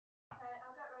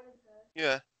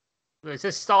Yeah. It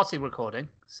says starting recording,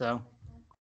 so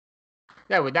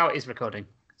now it is recording.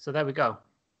 So there we go.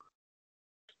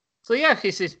 So yeah,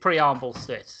 this is preamble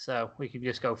sit, so we can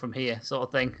just go from here, sort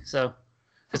of thing. So,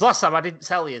 because last time I didn't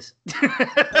tell you.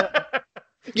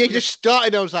 You just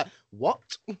started. I was like,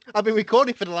 "What? I've been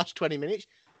recording for the last 20 minutes.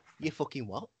 You fucking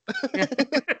what?" But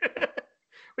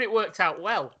it worked out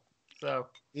well. So,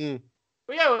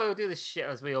 but yeah, we'll do this shit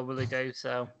as we normally do.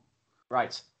 So,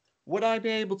 right. Would I be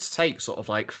able to take sort of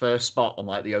like first spot on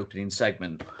like the opening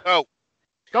segment? Oh,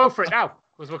 go for it now.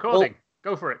 Was recording.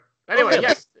 Go for it. Anyway,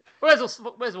 yes. Where's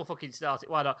we'll fucking start it?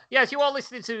 Why not? Yes, you are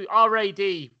listening to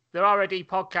R.A.D, the R.A.D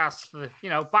podcast for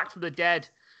Back from the Dead,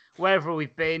 wherever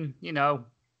we've been.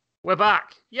 We're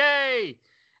back. Yay!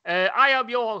 I am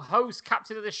your host,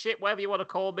 captain of the ship, whatever you want to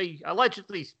call me.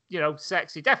 Allegedly,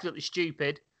 sexy, definitely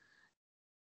stupid.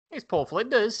 It's Paul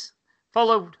Flinders,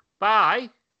 followed by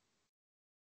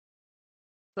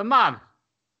the man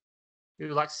who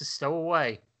likes to stow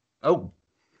away. Oh.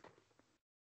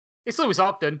 It's Lewis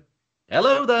Ogden.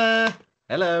 Hello there.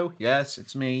 Hello. Yes,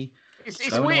 it's me. It's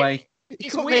weird. Away.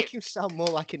 You can't make him sound more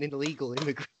like an illegal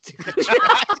immigrant.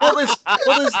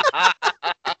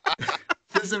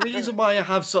 There's a reason why I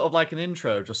have sort of like an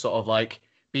intro, just sort of like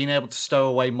being able to stow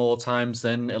away more times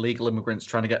than illegal immigrants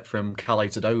trying to get from Calais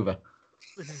to Dover.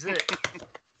 This is it.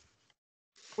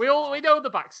 We know the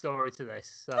backstory to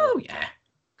this. So. Oh yeah.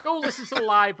 Go listen to the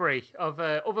library of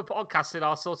other podcasts in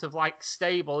our sort of like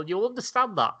stable, and you'll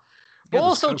understand that. But Yeah,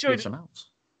 also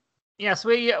yes,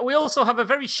 we also have a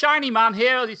very shiny man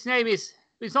here. His name is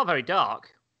he's not very dark,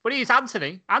 but he's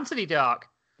Anthony Dark.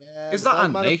 Yeah, is that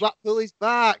Anthony? Blackpool is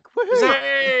back. Is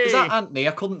that Anthony?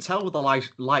 I couldn't tell with the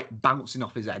light bouncing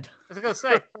off his head. I was going to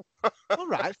say. All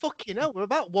right, fucking hell. We're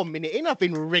about 1 minute in. I've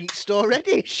been rinsed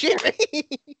already. Shit.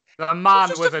 The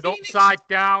man with an upside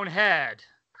down head.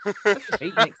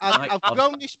 I've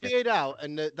grown this beard out,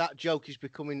 and that joke is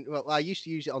becoming. Well, I used to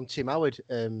use it on Tim Howard.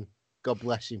 God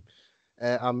bless him.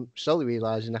 I'm slowly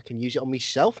realising I can use it on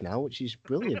myself now, which is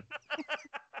brilliant.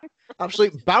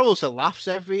 Absolute barrels of laughs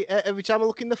every time I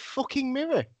look in the fucking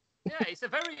mirror. Yeah, it's a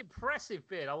very impressive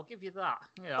beard. I will give you that.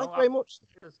 Thank you very much.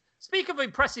 Speak of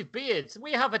impressive beards,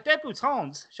 we have a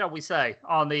debutante, shall we say,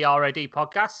 on the R.A.D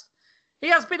podcast. He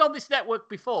has been on this network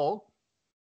before.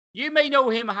 You may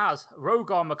know him as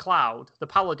Rogar MacLeod, the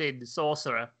Paladin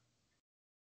Sorcerer.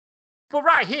 But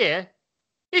right here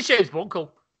is James Bunkle.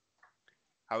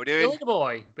 How we doing? Billy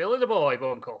the Boy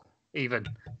Bunkle, even.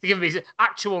 To give him his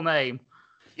actual name.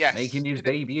 Yes. Making his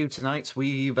debut tonight.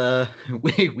 We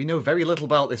know very little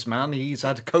about this man. He's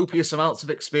had copious amounts of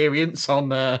experience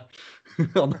on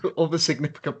other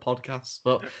significant podcasts,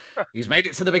 but he's made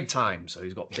it to the big time, so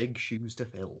he's got big shoes to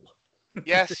fill.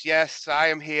 Yes, I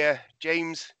am here.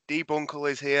 James D. Bunkle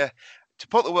is here to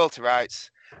put the world to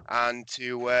rights and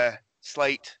to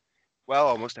slate, well,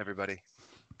 almost everybody.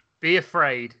 Be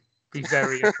afraid. Be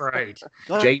very afraid.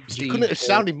 God, James D. Couldn't have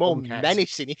sounded more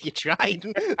menacing if you tried.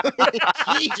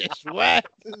 Jesus, where?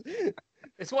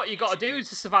 It's what you got to do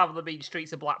to survive on the mean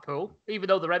streets of Blackpool, even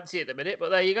though they're empty at the minute, but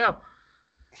there you go.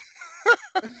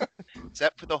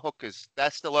 Except for the hookers. They're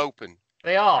still open.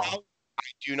 They are. How? I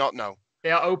do not know.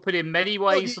 They are open in many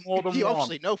ways, more than you one. You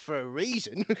obviously know for a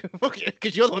reason,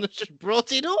 because you're the one that's just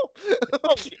brought it up.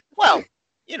 Well,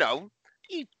 you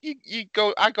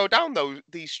go. I go down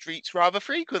these streets rather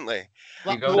frequently.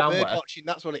 Blackpool bird watching.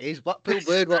 That's what it is. Blackpool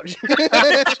bird watching.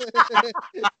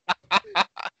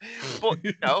 But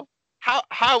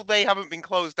how they haven't been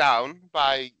closed down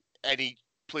by any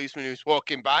policeman who's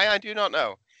walking by, I do not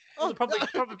know. Oh, probably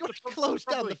closed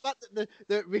down. The fact that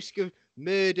the at risk of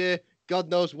murder, God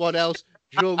knows what else,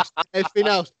 drugs, everything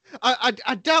else.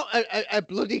 I doubt a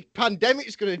bloody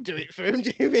pandemic's going to do it for him.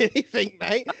 Do you really think,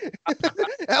 mate?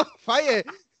 Hellfire.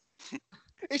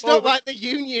 It's not like they're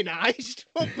unionised.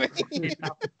 I mean,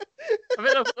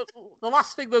 the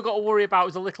last thing they've got to worry about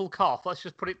is a little cough. Let's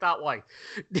just put it that way.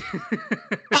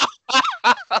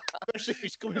 Especially if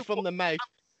it's coming from the mouth.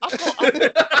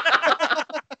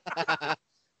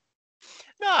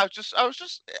 No, I just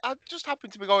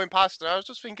happened to be going past, and I was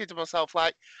just thinking to myself,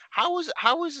 like, how is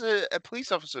a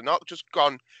police officer not just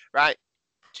gone, right,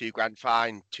 £2,000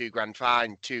 fine, £2,000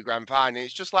 fine, £2,000 fine? And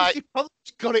it's just like, he probably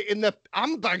got it in the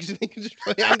handbags and he can just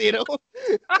put it handy it up.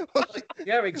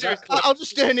 Yeah, exactly. I'll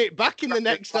just turn it back in the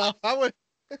next half hour.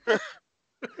 They're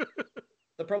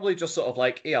probably just sort of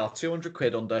like, yeah, 200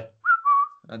 quid under,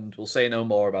 and we'll say no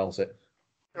more about it.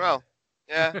 Well,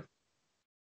 yeah.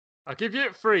 I'll give you a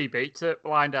freebie to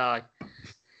Blind Eye.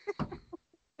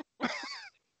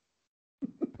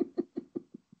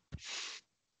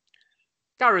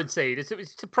 Guaranteed. It's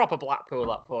a proper Blackpool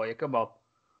that for you. Come on.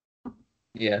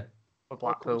 Yeah. for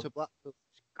Don't come Blackpool. to Blackpool.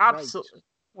 It's great. Absolutely.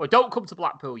 Well, don't come to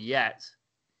Blackpool yet.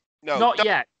 No, Not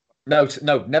yet. No,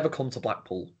 never come to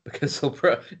Blackpool because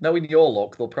knowing your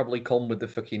luck, they'll probably come with the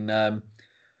fucking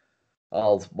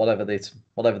whatever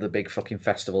the big fucking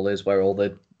festival is where all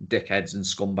the dickheads and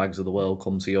scumbags of the world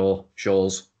come to your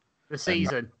shores. The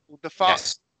season. The farm,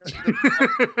 Yes.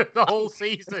 The whole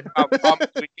season.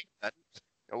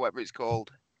 or whatever it's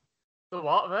called. The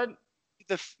what event?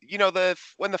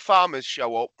 When the farmers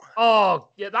show up. Oh,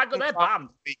 yeah, they're banned.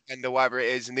 Weekend or whatever it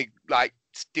is, and they like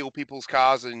steal people's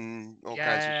cars and all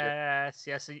kinds of shit.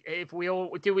 Yes. If we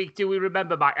all do we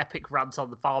remember my epic rant on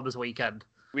the farmers weekend?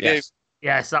 We Yes. do.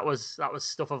 Yes, that was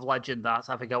stuff of legend. That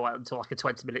I think I went into like a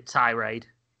 20-minute tirade.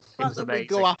 It was The fact that we amazing.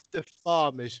 go after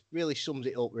farmers really sums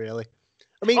it up, really.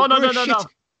 I mean, Oh no, we're no, a no, shit- no.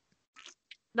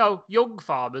 No, young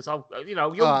farmers. Young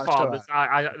that's farmers.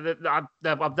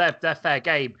 They're fair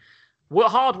game. We're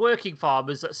hard-working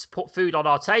farmers that put food on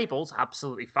our tables,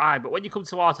 absolutely fine. But when you come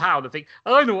to our town and think,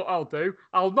 I know what I'll do.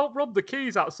 I'll not rub the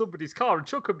keys out of somebody's car and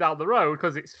chuck them down the road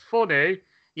because it's funny.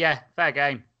 Yeah, fair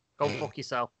game. Go fuck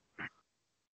yourself.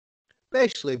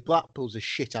 Basically, Blackpool's a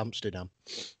shit Amsterdam.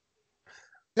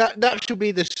 That should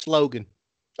be the slogan.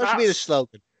 That should be the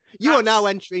slogan. You are now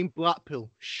entering Blackpool,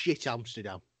 shit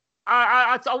Amsterdam.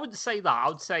 I wouldn't say that. I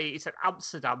would say it's an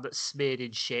Amsterdam that's smeared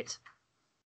in shit.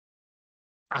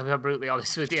 I'm brutally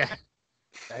honest with you.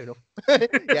 Fair enough.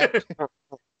 Yeah.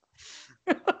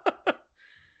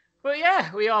 But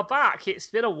yeah, we are back. It's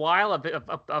been a while.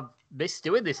 I've missed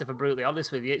doing this, if I'm brutally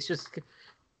honest with you. It's just,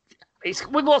 it's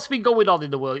with what's been going on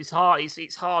in the world. It's hard.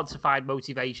 It's hard to find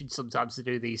motivation sometimes to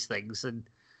do these things. And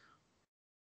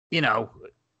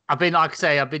I've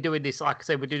been doing this. Like I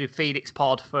say, we're doing Phoenix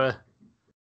Pod for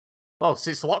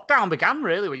since lockdown began.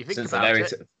 Really, when you think about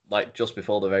it, like just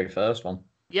before the very first one.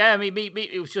 Yeah, I mean,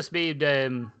 it was just me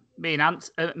and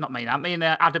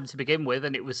Adam to begin with,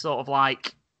 and it was sort of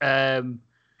like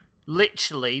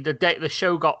literally the day the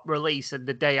show got released and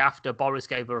the day after Boris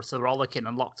gave us a rollicking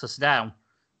and locked us down.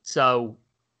 So,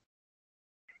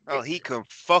 Oh, he can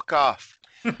fuck off.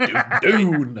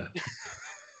 Dune.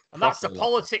 and that's the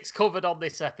politics covered on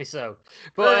this episode.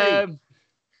 But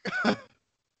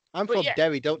I'm But from yeah.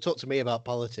 Derry. Don't talk to me about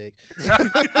politics.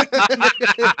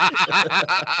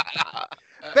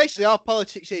 Basically, our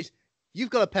politics is you've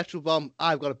got a petrol bomb,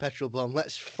 I've got a petrol bomb.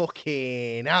 Let's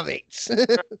fucking have it.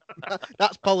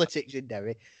 That's politics in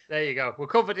Derry. there you go. We're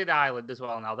covered in Ireland as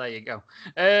well now. There you go.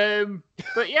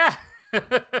 But yeah,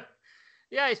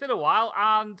 yeah, it's been a while,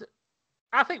 and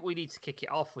I think we need to kick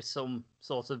it off with some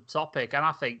sort of topic. And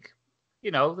I think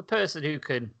the person who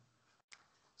can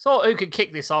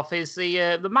kick this off is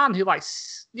the man who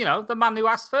the man who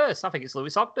asked first. I think it's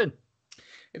Lewis Ogden.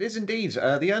 It is indeed.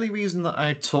 The only reason that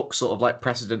I took sort of like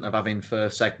precedent of having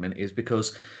first segment is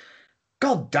because,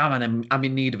 god damn it, I'm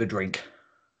in need of a drink.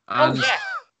 And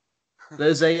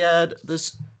there's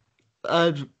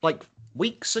like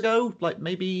weeks ago, like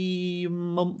maybe a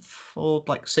month or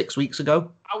like 6 weeks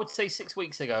ago. I would say 6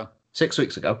 weeks ago. 6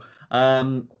 weeks ago,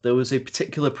 there was a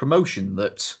particular promotion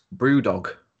that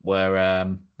Brewdog were.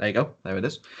 There you go. There it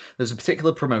is. There's a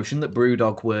particular promotion that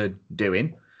Brewdog were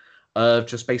doing.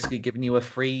 Just basically giving you a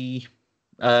free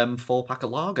 4-pack of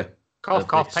lager. Cough,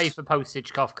 cough, pay for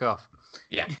postage, cough, cough.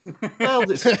 Yeah. Well,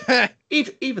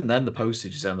 even then, the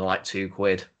postage is only like £2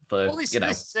 for, Well, this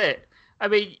is it. I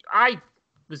mean, I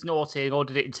was naughty and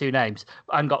ordered it in 2 names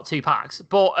and got 2 packs.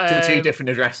 But to 2 different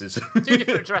addresses. 2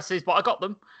 different addresses, but I got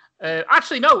them.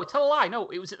 Actually, no, tell a lie. No,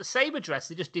 it was at the same address.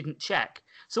 They just didn't check.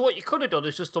 So what you could have done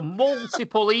is just done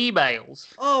multiple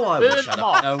emails. Oh, I wish I'd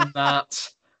have known that.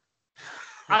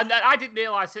 And I didn't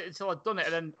realise it until I'd done it.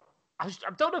 And then I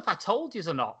don't know if I told you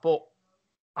or not, but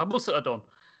I must have done.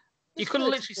 You could have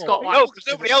literally got like... No, because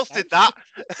nobody else did that.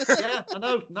 Yeah, I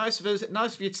know. Nice of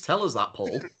you to tell us that,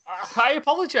 Paul. I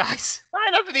apologise. I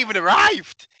haven't even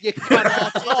arrived. You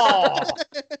cannot. Oh,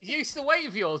 you still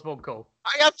waiting for yours, Buncle?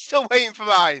 I am still waiting for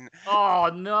mine.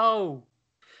 Oh, no.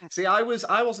 See, I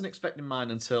wasn't expecting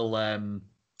mine until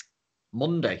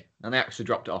Monday, and they actually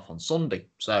dropped it off on Sunday.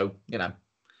 So,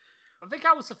 I think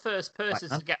I was the first person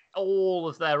to get all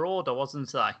of their order,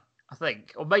 wasn't I? I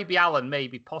think. Or maybe Alan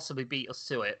possibly beat us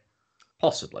to it.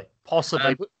 Possibly.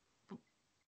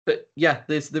 But yeah,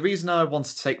 the reason I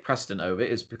wanted to take precedent over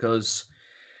it is because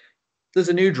there's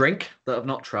a new drink that I've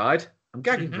not tried. I'm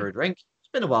gagging for a drink. It's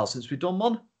been a while since we've done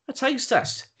one. A taste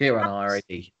test here on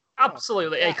R.A.D.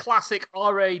 Absolutely. A classic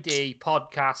R.A.D.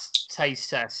 podcast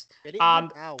taste test.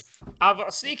 And I've got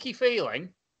a sneaky feeling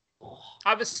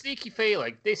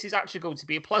this is actually going to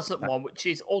be a pleasant one, which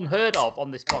is unheard of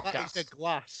on this podcast. That is a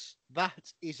glass.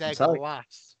 That is a Sorry.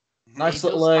 glass. Nice He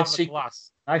little does have a secret.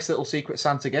 glass. Nice little secret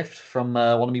Santa gift from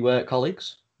one of my work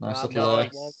colleagues. Nice little.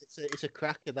 Nice. It's a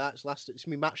cracker. It's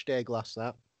my match day glass.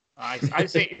 That. I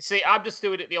see. I'm just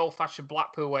doing it the old-fashioned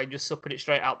Blackpool way, just supping it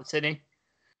straight out the tinny.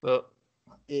 But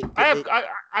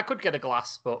I could get a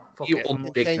glass, but fuck You it.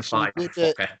 undignified Good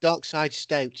fucker. dark side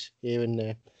stout here and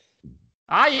there.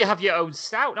 You have your own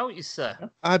stout, don't you, sir?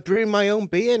 I brew my own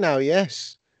beer now.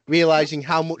 Yes, realizing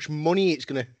how much money it's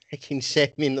gonna fucking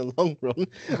save me in the long run.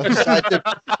 I decided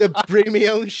to brew my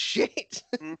own shit.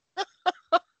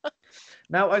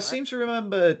 Now, I seem to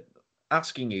remember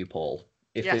asking you, Paul,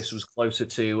 if Yes. this was closer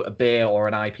to a beer or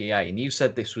an IPA, and you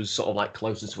said this was sort of like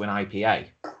closer to an IPA.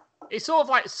 It's sort of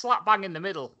like slap bang in the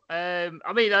middle. I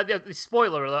mean, the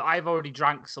spoiler alert, I've already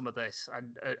drank some of this,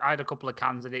 and I had a couple of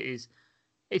cans, and it's.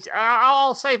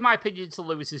 I'll save my opinion until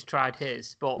Lewis has tried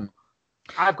his, but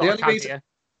I've got a can here.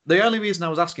 The only reason I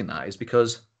was asking that is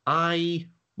because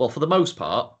for the most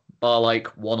part, bar like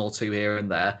one or two here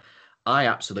and there, I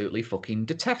absolutely fucking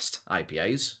detest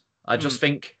IPAs. I just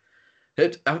think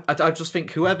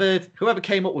whoever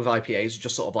came up with IPAs is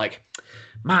just sort of like,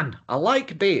 man, I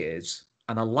like beers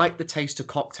and I like the taste of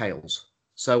cocktails.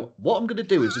 So what I'm going to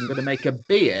do is I'm going to make a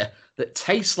beer that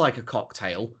tastes like a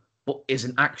cocktail but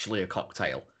isn't actually a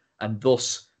cocktail, and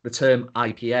thus the term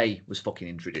IPA was fucking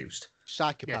introduced.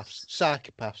 Psychopaths. Yes.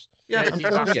 Psychopaths. Yeah,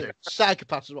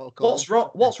 Psychopaths is what I'll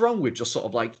call What's wrong with just sort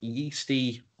of like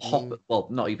yeasty hop? Well,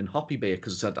 not even hoppy beer,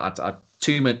 because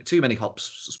too many hops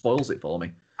spoils it for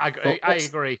me. I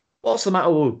agree. What's the matter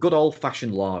with good old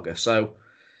fashioned lager? So,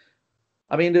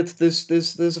 I mean,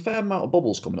 there's a fair amount of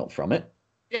bubbles coming up from it.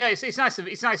 Yeah, it's nice.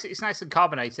 It's nice and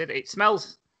carbonated. It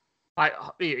smells like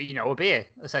a beer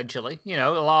essentially. A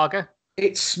lager.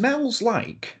 It smells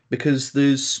like, because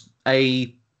there's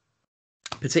a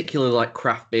particular like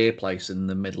craft beer place in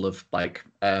the middle of like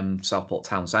Southport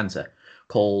Town Centre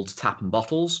called Tap and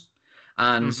Bottles,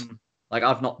 and like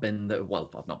I've not been there.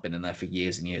 Well, I've not been in there for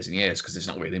years and years and years because it's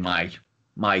not really my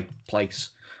place.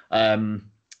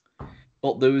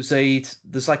 But there's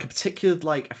like a particular,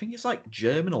 like, I think it's like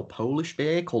German or Polish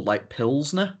beer called like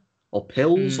Pilsner or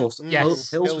Pils or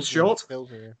Yes. Pils for short.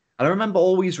 Pilsner, yeah. And I remember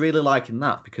always really liking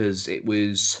that because it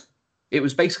was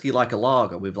basically like a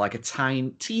lager with like a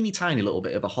teeny tiny little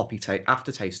bit of a hoppy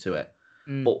aftertaste to it,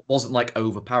 but wasn't like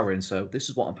overpowering. So this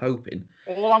is what I'm hoping.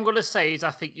 All I'm going to say is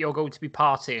I think you're going to be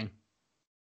partying.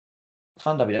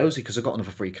 Fandabidosi, because I've got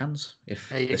another 3 cans.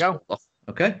 There you go.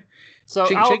 Okay. So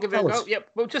Chink, I'll chink, give it a go. Yep.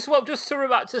 Well, just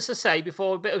to say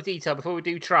before a bit of detail before we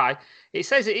do try, it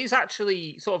says it is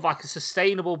actually sort of like a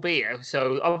sustainable beer.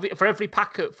 So for every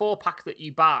 4-pack that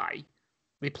you buy,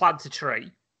 we plant a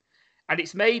tree, and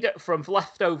it's made from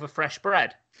leftover fresh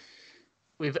bread.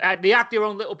 They add their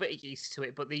own little bit of yeast to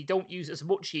it, but they don't use as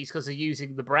much yeast because they're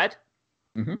using the bread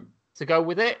to go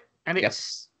with it. And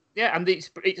it's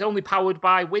only powered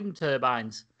by wind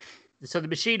turbines. So the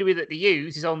machinery that they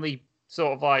use is only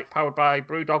sort of like powered by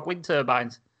Brewdog wind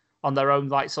turbines on their own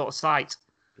like sort of site.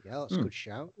 Yeah, that's a good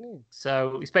shout. Yeah.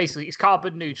 So it's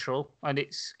carbon neutral and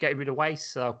it's getting rid of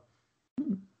waste. So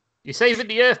you're saving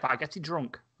the earth by getting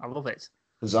drunk. I love it.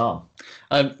 Bizarre.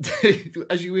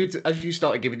 As you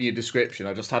started giving your description,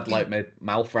 I just had like my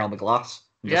mouth around the glass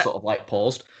and just sort of like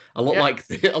paused. I look like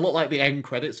the end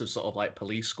credits of sort of like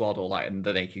Police Squad or like in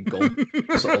The Naked Gun,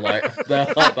 sort of like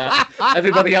they're like that.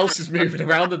 Everybody else is moving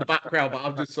around in the background, but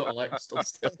I'm just sort of like stood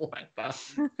still like that.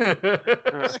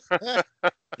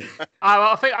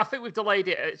 I think we've delayed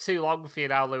it too long for you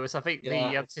now, Lewis. I think the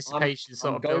anticipation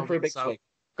sort of going for a big swig.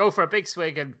 Go for a big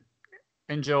swig and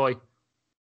enjoy.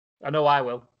 I know I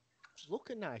will. Look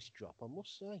a nice drop, I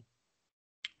must say.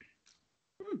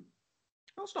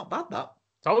 That's not bad, that.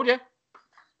 Told you.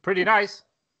 Pretty nice.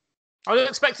 I was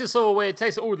expecting sort of weird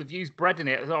taste. Oh, they've used bread in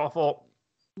it. So I thought,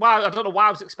 well, I don't know why I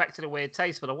was expecting a weird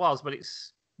taste, but it was. But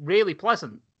it's really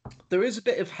pleasant. There is a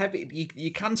bit of heavy.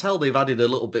 You can tell they've added a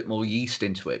little bit more yeast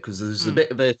into it because there's a bit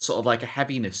of a sort of like a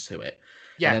heaviness to it.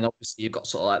 Yeah. And then obviously you've got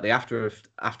sort of like the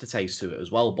aftertaste to it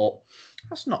as well. But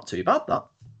that's not too bad, that.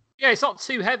 Yeah, it's not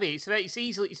too heavy.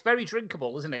 It's very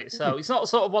drinkable, isn't it? So it's not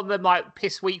sort of one of them like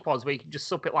piss weak ones where you can just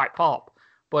sup it like pop.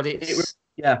 But it's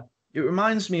it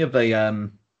reminds me of a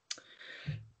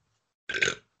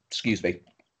excuse me.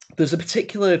 There's a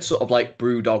particular sort of like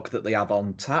brew dog that they have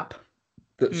on tap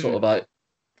that sort of like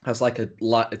has like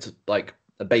it's like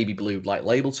a baby blue like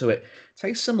label to it.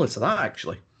 Tastes similar to that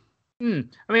actually. I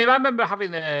mean, I remember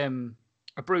having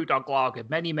a brew dog lager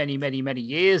many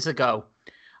years ago.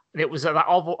 And it was at that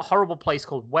horrible place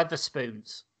called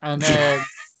Weatherspoons. And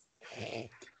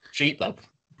cheap though.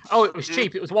 Oh, it was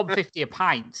cheap. It was $1.50 a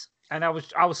pint. And I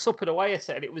was supping away at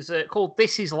it. And it was called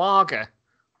This Is Lager.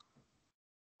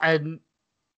 And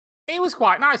it was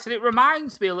quite nice, and it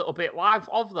reminds me a little bit live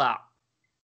of that.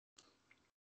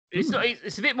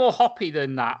 It's a bit more hoppy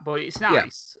than that, but it's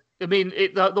nice. Yeah. I mean,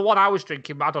 the one I was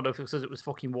drinking, I don't know if it was because it was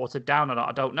fucking watered down or not,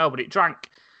 I don't know, but it drank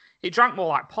more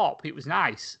like pop. It was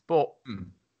nice, but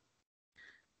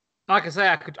like I say,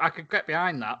 I could get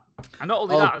behind that. And not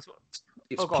only that,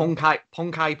 it's punk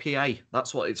IPA.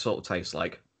 That's what it sort of tastes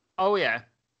like. Oh yeah,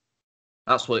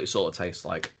 that's what it sort of tastes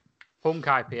like. Punk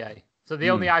IPA. So the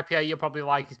only IPA you probably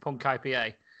like is Punk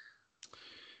IPA.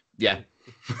 Yeah.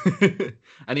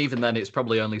 And even then, it's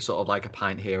probably only sort of like a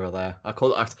pint here or there. I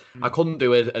couldn't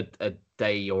do a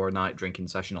day or a night drinking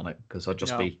session on it because I'd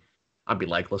be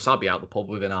legless. I'd be out the pub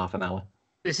within half an hour.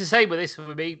 It's the same with this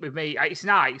with me. It's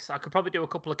nice. I could probably do a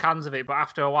couple of cans of it, but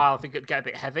after a while, I think it'd get a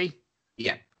bit heavy.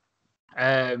 Yeah.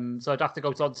 So I'd have to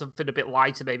go on something a bit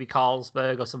lighter, maybe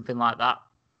Carlsberg or something like that.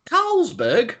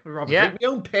 Carlsberg? Yeah. Drink my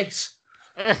own piss.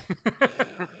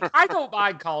 I don't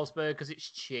mind Carlsberg because it's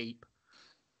cheap.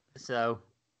 So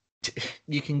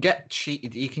you can get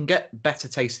cheap. You can get better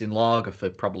tasting lager for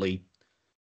probably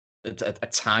a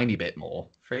tiny bit more.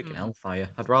 Freaking hellfire!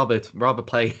 I'd rather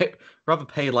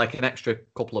pay like an extra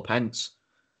couple of pence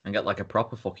and get like a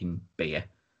proper fucking beer.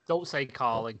 Don't say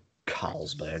Carling.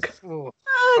 Carlsberg. Oh.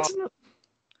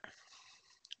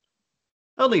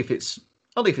 Only if it's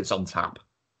on tap.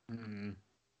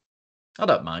 I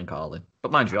don't mind Carling,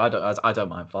 but mind you, I don't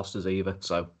mind Foster's either.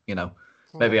 So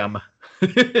maybe I'm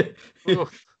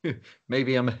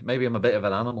maybe I'm a bit of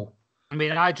an animal. I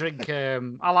mean, I drink.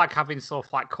 I like having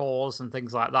stuff like Coors and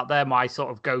things like that. They're my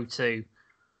sort of go-to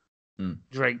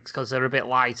drinks because they're a bit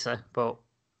lighter. But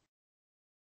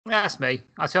that's me.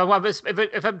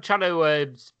 If I'm trying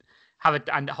to have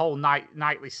a whole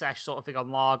nightly sesh sort of thing on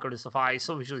lager and stuff, it's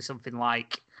usually something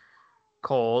like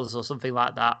Coors or something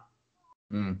like that.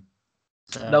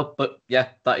 So. No, but yeah,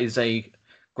 that is a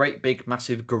great big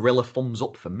massive gorilla thumbs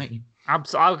up for me.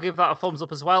 I'll give that a thumbs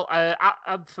up as well. I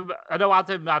know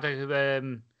Adam had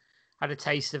a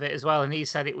taste of it as well, and he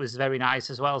said it was very nice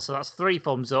as well. So that's 3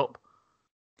 thumbs up.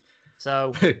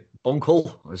 So,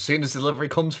 Uncle, as soon as delivery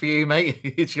comes for you, mate,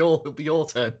 it'll be your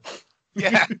turn.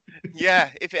 Yeah,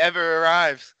 if it ever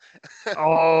arrives.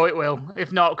 Oh, it will.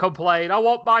 If not, complain. I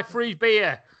want my free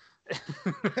beer.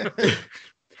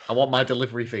 I want my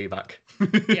delivery fee back.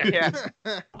 Yeah.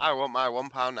 I want my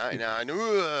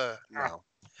 £1.99. No.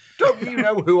 Don't you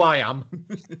know who I am?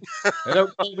 They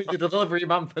don't call me the delivery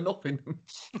man for nothing.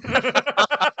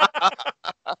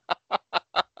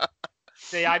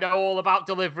 See, I know all about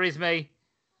deliveries, me.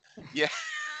 Yeah.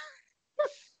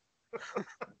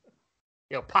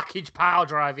 You'll package power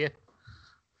drive you.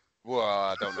 Well,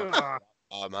 I don't know.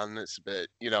 Oh man, it's a bit,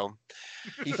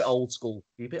 Keep it old school.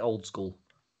 Keep it old school.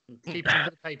 Keep it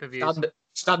for the pay-per-views.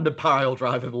 Standard pile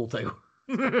driver will do.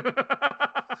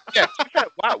 Yeah,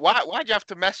 why do you have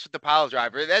to mess with the pile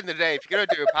driver? At the end of the day, if you're going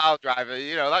to do a pile driver,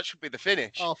 that should be the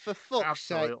finish. Oh, for fuck's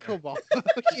sake, come on.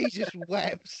 Jesus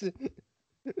wept.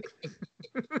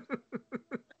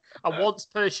 And once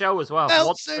per show as well.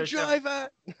 Elsa driver!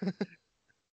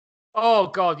 Oh,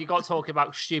 God, you got talking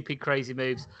about stupid, crazy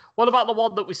moves. What about the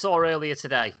one that we saw earlier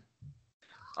today?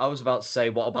 I was about to say,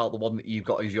 what about the one that you've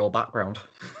got as your background?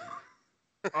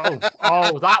 Oh,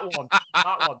 that one.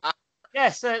 That one.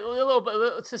 Yes, a little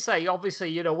bit to say.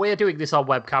 Obviously, we're doing this on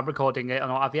webcam, recording it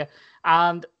and what have you.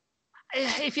 And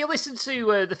if you listen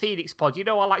to the Phoenix pod,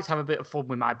 I like to have a bit of fun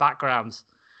with my backgrounds.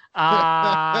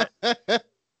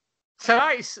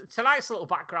 Tonight's little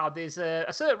background is a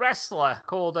certain wrestler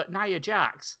called Nia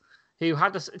Jax, who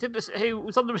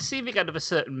was on the receiving end of a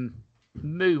certain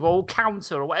move or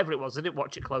counter or whatever it was. I didn't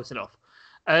watch it close enough,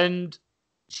 and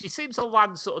she seems to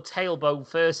land sort of tailbone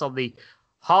first on the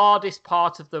hardest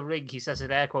part of the ring. He says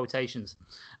in air quotations,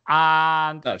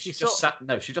 and she just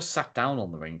sat down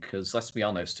on the ring because let's be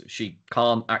honest, she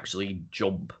can't actually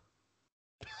jump.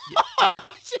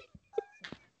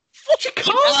 She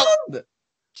can't.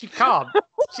 She can't.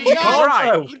 She's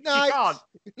right. She can't.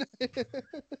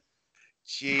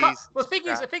 Jeez. Well, the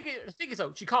thing is,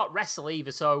 though, she can't wrestle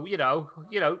either. So it's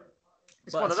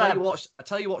but one of them. I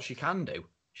tell you what, she can do.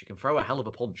 She can throw a hell of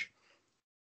a punch.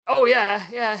 Oh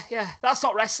yeah. That's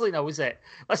not wrestling, though, is it?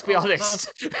 Let's be honest.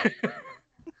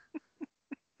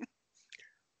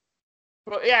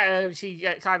 But yeah, she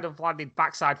kind of landed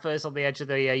backside first on the edge of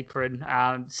the apron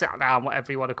and sat down,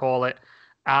 whatever you want to call it.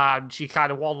 And she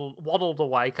kind of waddled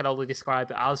away, can only describe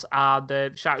it as, and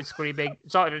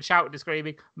started shouting and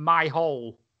screaming, "My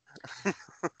hole!"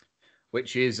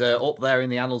 Which is up there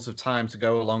in the annals of time to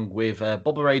go along with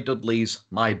Bubba Ray Dudley's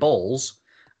 "My balls,"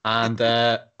 And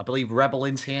I believe Rebel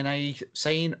in TNA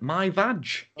saying my vag.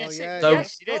 Yes, yeah, So-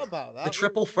 yes, you did. about that. The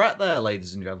triple threat there,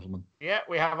 ladies and gentlemen. Yeah,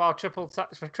 we have our triple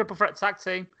threat tag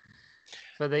team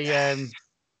for the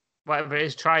whatever it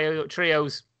is,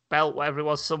 trios belt, whatever it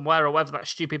was somewhere, or whatever that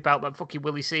stupid belt that fucking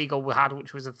Willie Seagull had,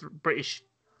 which was a British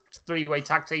three-way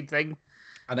tag team thing,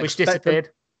 And which disappeared.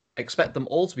 Expect them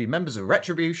all to be members of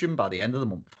Retribution by the end of the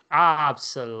month.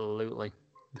 Absolutely.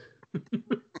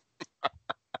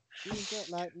 You get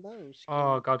like those.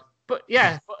 Oh god. But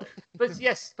yeah, but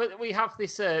yes, but we have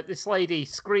this this lady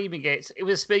screaming it. It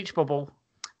was a speech bubble,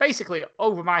 basically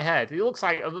over my head. It looks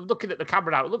like, I'm looking at the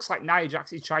camera now. It looks like Nia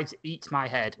Jax is trying to eat my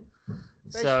head.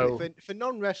 So Basically, for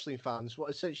non-wrestling fans, what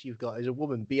essentially you've got is a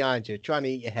woman behind you trying to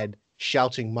eat your head,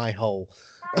 shouting "my hole."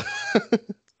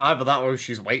 Either that or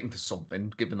she's waiting for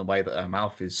something, given the way that her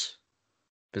mouth is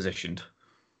positioned.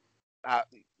 To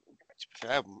be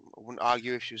fair, I wouldn't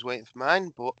argue if she was waiting for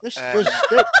mine, but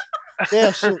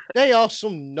They are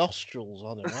some nostrils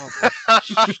on her, aren't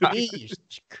they? Jesus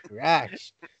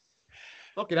Christ!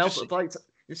 Fucking hell, Just- like,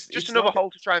 just another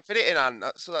hole to try and fit it in, and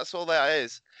that's all that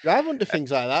is. Drive under things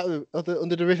like that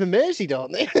under the River Mersey,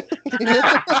 don't they?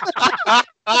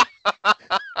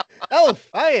 Oh,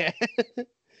 fire!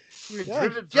 we've Yeah,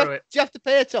 driven do you through it. Do you have to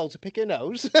pay a toll to pick her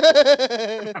nose?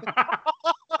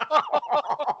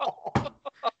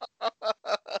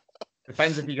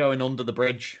 Depends if you're going under the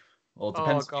bridge, or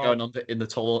depends if God. you're going under in the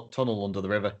tunnel under the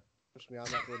river. Trust me,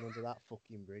 I'm not going under that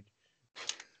fucking bridge.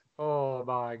 Oh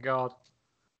my god.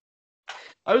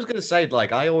 I was going to say,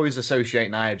 like, I always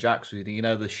associate Nia Jax with, you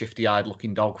know, the shifty-eyed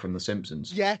looking dog from The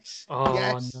Simpsons. Yes. Oh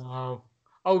yes. no.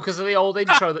 Oh, because of the old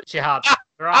intro that she had.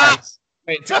 Right.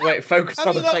 Wait, focus Have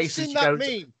on you the not face as seen she that goes.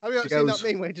 meme? Have you not she seen goes-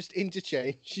 that meme where just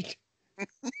interchange?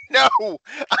 No,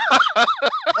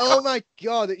 Oh my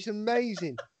god, it's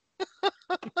amazing.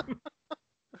 I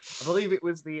believe it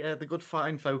was the good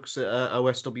fine folks at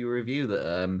OSW Review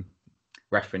that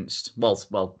referenced,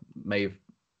 well, may have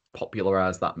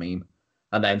popularised that meme.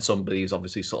 And then somebody's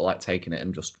obviously sort of like taken it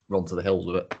and just run to the hills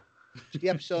with it. The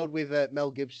episode with Mel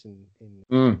Gibson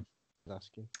in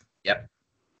asking. Yep.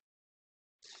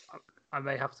 I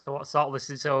may have to start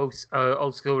listening to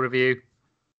old school review.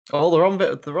 Oh, they're on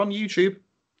YouTube.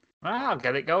 I'll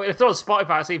get it going. If they're on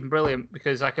Spotify, it's even brilliant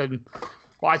because I can.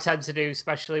 What I tend to do,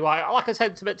 especially like I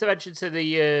tend to mention to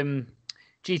the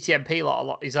GTMP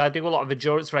lot, is I do a lot of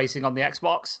endurance racing on the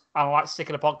Xbox. I like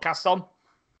sticking a podcast on.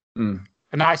 Mm.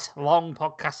 A nice long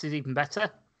podcast is even better.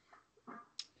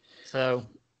 So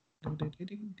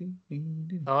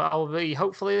I'll be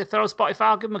hopefully if they're on Spotify,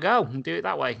 I'll give them a go and do it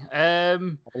that way.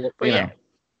 But yeah,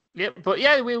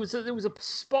 there was a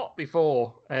spot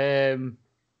before. And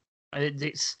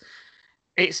it's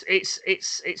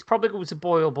probably going to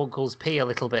boil Bunkle's pee a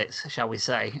little bit, shall we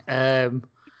say?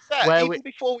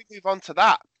 Before we move on to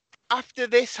that, after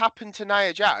this happened to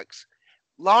Nia Jax,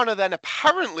 Lana then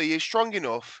apparently is strong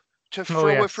enough to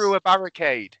throw her through a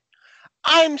barricade.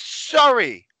 I'm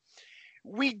sorry,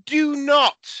 we do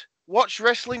not watch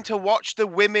wrestling to watch the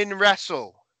women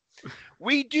wrestle.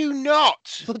 We do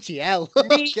not. Bloody hell.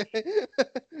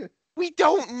 We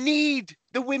don't need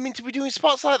the women to be doing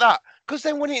spots like that, because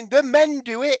then when the men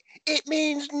do it, it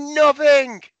means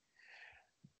nothing.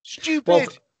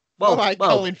 Stupid. All right,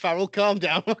 Colin Farrell, calm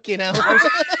down. Fucking hell.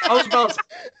 I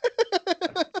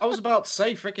was about to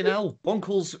say, freaking hell,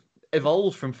 Bunkle's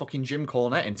evolved from fucking Jim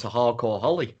Cornette into hardcore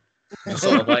Holly. Just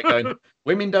sort of like going,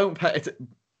 women don't pay,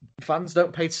 fans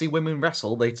don't pay to see women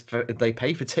wrestle. They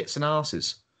pay for tits and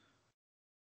asses.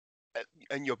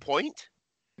 And your point?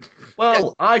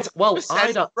 Well, I'd I'm going to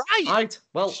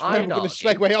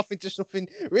segue off into something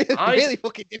really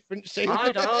fucking different soon.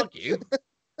 I'd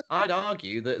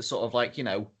argue that sort of like, you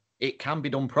know, it can be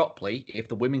done properly if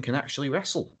the women can actually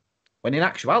wrestle. When in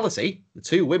actuality, the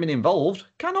two women involved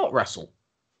cannot wrestle.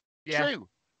 Yeah. True.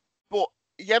 But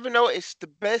you ever notice the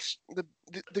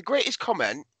greatest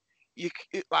comment, the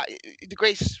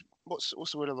greatest, what's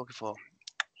the word I'm looking for?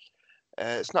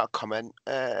 It's not a comment.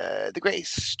 The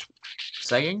greatest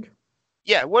Saying?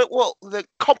 Yeah, well, the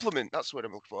compliment, that's what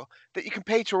I'm looking for, that you can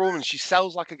pay to a woman, she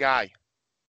sells like a guy.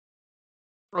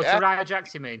 Oh, Yeah? to Nia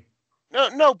Jax, you mean?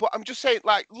 No, but I'm just saying,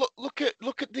 like, look at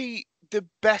the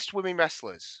best women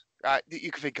wrestlers, right, that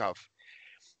you can think of.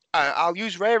 I'll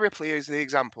use Rhea Ripley as the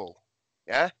example.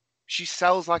 Yeah, she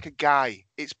sells like a guy.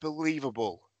 It's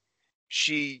believable.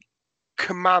 She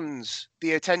commands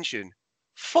the attention.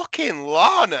 Fucking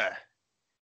Lana.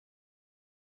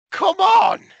 Come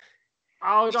on.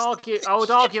 I would argue You that's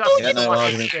get no like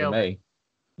arguments from me.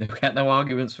 You get no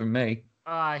arguments from me.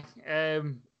 Aye.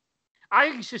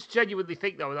 I just genuinely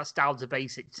think though that's down to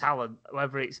basic talent,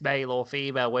 whether it's male or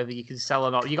female, whether you can sell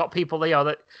or not. You got people there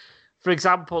that, for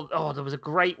example, there was a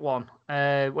great one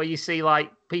where you see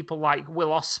like people like Will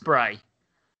Ospreay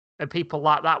and people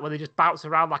like that, where they just bounce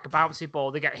around like a bouncy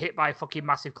ball. They get hit by a fucking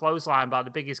massive clothesline by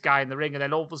the biggest guy in the ring, and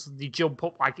then all of a sudden they jump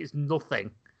up like it's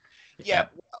nothing. Yeah.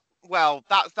 Well,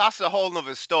 that's a whole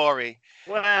nother story.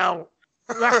 Well,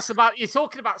 that's about you're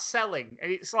talking about selling,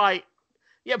 and it's like,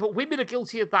 yeah, but women are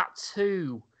guilty of that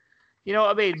too. You know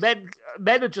what I mean?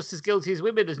 Men are just as guilty as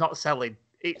women as not selling.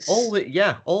 It's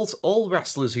all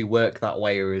wrestlers who work that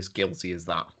way are as guilty as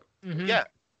that. Mhm. Yeah.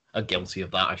 Are guilty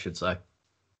of that, I should say.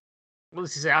 Well,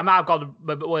 this is it. I might have got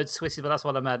the word twisted, but that's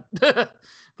what I meant. But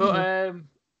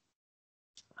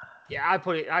yeah,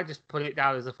 I just put it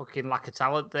down as a fucking lack of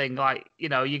talent thing. Like, you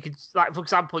know, you could, like, for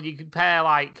example, you compare,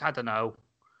 like, I don't know.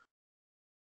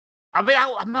 I mean,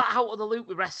 I'm not out of the loop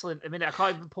with wrestling at the minute. I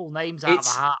can't even pull names out of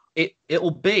the hat.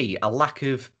 It'll be a lack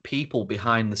of people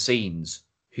behind the scenes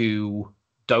who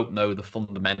don't know the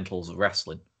fundamentals of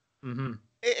wrestling. Mm-hmm.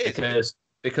 It is.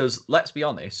 Because let's be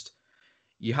honest,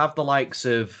 you have the likes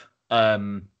of,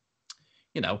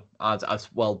 you know, as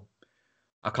well.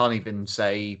 I can't even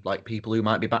say like people who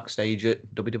might be backstage at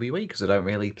WWE because I don't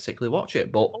really particularly watch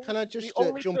it. But Can I just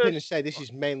jump in and say this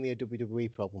is mainly a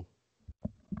WWE problem?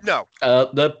 No. No.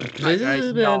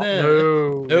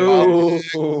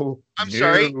 I'm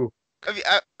sorry. Have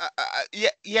you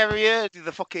ever heard of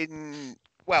the fucking?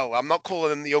 Well, I'm not calling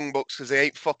them the Young Bucks because they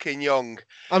ain't fucking young.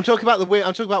 I'm talking about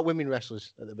women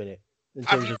wrestlers at the minute in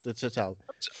terms of the talent.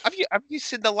 Have you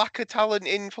seen the lack of talent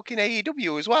in fucking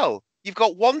AEW as well? You've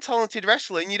got one talented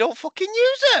wrestler and you don't fucking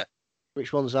use her.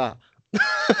 Which one's that?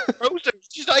 Rosa,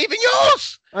 she's not even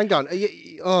yours. Hang on.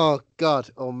 Oh God.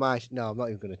 Oh my. No, I'm not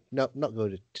even gonna. No, not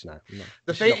going to tonight. No.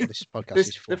 This podcast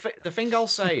is for. The thing I'll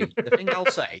say.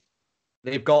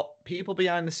 They've got people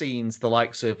behind the scenes, the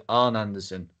likes of Arn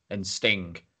Anderson and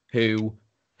Sting, who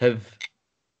have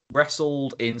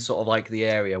wrestled in sort of like the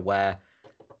area where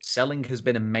selling has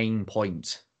been a main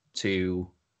point to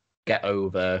get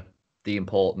over the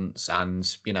importance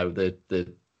and, you know,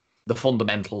 the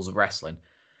fundamentals of wrestling.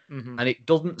 Mm-hmm. And it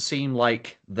doesn't seem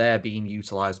like they're being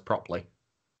utilized properly.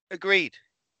 Agreed.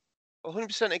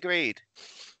 100% agreed.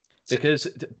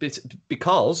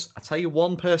 Because I tell you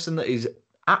one person that is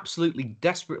absolutely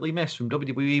desperately missed from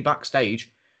WWE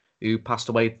backstage, who passed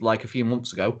away like a few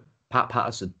months ago, Pat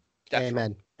Patterson.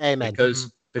 Amen. Amen.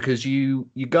 Because you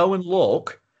go and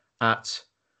look at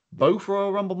both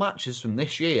Royal Rumble matches from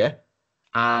this year,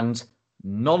 and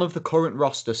none of the current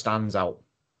roster stands out.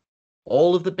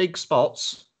 All of the big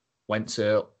spots went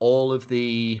to all of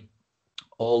the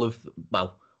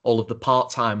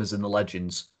part-timers and the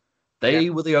legends. They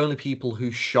were the only people who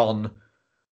shone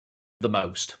the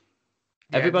most.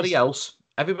 Yeah,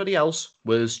 Everybody else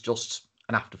was just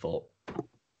an afterthought.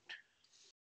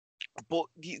 But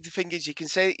the thing is, you can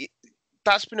say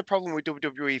that's been a problem with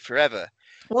WWE forever.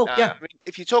 Well, yeah. I mean,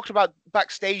 if you talked about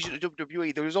backstage at the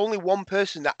WWE, there is only one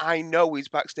person that I know is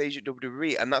backstage at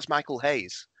WWE, and that's Michael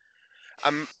Hayes.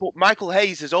 But Michael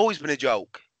Hayes has always been a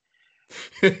joke.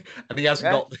 And he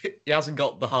hasn't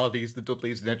got the Hardys, the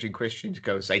Dudleys, and Edge and Christian to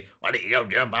go and say, "Why don't you go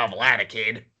jump off a ladder,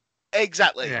 kid?"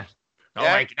 Exactly. Yeah.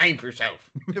 Don't make a name for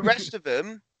yourself. The rest of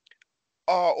them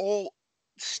are all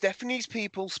Stephanie's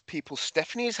people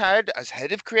Stephanie has hired as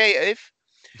head of creative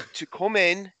to come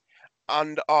in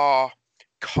and are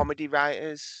comedy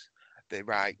writers. They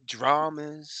write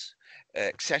dramas,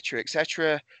 etc.,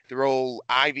 etc. They're all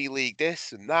Ivy League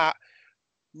this and that.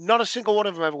 Not a single one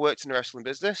of them ever worked in the wrestling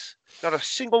business. Not a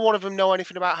single one of them know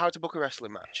anything about how to book a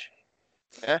wrestling match.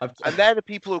 Yeah? And they're the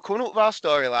people who are coming up with our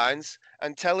storylines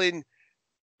and telling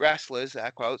wrestlers,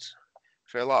 air quotes,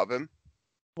 for a lot of them,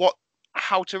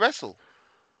 how to wrestle,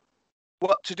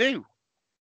 what to do.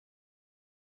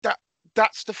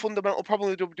 That's the fundamental problem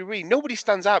with WWE. Nobody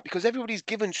stands out because everybody's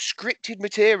given scripted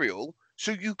material,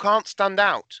 so you can't stand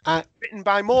out. Written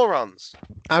by morons.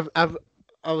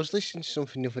 I was listening to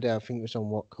something the other day. I think it was on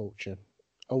What Culture,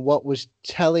 and what was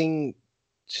telling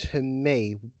to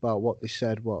me about what they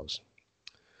said was,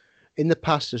 in the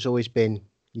past, there's always been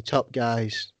your top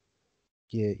guys,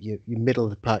 your middle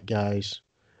of the pack guys,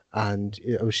 and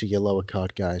obviously your lower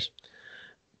card guys.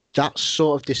 That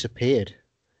sort of disappeared.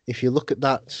 If you look at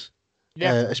that,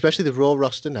 especially the Raw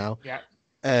roster now,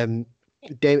 they've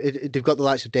got the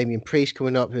likes of Damian Priest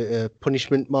coming up,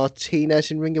 Punishment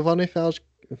Martinez in Ring of Honor.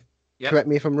 Correct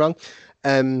me if I'm wrong.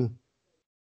 The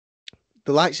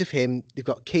likes of him, they've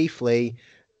got Keith Lee,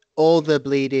 all the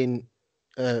bleeding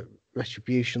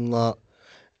Retribution lot,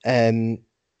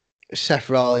 Seth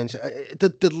Rollins.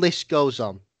 The list goes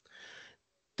on.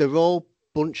 They're all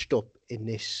bunched up in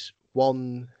this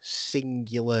one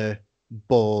singular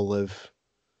ball of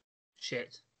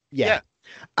shit. Yeah.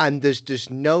 And there's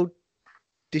no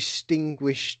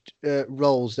distinguished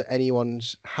roles that anyone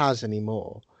has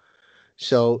anymore.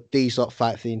 So these lot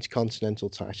fight for the Intercontinental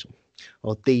title,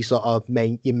 or these lot are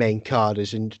your main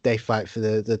carders, and they fight for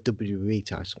the WWE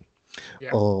title,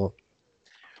 or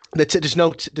there's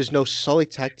no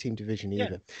solid tag team division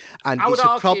either, and it's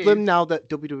a problem now that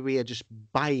WWE are just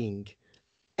buying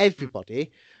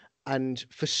everybody, and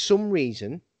for some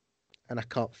reason, and I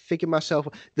can't figure myself,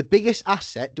 the biggest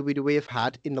asset WWE have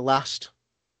had in the last,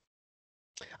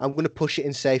 I'm going to push it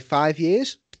and say 5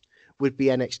 years, would be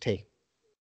NXT.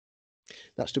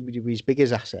 That's WWE's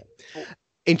biggest asset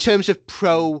in terms of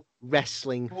pro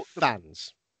wrestling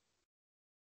fans.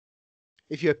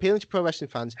 If you're appealing to pro wrestling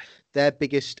fans, their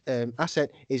biggest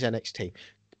asset is NXT.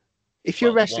 If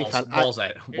you're a wrestling fan, was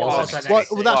NXT. Well, that's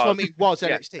what I mean. Was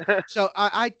NXT. So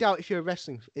I doubt if you're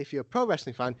a pro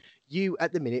wrestling fan, you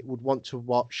at the minute would want to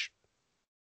watch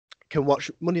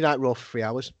Monday Night Raw for 3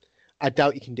 hours. I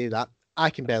doubt you can do that. I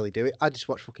can barely do it. I just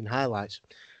watch fucking highlights.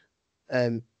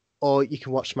 Or you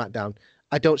can watch SmackDown.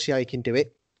 I don't see how you can do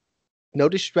it. No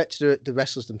disrespect to the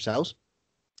wrestlers themselves.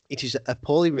 It is a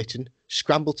poorly written,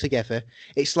 scrambled together.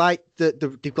 It's like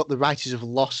they've got the writers of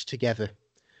Lost together.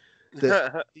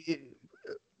 That's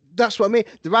what I mean.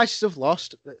 The writers of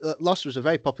Lost. Lost was a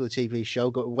very popular TV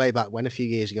show, going way back when, a few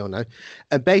years ago now.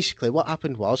 And basically, what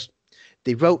happened was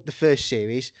they wrote the first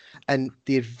series, and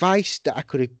the advice that I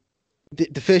could have.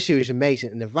 The first series was amazing,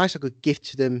 and the advice I could give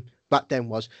to them back then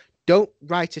was, don't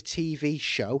write a TV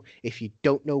show if you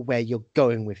don't know where you're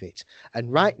going with it.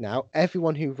 And right now,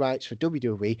 everyone who writes for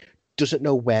WWE doesn't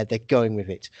know where they're going with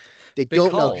it. They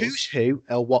don't know who's who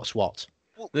or what's what.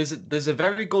 There's a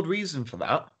very good reason for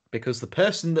that, because the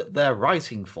person that they're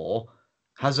writing for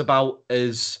has about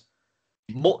as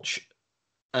much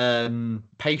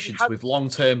patience with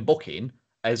long-term booking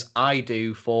as I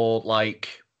do for,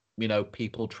 like, you know,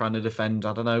 people trying to defend,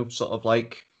 I don't know, sort of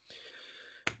like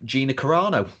Gina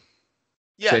Carano.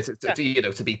 Yeah. So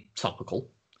to be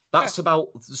topical. That's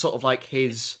about sort of like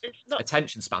his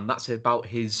attention span. That's about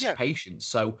his patience.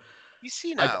 So you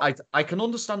see now, I can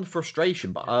understand the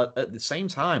frustration, but at the same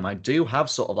time, I do have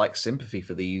sort of like sympathy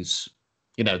for these,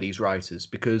 you know, these writers,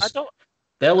 because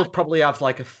they'll probably have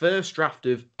like a first draft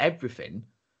of everything,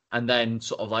 and then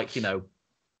sort of like, you know,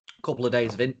 a couple of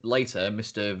days later,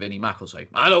 Mr. Vinnie Mac will say,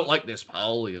 "I don't like this,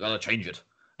 pal. You gotta change it,"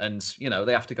 and you know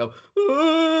they have to go.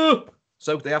 Aah!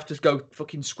 So they have to go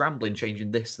fucking scrambling,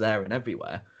 changing this, there, and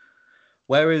everywhere.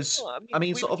 Whereas, I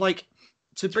mean, sort of like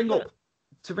to bring up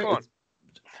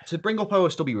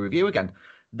OSW Review again,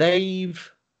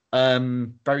 they've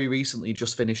very recently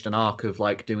just finished an arc of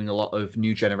like doing a lot of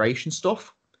new generation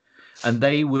stuff, and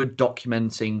they were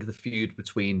documenting the feud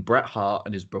between Bret Hart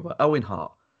and his brother Owen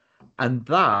Hart, and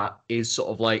that is sort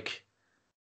of like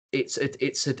it's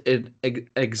an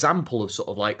example of sort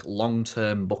of like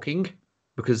long-term booking.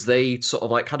 Because they sort of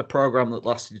like had a program that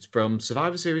lasted from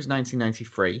Survivor Series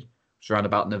 1993, which was around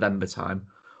about November time,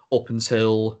 up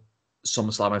until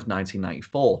SummerSlam of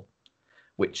 1994,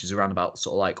 which is around about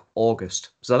sort of like August.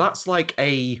 So that's like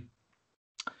I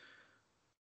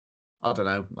don't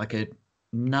know, like a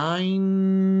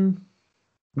 10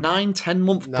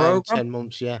 month program. 10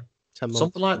 months, yeah. 10 months.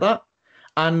 Something like that.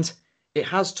 And it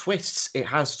has twists, it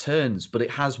has turns, but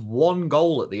it has one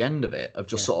goal at the end of it of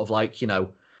just sort of like, you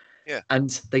know,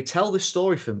 and they tell this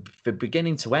story from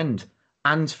beginning to end,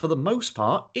 and for the most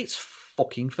part, it's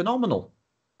fucking phenomenal.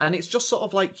 And it's just sort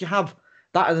of like you have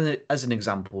that as an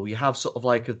example. You have sort of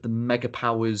like the mega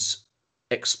powers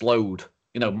explode.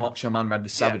 You know, Macho Man, Randy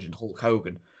Savage, and Hulk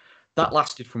Hogan. That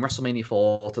lasted from WrestleMania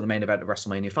 4 to the main event of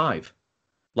WrestleMania 5.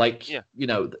 Like, you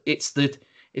know, it's this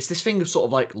thing of sort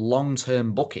of like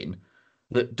long-term booking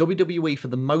that WWE, for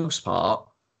the most part,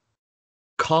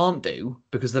 can't do,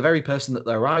 because the very person that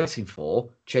they're writing for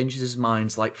changes his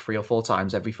minds like 3 or 4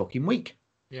 times every fucking week.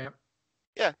 Yeah,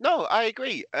 no, I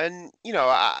agree. And, you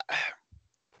know,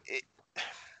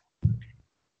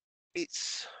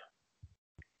 it's...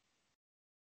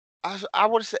 I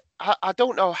would say, I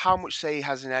don't know how much say he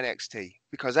has in NXT,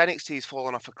 because NXT has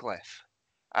fallen off a cliff.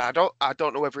 I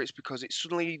don't know whether it's because it's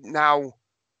suddenly now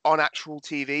on actual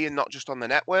TV and not just on the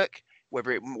network, when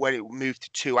it moved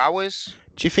to 2 hours.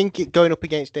 Do you think going up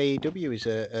against AEW is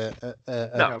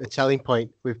a telling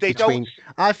point between?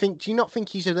 Do you not think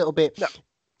he's a little bit? No,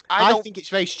 I think it's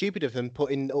very stupid of them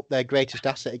putting up their greatest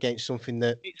asset against something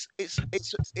that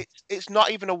it's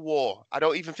not even a war. I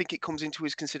don't even think it comes into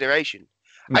his consideration.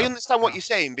 No, I understand what you're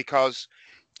saying, because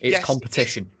it's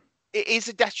competition. It is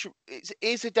a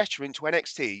detriment to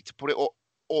NXT to put it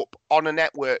up on a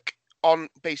network on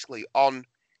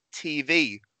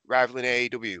TV rather than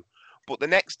AEW. But the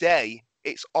next day,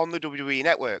 it's on the WWE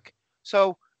network.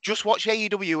 So just watch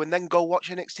AEW and then go watch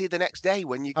NXT the next day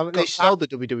when you. Haven't they sold the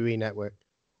WWE network?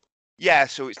 Yeah,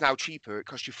 so it's now cheaper. It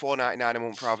costs you $4.99 a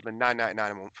month rather than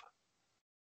 $9.99 a month.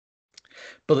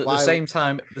 But at the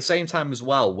same time as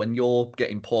well, when you're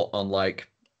getting put on like,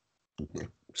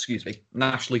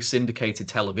 nationally syndicated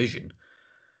television,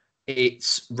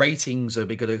 its ratings are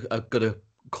gonna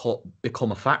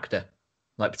become a factor.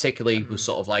 Like particularly with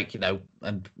sort of like Vince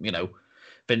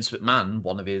McMahon,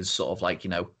 one of his sort of like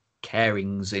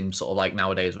carings in sort of like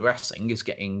nowadays wrestling is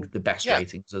getting the best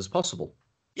ratings as possible.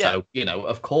 Yeah. So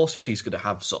of course he's gonna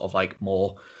have sort of like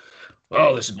more.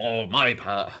 Oh, this is more my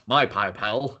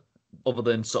pal. Other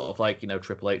than sort of like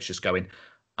Triple H just going,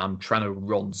 I'm trying to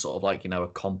run sort of like a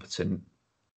competent,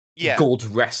 good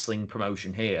wrestling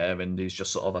promotion here, and he's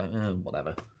just sort of like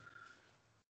whatever.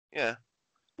 Yeah.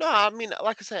 No, I mean,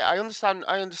 like I say, I understand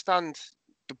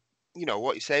the,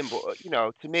 what you're saying, but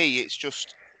to me, it's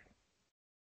just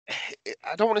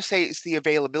I don't want to say it's the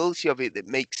availability of it that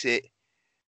makes it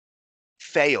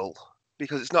fail,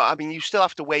 because it's not. I mean, you still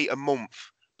have to wait a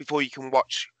month before you can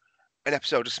watch an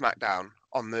episode of SmackDown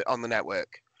on the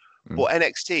network. But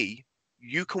NXT,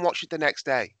 you can watch it the next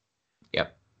day.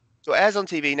 Yep. So it airs on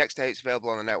TV, next day it's available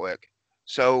on the network.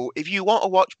 So if you want to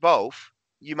watch both,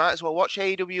 you might as well watch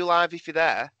AEW live if you're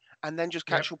there, and then just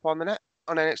catch up on the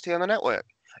on NXT on the network.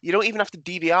 You don't even have to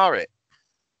DVR it.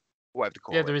 Whatever to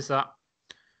call it. Yeah, there is that.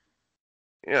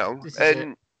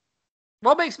 And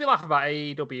what makes me laugh about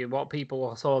AEW and what people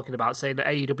are talking about, saying that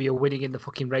AEW are winning in the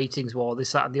fucking ratings war,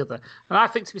 this, that, and the other. And I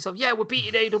think to myself, yeah, we're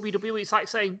beating AEW. It's like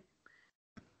saying,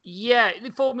 yeah,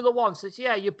 in Formula One, says,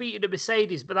 yeah, you're beating a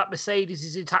Mercedes, but that Mercedes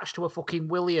is attached to a fucking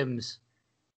Williams.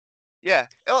 Yeah.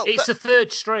 It's the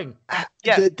third string.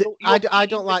 Yeah. I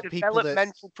don't like people that...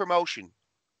 Developmental promotion.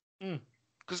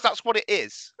 Because that's what it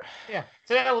is. Yeah.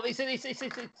 So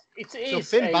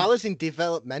Finn Balor's in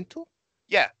developmental?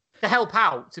 Yeah. To help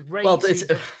out, to raise...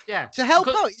 To help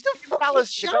out? He's not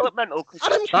Balor's developmental.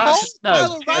 Adam Cole,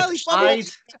 Kyle O'Reilly's are in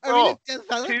a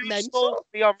developmental. Too small to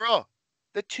be on Raw.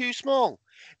 They're too small.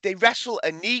 They wrestle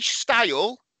a niche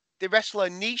style.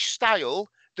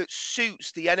 That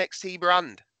suits the NXT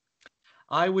brand.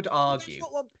 I would argue. That's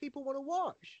not what people want to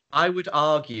watch. I would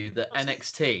argue that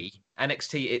NXT,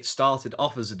 it started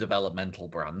off as a developmental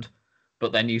brand,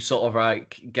 but then you sort of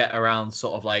like get around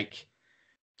sort of like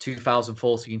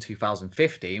 2014,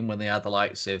 2015 when they had the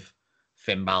likes of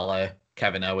Finn Balor,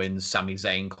 Kevin Owens, Sami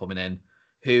Zayn coming in,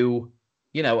 who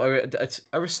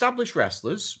are established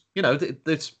wrestlers.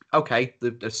 That's okay.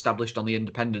 They're established on the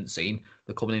independent scene.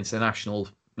 They're coming into the national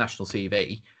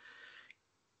TV.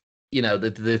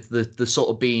 The sort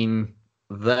of being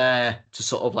there to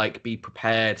sort of like be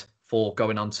prepared for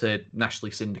going on to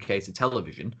nationally syndicated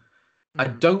television. I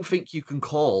don't think you can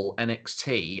call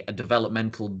NXT a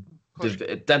developmental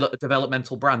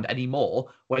brand anymore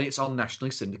when it's on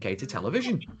nationally syndicated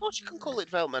television. Of course you can call it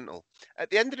developmental. At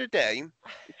the end of the day,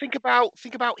 think about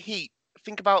Heat,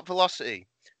 think about Velocity,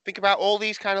 think about all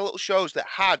these kind of little shows that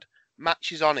had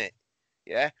matches on it,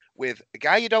 with a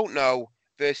guy you don't know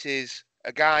versus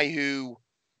a guy who,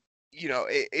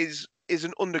 is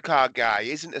an undercard guy,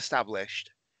 isn't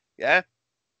established,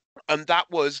 and that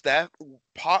was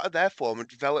part of their form of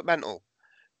developmental,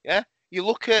 You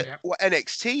look at what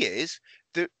NXT is.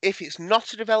 If it's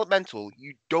not a developmental,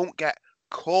 you don't get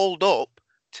called up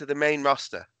to the main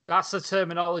roster. That's the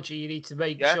terminology you need to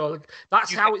make sure.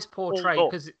 That's how it's portrayed.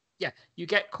 Because you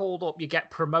get called up, you get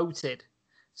promoted.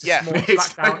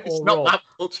 It's not that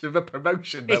much of a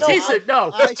promotion. It isn't.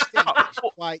 No, I think it's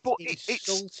quite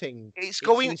insulting. It's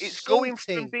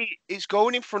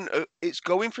going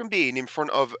from being in front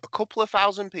of a couple of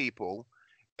thousand people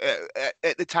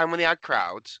at the time when they had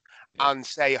crowds and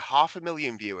say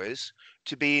 500,000 viewers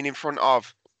to being in front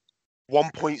of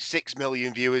 1.6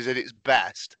 million viewers at its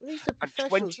best. These are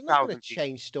professionals. They're not going to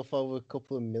change stuff over a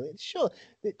couple of million. Sure.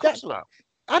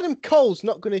 Adam Cole's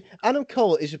not going to... Adam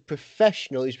Cole is a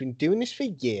professional. He's been doing this for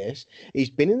years. He's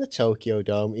been in the Tokyo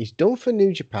Dome. He's done for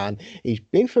New Japan. He's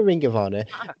been for Ring of Honor.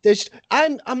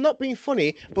 I'm not being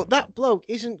funny, but that bloke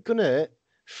isn't going to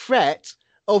fret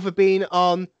over being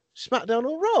on SmackDown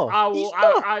or Raw.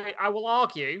 I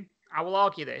will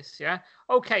argue this,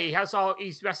 Okay,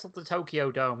 he's wrestled the Tokyo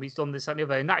Dome, he's done this and the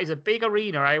other, and that is a big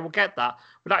arena, I will get that,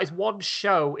 but that is one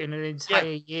show in an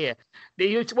entire year.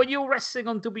 When you're wrestling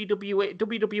on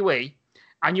WWE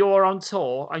and you're on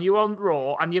tour and you're on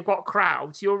Raw and you've got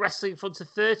crowds, you're wrestling in front of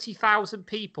 30,000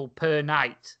 people per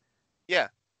night. Yeah.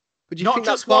 But do you think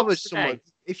that bothers someone?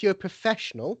 If you're a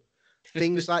professional,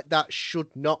 things like that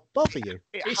should not bother you.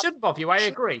 It shouldn't bother you. I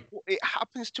agree. It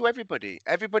happens to everybody.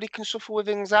 Everybody can suffer with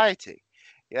anxiety.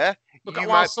 Yeah. Look at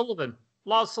Lars Sullivan.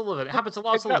 Lars Sullivan. It happened to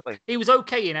Lars Sullivan. He was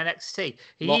okay in NXT.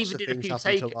 He Lots even of did a things few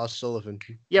happened take. to Lars Sullivan.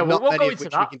 Yeah, Not we'll many go of into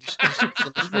which that. we can discuss on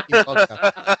this fucking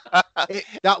podcast.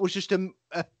 That was just a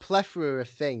plethora of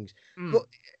things. But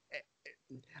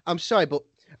I'm sorry, but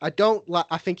I don't like.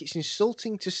 I think it's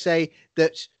insulting to say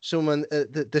that someone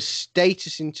the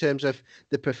status in terms of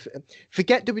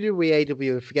forget WWE,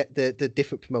 AEW, and forget the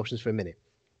different promotions for a minute.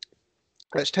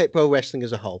 Let's take pro wrestling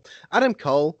as a whole. Adam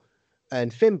Cole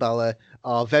and Finn Balor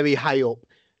are very high up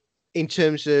in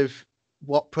terms of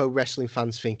what pro wrestling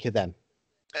fans think of them.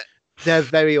 They're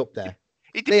very up there.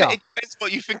 It depends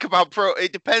what you think about pro.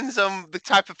 It depends on the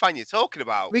type of fan you're talking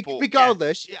about.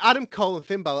 Regardless, Adam Cole and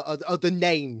Finn Balor are the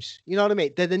names. You know what I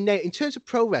mean? They're the name in terms of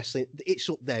pro wrestling. It's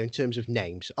up there in terms of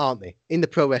names, aren't they? In the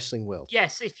pro wrestling world.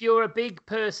 Yes, if you're a big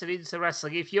person into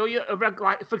wrestling, if you're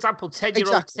like, for example,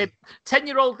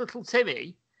 10-year-old little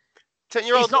Timmy,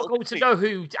 10-year-old, he's not going to know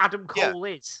who Adam Cole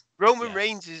is. Roman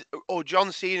Reigns or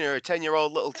John Cena are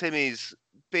 10-year-old little Timmy's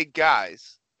big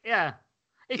guys. Yeah.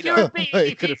 If you're a big,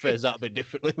 you could have phrased that a bit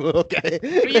differently. Okay.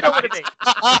 But you know what I mean.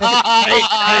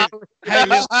 Hey,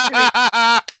 little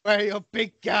Timmy, where are your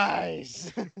big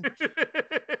guys?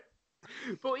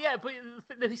 But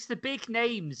it's the big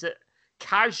names that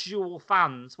casual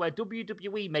fans, where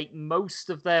WWE make most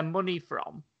of their money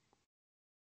from.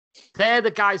 They're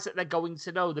the guys that they're going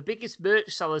to know. The biggest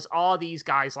merch sellers are these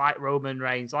guys like Roman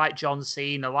Reigns, like John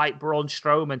Cena, like Braun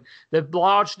Strowman. The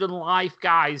larger-than-life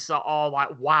guys that are like,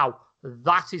 wow,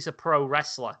 that is a pro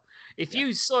wrestler. If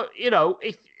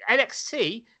if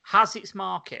NXT has its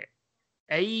market,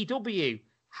 AEW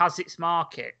has its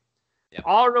market,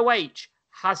 ROH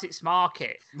has its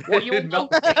market. What you know?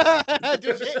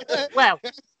 Well,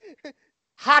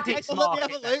 had its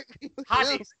market.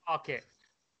 Had its market.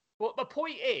 But the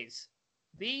point is,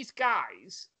 these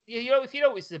guys, if you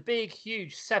notice, the big,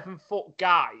 huge 7-foot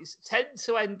guys tend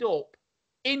to end up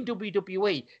in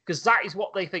WWE because that is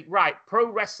what they think. Right, pro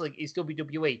wrestling is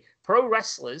WWE. Pro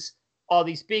wrestlers are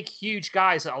these big, huge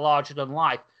guys that are larger than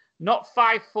life, not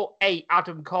 5'8"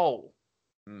 Adam Cole,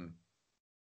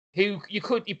 who you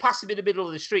pass him in the middle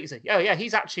of the street and say, oh yeah,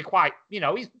 he's actually quite,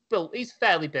 he's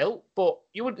fairly built, but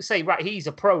you wouldn't say right, he's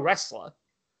a pro wrestler.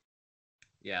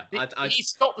 Yeah,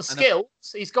 he's got the skills.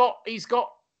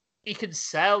 He can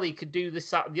sell. He can do this,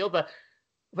 that, and the other.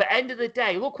 But at the end of the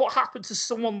day, look what happened to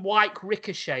someone like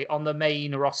Ricochet on the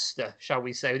main roster, shall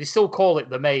we say? They still call it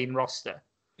the main roster.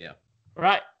 Yeah.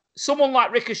 Right? Someone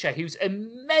like Ricochet, who's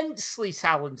immensely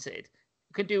talented,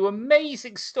 can do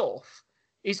amazing stuff,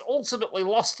 is ultimately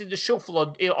lost in the shuffle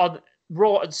on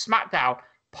Raw and SmackDown,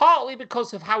 partly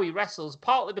because of how he wrestles,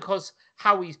 partly because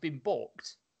how he's been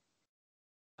booked.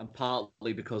 And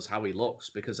partly because how he looks,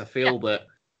 because I feel that,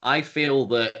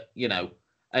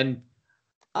 and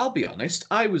I'll be honest,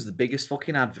 I was the biggest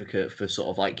fucking advocate for sort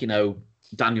of like,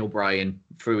 Daniel Bryan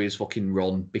through his fucking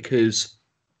run, because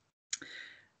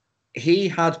he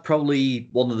had probably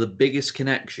one of the biggest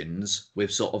connections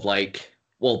with sort of like,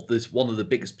 there's one of the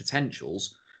biggest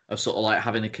potentials of sort of like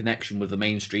having a connection with the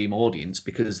mainstream audience,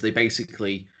 because they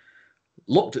basically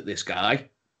looked at this guy.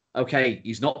 Okay,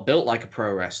 he's not built like a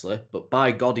pro wrestler, but by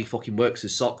God, he fucking works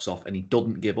his socks off and he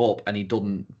doesn't give up and he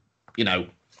doesn't,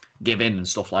 give in and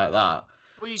stuff like that.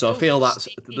 Well, so I feel that's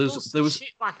there was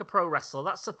shit like a pro wrestler.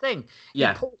 That's the thing.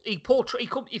 Yeah.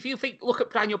 If you look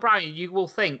at Daniel Bryan, you will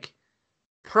think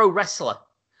pro wrestler.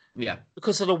 Yeah.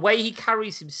 Because of the way he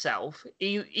carries himself,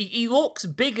 he looks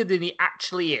bigger than he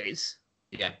actually is.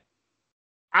 Yeah.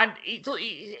 And he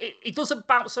doesn't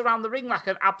bounce around the ring like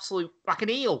an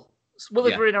eel.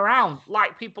 Withering around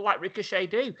like people like Ricochet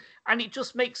do, and it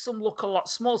just makes them look a lot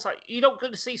smaller. It's like you're not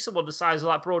going to see someone the size of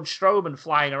like Braun Strowman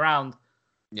flying around,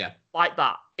 like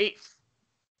that.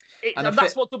 And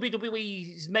that's what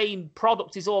WWE's main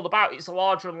product is all about. It's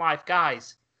larger than life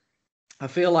guys. I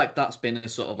feel like that's been a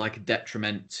sort of like a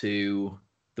detriment to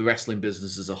the wrestling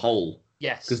business as a whole.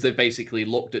 Yes, because they've basically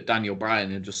looked at Daniel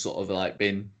Bryan and just sort of like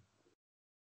been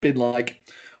like,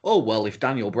 oh, well, if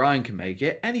Daniel Bryan can make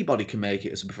it, anybody can make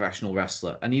it as a professional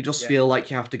wrestler. And you just feel like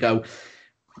you have to go,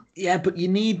 yeah, but you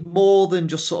need more than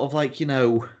just sort of like, you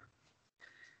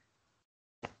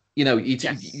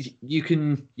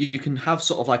can have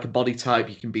sort of like a body type.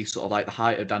 You can be sort of like the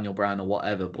height of Daniel Bryan or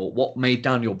whatever. But what made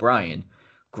Daniel Bryan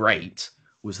great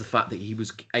was the fact that he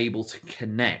was able to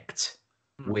connect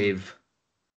with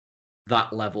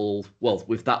that level,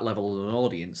 with that level of an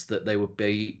audience, that they would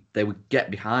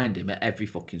get behind him at every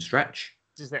fucking stretch.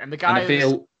 And the guy,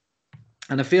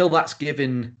 I feel that's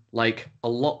given like a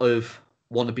lot of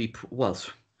wannabe,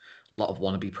 a lot of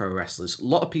wannabe pro wrestlers, a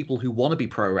lot of people who want to be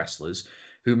pro wrestlers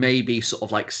who may be sort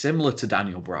of like similar to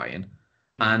Daniel Bryan,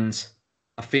 and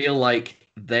I feel like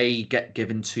they get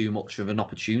given too much of an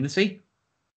opportunity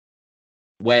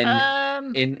when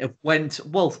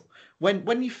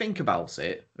when you think about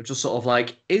it, it's just sort of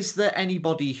like, is there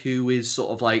anybody who is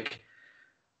sort of like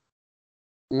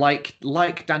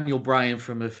Daniel Bryan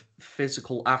from a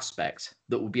physical aspect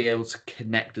that would be able to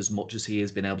connect as much as he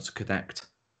has been able to connect?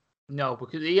 No,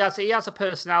 because he has a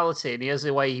personality and he has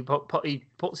a way he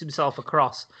puts himself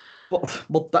across.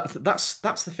 Well, that's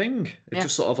the thing. It's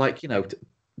just sort of like,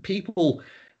 people,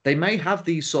 they may have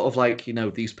these sort of like,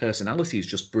 these personalities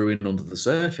just brewing under the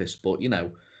surface, but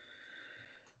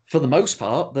for the most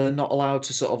part, they're not allowed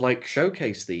to sort of like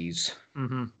showcase these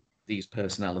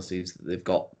personalities that they've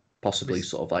got possibly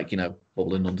sort of like,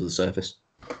 bubbling under the surface.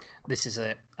 This is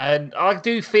it. And I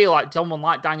do feel like someone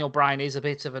like Daniel Bryan is a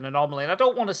bit of an anomaly. And I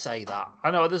don't want to say that.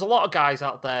 I know there's a lot of guys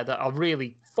out there that are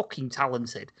really fucking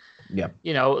talented. Yeah.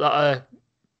 That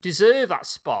deserve that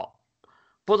spot.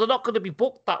 But they're not going to be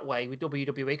booked that way with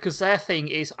WWE because their thing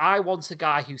is, I want a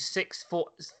guy who's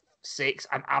 6'6"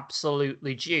 and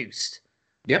absolutely juiced.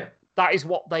 Yep. That is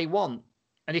what they want.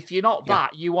 And if you're not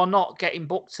that, you are not getting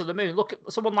booked to the moon. Look at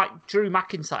someone like Drew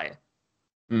McIntyre.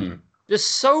 There's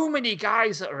so many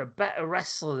guys that are a better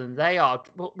wrestler than they are,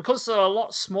 but because they're a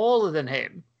lot smaller than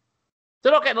him,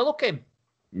 they're not getting a look in.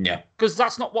 Yeah, because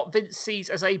that's not what Vince sees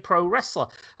as a pro wrestler.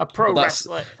 A pro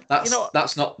wrestler. That's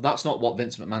not what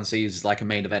Vince McMahon sees as like a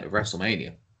main event of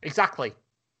WrestleMania. Exactly.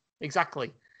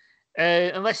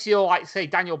 Unless you're like, say,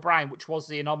 Daniel Bryan, which was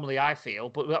the anomaly, I feel,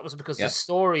 but that was because the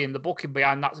story and the booking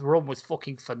behind that run was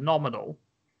fucking phenomenal.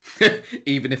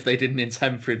 Even if they didn't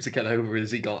intend for him to get over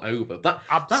as he got over.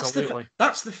 Absolutely.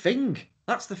 That's the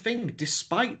thing.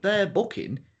 Despite their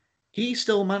booking, he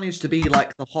still managed to be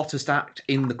like the hottest act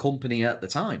in the company at the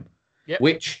time. Yep.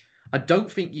 Which I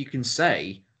don't think you can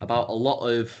say about a lot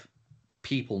of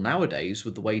people nowadays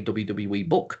with the way WWE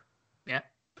book. Yeah.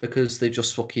 Because they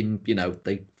just fucking,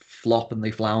 they flop and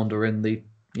they flounder and they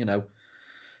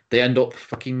end up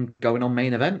fucking going on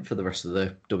main event for the rest of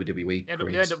the WWE.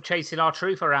 They end up chasing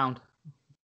R-Truth around.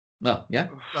 Well, yeah.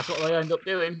 That's what they end up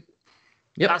doing.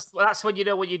 Yep. That's when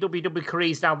when your WWE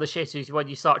career's down the shit is when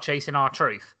you start chasing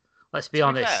R-Truth. Let's be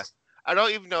honest. Fair,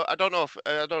 I don't know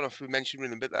if we mentioned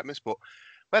in a bit that I missed, but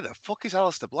where the fuck is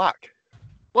Aleister Black?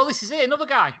 Well, this is it, another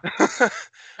guy.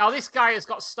 Now this guy has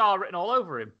got star written all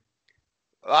over him.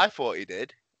 Well, I thought he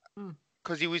did.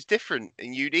 Because he was different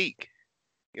and unique.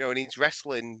 And he's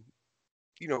wrestling,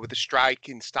 with a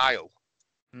striking style.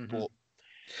 Mm-hmm.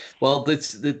 Well,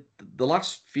 the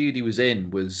last feud he was in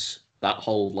was that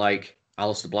whole like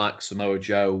Aleister Black, Samoa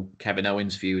Joe, Kevin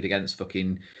Owens feud against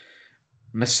fucking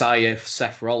Messiah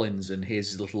Seth Rollins and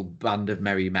his little band of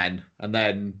merry men, and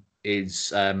then his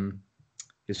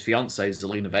fiancee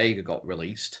Zelina Vega got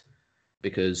released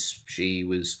because she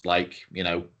was like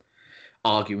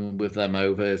arguing with them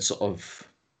over sort of.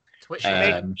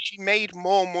 She made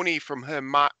more money from her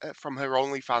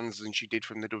OnlyFans than she did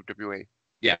from the WWE.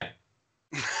 Yeah,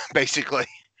 basically.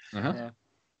 Uh-huh. Yeah.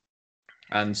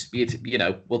 And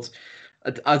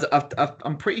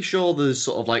I'm pretty sure there's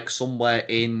sort of like somewhere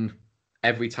in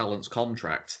every talent's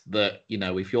contract that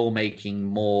if you're making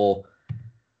more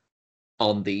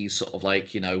on these sort of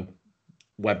like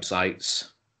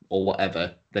websites or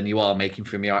whatever than you are making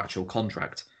from your actual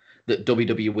contract, that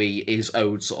WWE is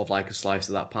owed sort of like a slice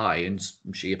of that pie, and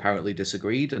she apparently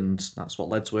disagreed, and that's what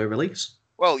led to her release.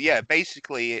 Well, yeah,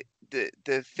 basically the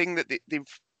thing that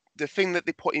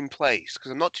they put in place,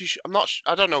 because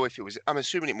I don't know if it was. I'm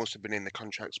assuming it must have been in the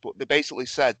contracts, but they basically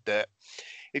said that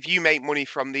if you make money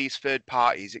from these third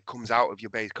parties, it comes out of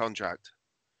your base contract.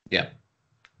 Yeah.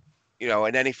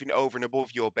 And anything over and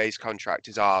above your base contract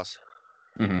is ours.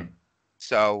 Mm-hmm.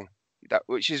 So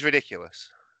which is ridiculous.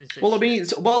 Well, I mean,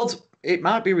 it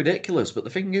might be ridiculous, but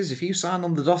the thing is, if you sign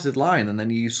on the dotted line and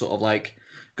then you sort of like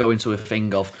go into a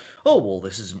thing of, oh, well,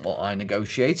 this isn't what I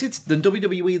negotiated, then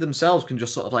WWE themselves can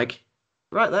just sort of like,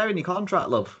 right there in your contract,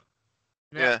 love.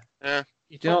 Yeah. Do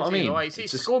you know what I mean?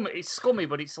 It's scummy,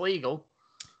 but it's legal.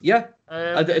 Yeah.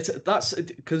 That's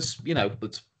because,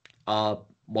 that's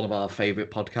one of our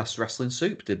favourite podcasts, Wrestling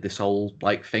Soup, did this whole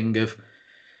like thing of,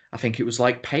 I think it was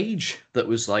like Paige that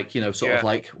was like, sort of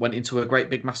like went into a great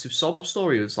big massive sob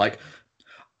story. It was like,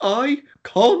 I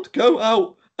can't go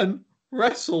out and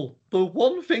wrestle the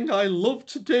one thing I love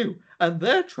to do, and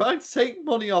they're trying to take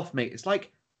money off me. It's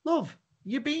like, love,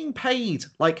 you're being paid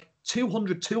like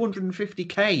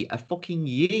 250K a fucking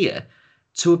year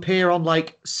to appear on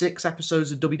like 6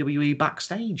 episodes of WWE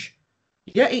Backstage.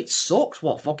 Yeah, it sucks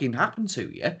what fucking happened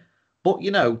to you, But,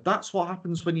 that's what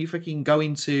happens when you fucking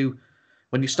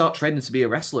when you start training to be a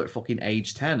wrestler at fucking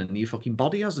age 10 and your fucking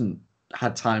body hasn't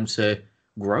had time to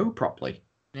grow properly.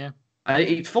 Yeah.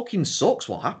 It fucking sucks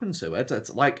what happened to it.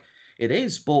 It's like, it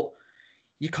is, but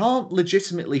you can't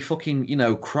legitimately fucking,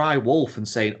 cry wolf and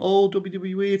saying, oh,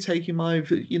 WWE are taking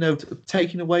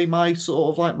taking away my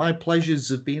sort of like my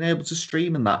pleasures of being able to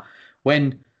stream and that,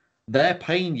 when they're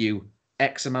paying you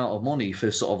X amount of money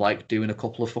for sort of like doing a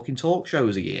couple of fucking talk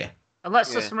shows a year. And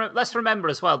let's remember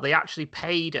as well, they actually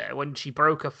paid her when she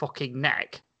broke her fucking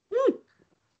neck.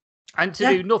 And to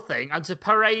do nothing, and to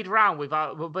parade around with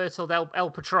Roberto El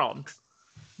Patron.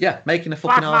 Yeah, making a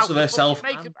fucking ass of herself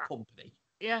and company.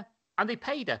 Yeah, and they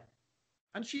paid her.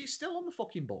 And she's still on the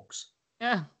fucking books.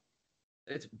 Yeah.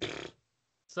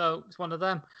 So it's one of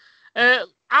them.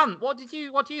 Anne, what do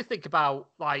you think about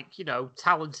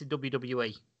talent in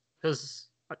WWE? Because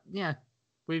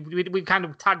we kind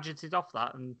of tangented off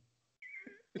that, and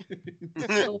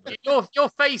your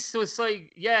face was saying,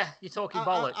 "Yeah, you're talking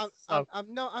bollocks."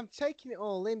 I'm taking it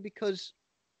all in because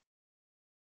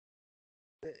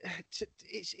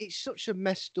it's such a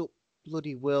messed up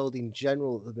bloody world in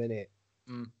general at the minute.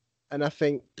 And I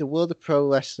think the world of pro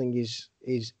wrestling is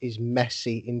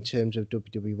messy in terms of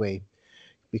WWE,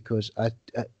 because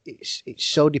it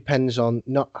so depends on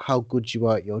not how good you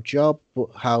are at your job, but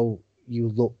how you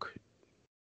look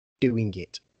doing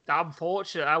it.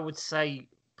 Unfortunately, I would say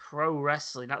pro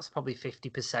wrestling, that's probably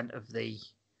 50% of the.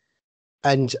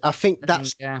 And I think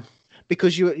that's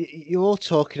because you're all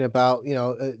talking about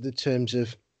the terms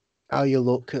of how you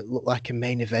look like a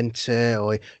main eventer,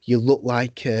 or you look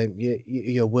like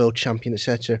you're a world champion,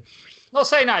 etc. Not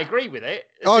saying I agree with it.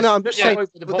 I'm just saying,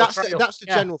 but that's the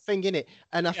general thing, innit?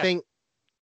 And I think,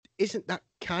 isn't that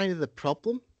kind of the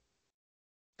problem?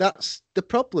 That's the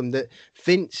problem that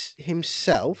Vince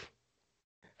himself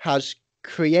has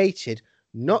created,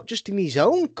 not just in his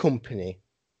own company,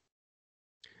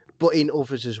 but in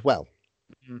others as well.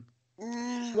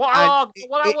 I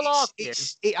will argue.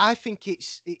 I think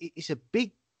it's a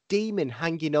big demon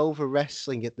hanging over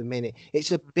wrestling at the minute.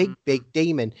 It's a big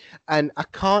demon, and I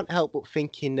can't help but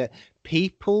thinking that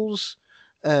people's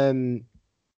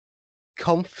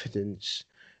confidence,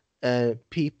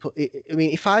 people. I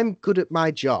mean, if I'm good at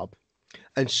my job,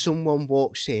 and someone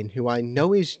walks in who I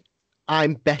know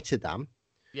I'm better than,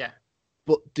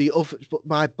 but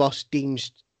my boss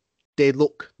deems they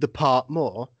look the part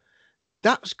more,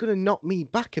 that's going to knock me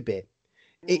back a bit.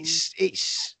 It's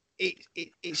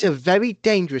a very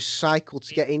dangerous cycle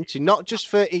to get into, not just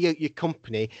for your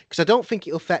company, because I don't think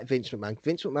it'll affect Vince McMahon.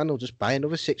 Vince McMahon will just buy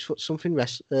another 6 foot something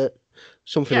wrestler,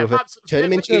 something over, turn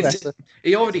him into a wrestler.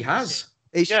 He already has.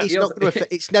 It's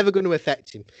never going to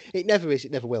affect him. It never is.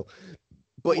 It never will.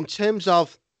 But in terms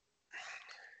of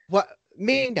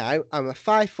me now, I'm a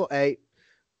 5'8",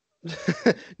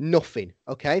 nothing.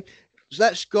 Okay, so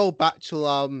let's go back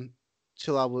to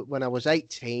when I was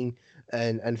 18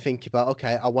 and think about,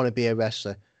 okay, I want to be a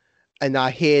wrestler, and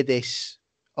I hear this,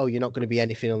 oh, you're not going to be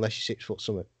anything unless you're 6 foot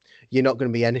something. You're not going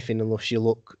to be anything unless you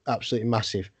look absolutely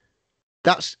massive.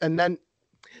 And then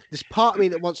there's part of me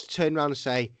that wants to turn around and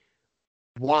say,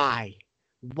 why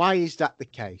is that the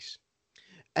case?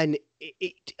 And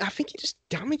I think it just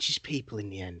damages people in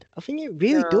the end. I think it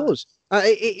really does.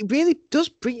 It really does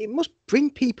it must bring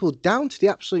people down to the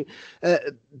absolute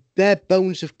bare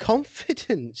bones of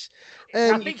confidence.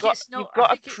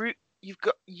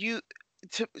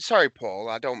 Sorry, Paul,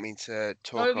 I don't mean to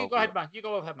talk. No, go ahead, man. You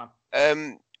go ahead,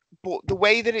 man. But the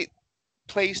way that it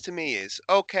plays to me is,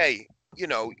 okay,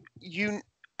 you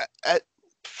at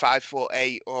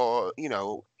 5'8" or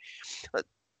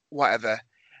whatever.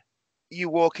 You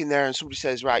walk in there and somebody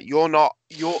says, right, you're no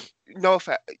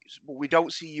effect, we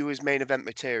don't see you as main event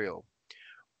material.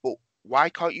 But why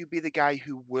can't you be the guy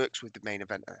who works with the main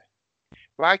eventer?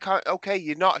 Why can't? Okay,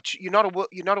 you're not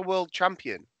a world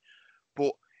champion,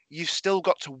 but you've still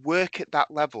got to work at that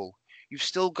level. You've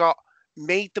still got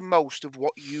made the most of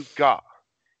what you've got.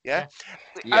 Yeah.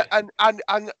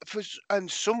 And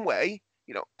some way,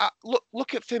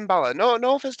 look at Finn Balor.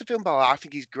 No offense to Finn Balor, I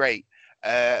think he's great.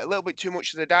 A little bit too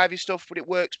much of the divey stuff, but it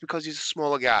works because he's a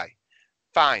smaller guy.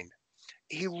 Fine.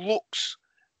 He looks,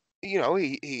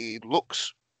 he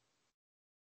looks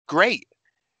great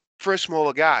for a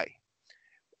smaller guy.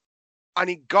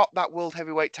 And he got that world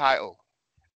heavyweight title.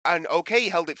 And okay, he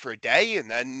held it for a day, and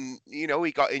then, he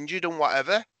got injured and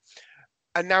whatever.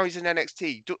 And now he's in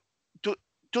NXT.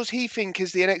 Does he think,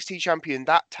 as the NXT champion,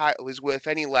 that title is worth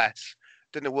any less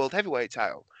than the world heavyweight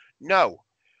title? No.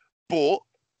 But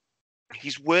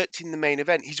he's worked in the main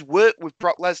event. He's worked with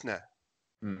Brock Lesnar.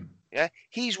 Yeah,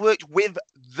 he's worked with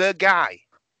the guy.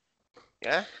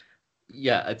 Yeah,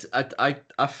 Yeah,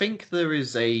 I think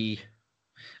there's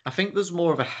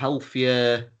more of a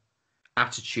healthier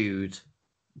attitude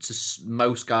to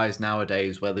most guys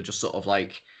nowadays, where they're just sort of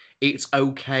like, it's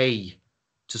okay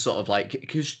to sort of like,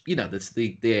 because there's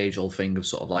the age old thing of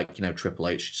sort of like, Triple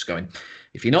H just going,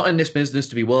 if you're not in this business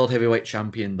to be world heavyweight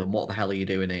champion, then what the hell are you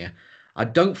doing here? I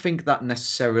don't think that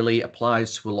necessarily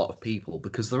applies to a lot of people,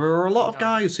 because there are a lot of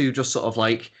guys who just sort of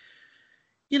like,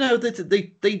 they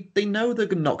know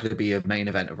they're not going to be a main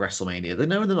event of WrestleMania. They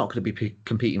know they're not going to be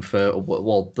competing for,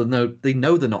 well, they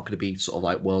know they're not going to be sort of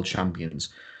like world champions.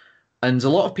 And a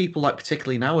lot of people, like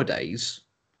particularly nowadays,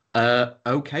 are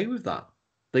okay with that.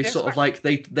 They sort of like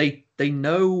they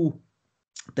know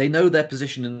their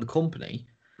position in the company,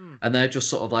 and they're just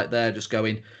sort of like, they're just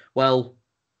going, well,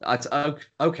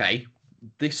 okay,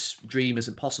 this dream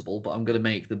isn't possible, but I'm going to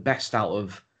make the best out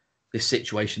of this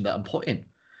situation that I'm put in.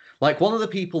 Like, one of the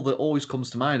people that always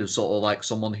comes to mind is sort of like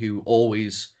someone who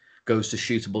always goes to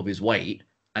shoot above his weight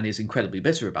and is incredibly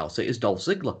bitter about it is Dolph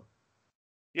Ziggler.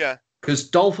 Yeah. Because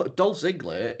Dolph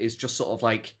Ziggler is just sort of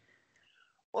like,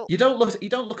 well, you don't look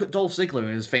at Dolph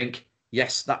Ziggler and think,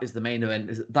 yes, that is the main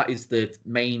event, that is the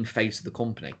main face of the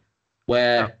company,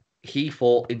 where he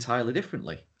fought entirely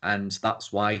differently, and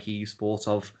that's why he's thought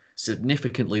of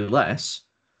significantly less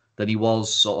than he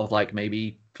was sort of like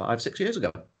maybe 5-6 years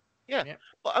ago. Yeah.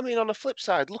 But I mean, on the flip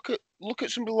side, look at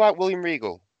somebody like William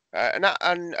Regal, he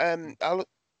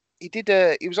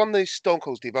was on the Stone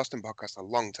Cold Steve Austin podcast a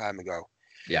long time ago.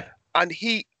 Yeah. And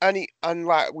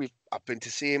like I've been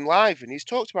to see him live, and he's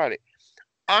talked about it.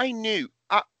 I knew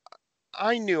I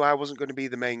wasn't going to be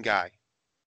the main guy.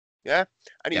 Yeah.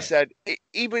 And he said,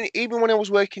 even when I was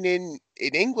working in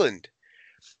England,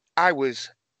 I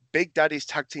was Big Daddy's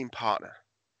tag team partner,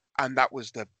 and that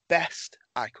was the best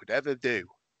I could ever do.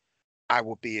 I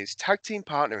would be his tag team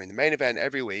partner in the main event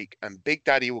every week, and Big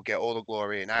Daddy would get all the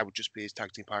glory, and I would just be his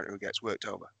tag team partner who gets worked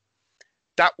over.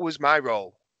 That was my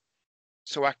role.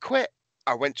 So I quit.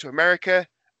 I went to America,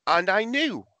 and I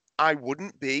knew I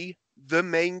wouldn't be the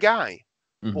main guy,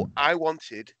 but I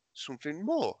wanted something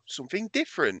more, something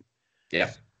different.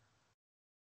 Yeah.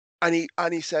 And he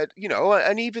said,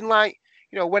 and even like,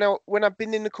 when I've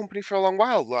been in the company for a long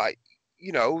while, like,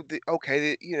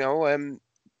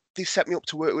 they set me up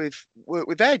to work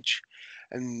with Edge,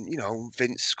 and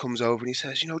Vince comes over and he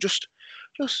says, just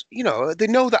they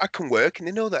know that I can work, and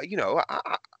they know that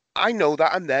I know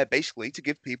that I'm there basically to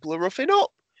give people a roughing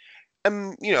up,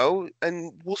 and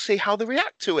and we'll see how they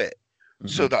react to it.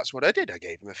 So that's what I did. I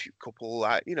gave him a couple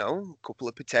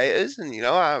of potatoes, and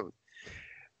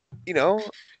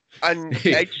and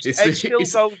Edge still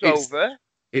goes over.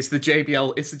 It's the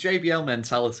JBL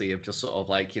mentality of just sort of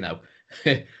like,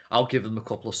 I'll give them a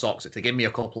couple of socks. If they give me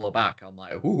a couple of back, I'm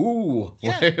like, ooh,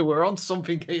 we're on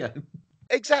something here.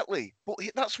 Exactly. But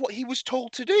that's what he was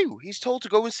told to do. He's told to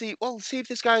go and see if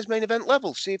this guy's main event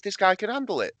level, see if this guy can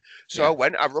handle it. So I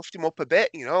went, I roughed him up a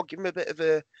bit, give him a bit of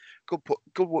a good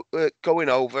going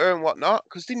over and whatnot,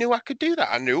 because they knew I could do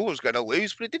that. I knew I was going to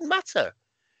lose, but it didn't matter,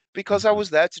 because I was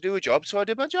there to do a job, so I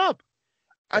did my job.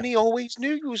 And he always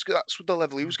knew that's the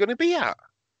level he was going to be at.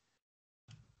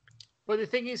 But the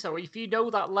thing is, though, if you know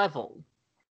that level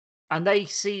and they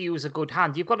see you as a good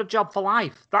hand, you've got a job for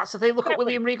life. That's the thing. Look at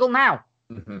William Regal now.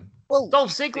 Well,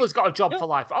 Dolph Ziggler's got a job for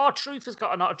life. R.A.D has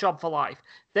got a job for life.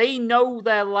 They know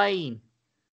their lane.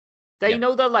 They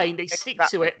know their lane. They stick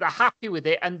to it. They're happy with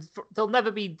it, and they'll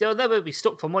never be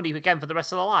stuck for money again for the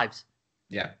rest of their lives.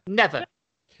 Yeah, never.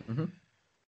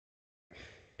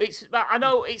 I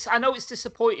know it's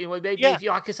disappointing when maybe if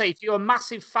you, like I say, if you're a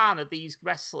massive fan of these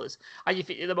wrestlers and you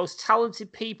think they're the most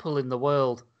talented people in the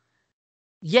world,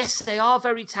 yes, they are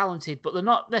very talented, but they're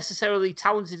not necessarily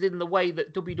talented in the way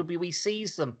that WWE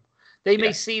sees them. They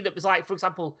may see them as, like, for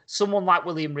example, someone like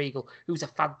William Regal, who's a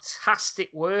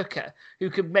fantastic worker, who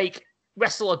can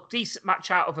wrestle a decent match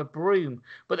out of a broom.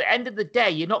 But at the end of the day,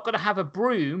 you're not going to have a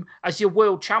broom as your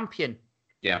world champion.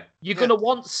 Yeah. You're going to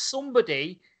want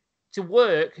somebody to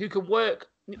work who can work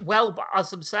well as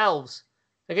themselves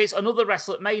against another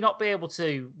wrestler that may not be able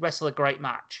to wrestle a great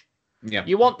match. Yeah.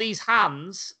 You want these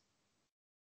hands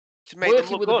to make them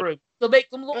look good. To make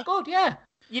them look good, yeah.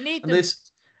 You need them.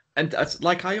 And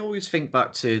like, I always think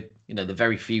back to, the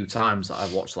very few times that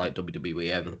I've watched like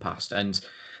WWE over the past, and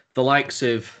the likes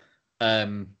of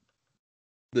the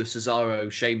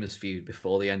Cesaro Sheamus feud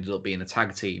before they ended up being a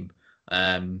tag team.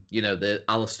 The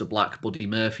Aleister Black Buddy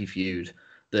Murphy feud,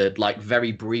 the like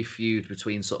very brief feud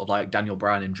between sort of like Daniel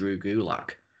Bryan and Drew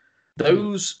Gulak.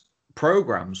 Those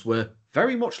programs were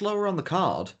very much lower on the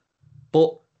card,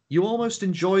 but you almost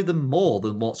enjoy them more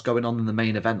than what's going on in the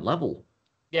main event level.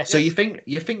 Yes. So you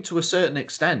think to a certain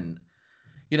extent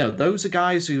You know, those are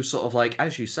guys who sort of like,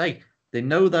 as you say, they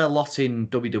know their lot in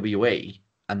WWE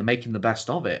and they're making the best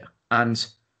of it. And,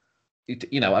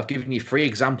 you know, I've given you 3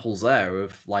 examples there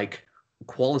of like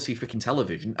quality freaking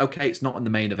television. Okay, it's not in the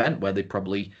main event where they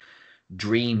probably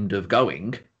dreamed of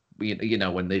going, you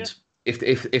know, when they'd,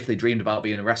 if they dreamed about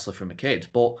being a wrestler from a kid.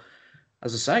 But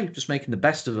as I say, just making the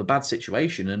best of a bad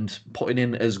situation and putting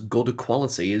in as good a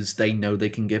quality as they know they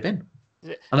can give in.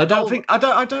 And I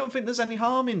don't think there's any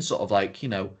harm in sort of like, you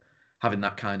know, having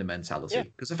that kind of mentality,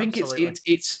 because I think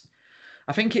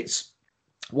I think it's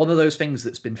one of those things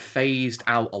that's been phased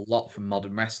out a lot from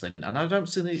modern wrestling, and I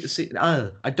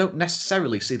don't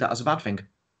necessarily see that as a bad thing.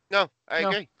 No, I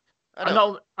agree. And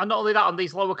not only that, on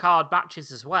these lower card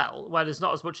matches as well, where there's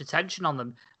not as much attention on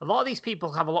them, a lot of these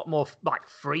people have a lot more like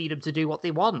freedom to do what they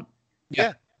want.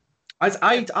 Yeah.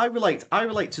 I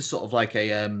relate to sort of like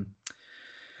a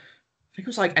I think it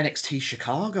was like NXT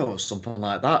Chicago or something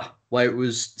like that, where it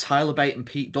was Tyler Bate and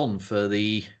Pete Dunne for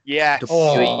the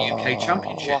WWE UK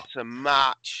Championship. What a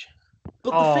match!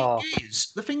 But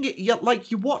the thing is,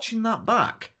 like, you're watching that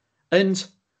back, and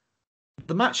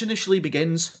the match initially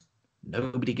begins.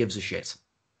 Nobody gives a shit.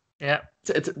 Yeah.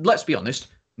 Let's be honest.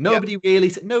 Nobody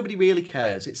really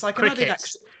cares. It's like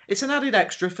it's an added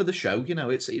extra for the show. You know,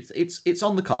 it's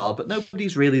on the card, but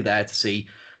nobody's really there to see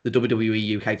the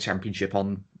WWE UK Championship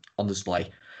on display.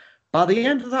 By the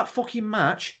end of that fucking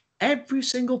match, every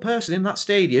single person in that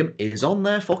stadium is on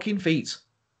their fucking feet.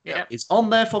 Yeah. It's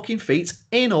on their fucking feet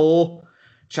in awe,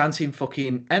 chanting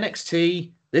fucking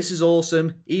NXT, this is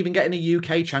awesome, even getting a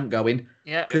UK chant going.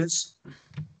 Yeah. Because,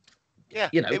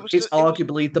 you know, it's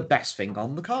arguably the best thing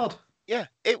on the card. Yeah,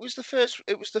 it was the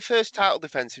first title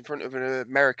defense in front of an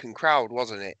American crowd,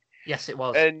 wasn't it? Yes, it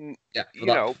was. And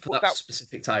for that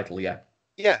specific title, yeah.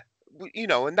 Yeah, you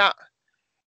know, and that,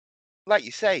 like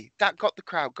you say, that got the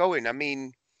crowd going. I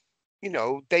mean, you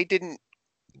know, they didn't.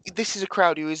 This is a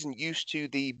crowd who isn't used to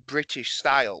the British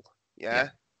style, yeah.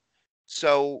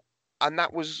 So, and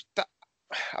that was that.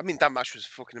 I mean, that match was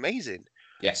fucking amazing.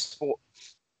 Yes. But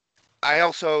I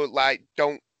also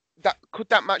could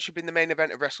that match have been the main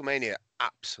event of WrestleMania?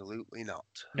 Absolutely not.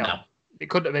 No. It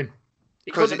couldn't have been.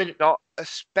 Because it's not a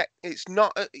spec. It's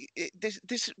not. This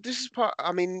is part.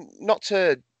 I mean, not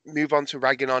to move on to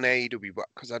ragging on AEW,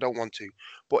 because I don't want to.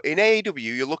 But in AEW,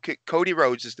 you look at Cody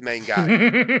Rhodes as the main guy.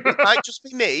 It might just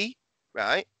be me,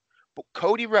 right? But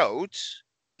Cody Rhodes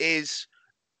is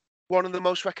one of the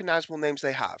most recognizable names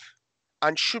they have,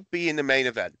 and should be in the main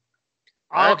event.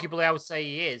 Arguably, I would say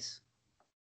he is.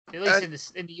 At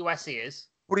least in the US, he is.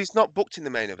 But he's not booked in the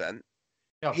main event.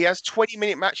 No. He has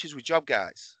 20-minute matches with job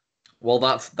guys. Well,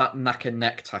 that neck and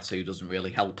neck tattoo doesn't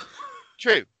really help.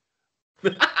 True.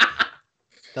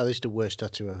 That is the worst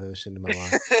tattoo I've ever seen in my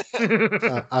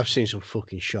life. I've seen some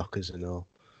fucking shockers and all.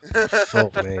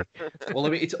 Fuck me. Well, I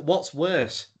mean, what's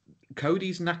worse,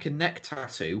 Cody's neck and neck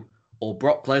tattoo or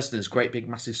Brock Lesnar's great big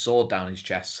massive sword down his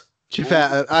chest? To be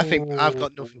fair, I think I've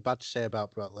got nothing bad to say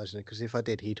about Brock Lesnar, because if I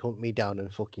did, he'd hunt me down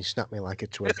and fucking snap me like a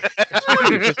twig. No,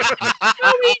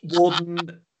 he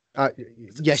wouldn't.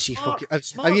 Yes, he fucking.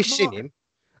 Have you seen him?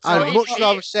 I'd much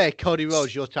rather say Cody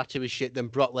Rhodes, your tattoo is shit, than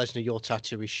Brock Lesnar, your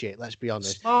tattoo is shit. Let's be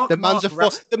honest. The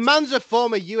man's a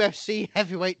former UFC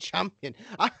heavyweight champion.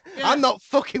 I'm not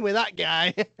fucking with that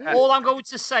guy. All I'm going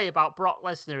to say about Brock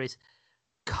Lesnar is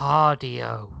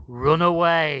cardio, run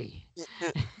away.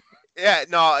 Yeah,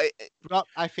 no. Brock,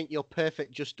 I think you're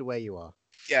perfect just the way you are.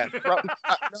 Yeah,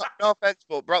 no offense,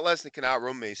 but Brock Lesnar can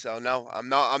outrun me, so no, I'm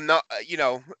not. You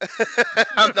know,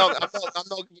 I'm not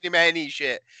giving him any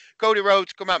shit. Cody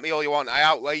Rhodes, come at me all you want, I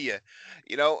outlay you.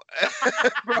 You know,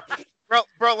 Brock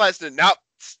Lesnar, no,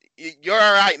 you're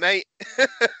all right, mate.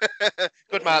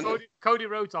 Good man. Cody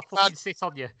Rhodes, I'll fucking sit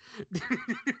on you.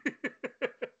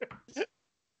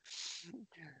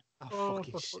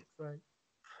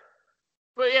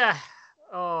 But yeah,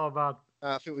 oh man.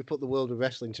 I think we put the world of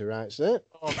wrestling to rights there.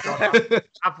 Oh god,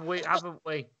 haven't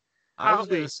we? I was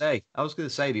going to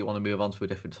say, do you want to move on to a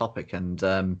different topic? And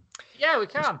yeah, we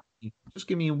can. Just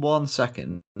give me 1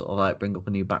 second. I'll like bring up a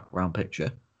new background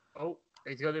picture. Oh,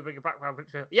 he's going to bring a background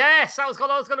picture. Yes, that was what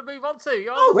I was going to move on to.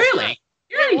 Oh, really?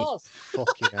 Yeah, it was.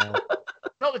 Fucking hell.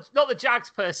 Not the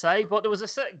Jags per se, but there was a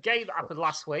certain game that happened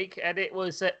last week, and it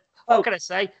was what can I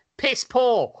say? Piss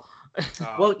poor.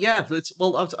 Well, yeah.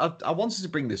 I wanted to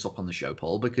bring this up on the show,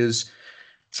 Paul, because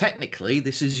technically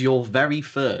this is your very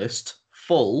first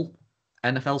full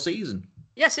NFL season.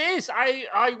 Yes, it is.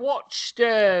 I watched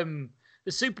the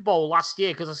Super Bowl last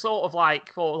year because I sort of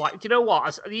thought, do you know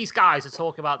what? These guys are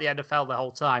talking about the NFL the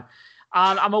whole time,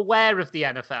 and I'm aware of the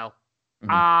NFL,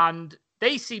 and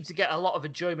they seem to get a lot of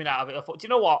enjoyment out of it. I thought, do you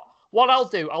know what? what I'll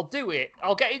do it.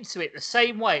 I'll get into it the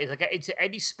same way as I get into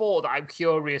any sport that I'm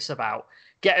curious about.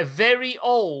 Get a very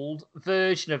old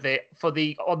version of it for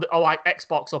or like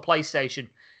Xbox or PlayStation,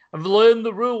 and learn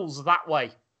the rules that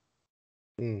way.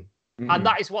 Mm. And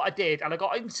that is what I did, and I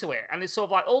got into it. And it's sort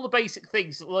of like all the basic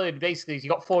things to learn. Basically, is you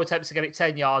got 4 attempts to get it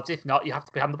 10 yards. If not, you have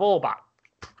to hand the ball back.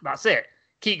 That's it.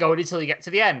 Keep going until you get to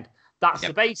the end. That's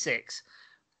the basics.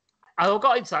 And I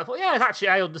got into that. I thought, yeah, actually,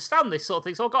 I understand this sort of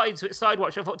thing. So I got into it, started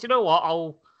watching. I thought, do you know what?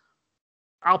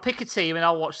 I'll pick a team and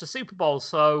I'll watch the Super Bowl.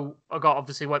 So I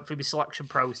obviously went through my selection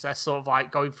process, sort of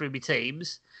like going through my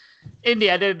teams. In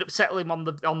the end, I ended up settling on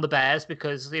the Bears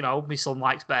because, my son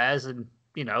likes Bears, and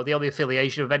the only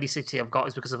affiliation of any city I've got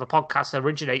is because of a podcast that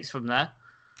originates from there.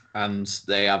 And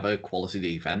they have a quality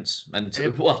defense. And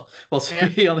to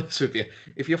be honest with you,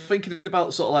 if you're thinking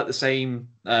about sort of like the same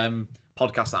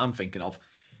podcast that I'm thinking of,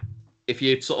 if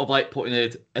you're sort of like putting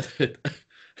it, if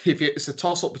it's a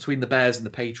toss up between the Bears and the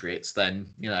Patriots, then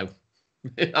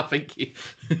I think you.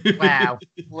 Wow.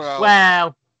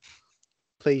 Well.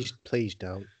 Please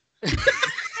don't.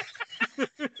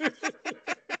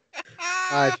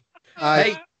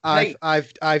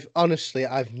 I've honestly,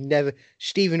 I've never.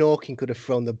 Stephen Hawking could have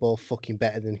thrown the ball fucking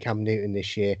better than Cam Newton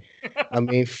this year. I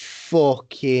mean,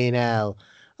 fucking hell.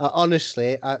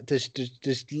 Honestly,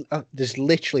 there's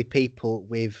literally people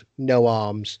with no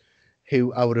arms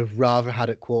who I would have rather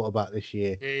had at quarterback this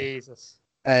year. Jesus.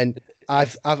 And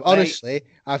I've honestly,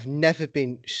 I've never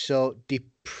been so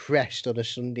depressed on a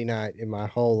Sunday night in my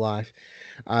whole life.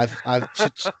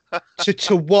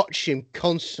 To watch him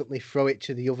constantly throw it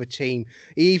to the other team.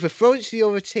 He either throws it to the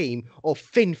other team or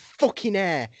thin fucking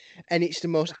air, and it's the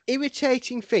most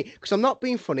irritating thing. Because I'm not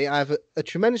being funny. I have a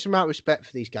tremendous amount of respect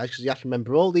for these guys because you have to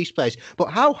remember all these players.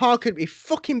 But how hard could it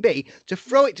fucking be to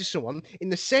throw it to someone in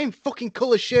the same fucking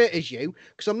colour shirt as you?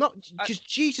 Because I'm not. Because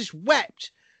Jesus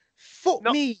wept. Fuck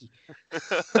me.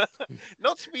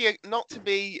 Not to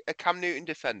be a Cam Newton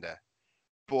defender,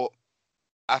 but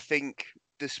I think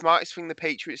the smartest thing the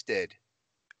Patriots did,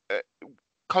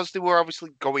 because they were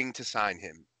obviously going to sign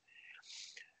him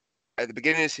at the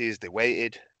beginning of the season, they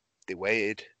waited.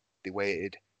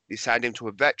 They signed him to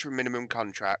a veteran minimum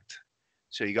contract,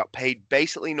 so he got paid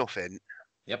basically nothing.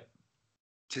 Yep.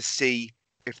 To see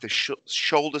if the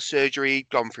shoulder surgery he'd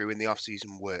gone through in the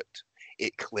offseason worked.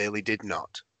 It clearly did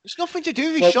not. It's nothing to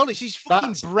do with his shoulder. It's his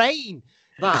fucking brain.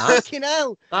 Fucking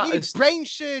hell. He needs brain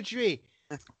surgery.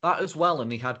 That as well,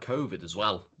 and he had COVID as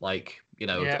well. Like,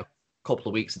 a couple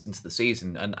of weeks into the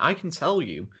season. And I can tell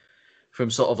you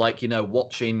from sort of like,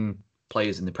 watching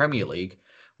players in the Premier League,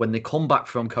 when they come back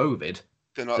from COVID,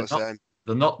 they're not the same.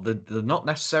 They're not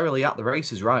necessarily at the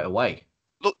races right away.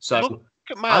 Look at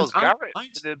Myles Garrett for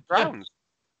the Browns.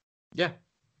 Yeah.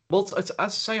 Well, as I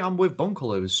say, I'm with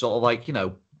Bunkle, who's sort of like,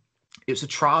 it's a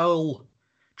trial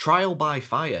by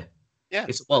fire. Yeah.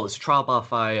 It's a trial by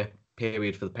fire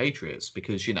period for the Patriots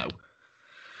because, it's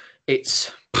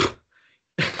it's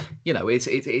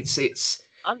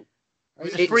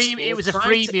it was a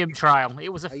freemium trial. It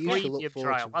was a freemium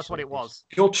trial. That's what it was.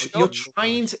 You're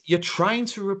trying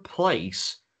to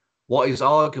replace what is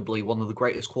arguably one of the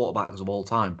greatest quarterbacks of all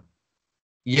time.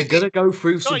 You're gonna go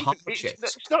through some hardships.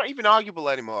 It's not even arguable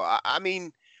anymore. I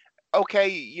mean, okay,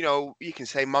 you can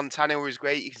say Montana was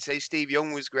great, you can say Steve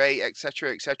Young was great,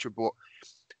 etc., but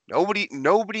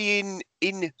nobody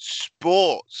in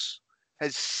sports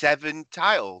has 7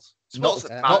 titles. Not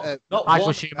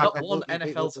one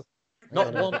NFL.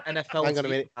 Not one NFL. Hang on a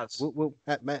minute.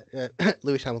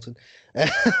 Lewis Hamilton.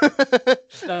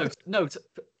 No.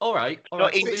 All right.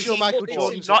 Sure, Michael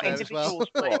Jordan's not there as well.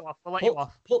 I'll let you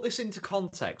off. Put this into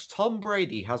context. Tom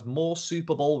Brady has more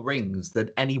Super Bowl rings than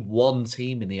any one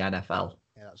team in the NFL.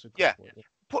 Yeah, that's a good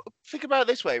point. Think about it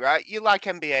this way, right? You like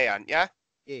NBA, aren't you?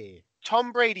 Yeah.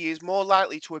 Tom Brady is more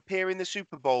likely to appear in the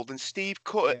Super Bowl than Steve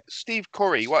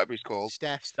Curry, whatever he's called.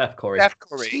 Steph Curry.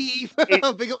 Steve.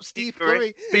 Big up Steve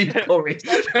Curry. Steve Curry.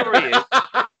 Steph Curry is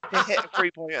to hit a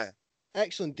 3-pointer.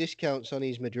 Excellent discounts on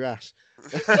his madras.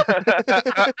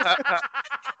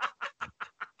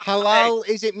 Halal,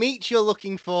 is it meat you're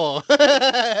looking for?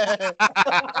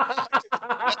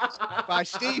 By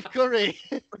Steve Curry.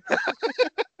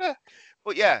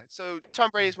 But yeah, so Tom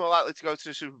Brady is more likely to go to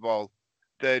the Super Bowl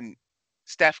than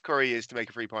Steph Curry is to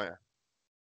make a 3-pointer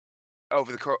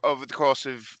over the course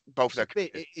of both their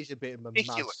careers. It is a bit of a mad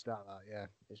start, yeah.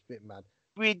 It's a bit mad.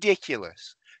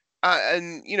 Ridiculous.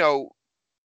 And,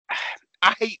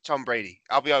 I hate Tom Brady.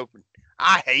 I'll be open.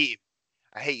 I hate him.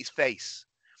 I hate his face.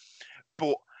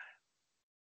 But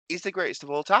he's the greatest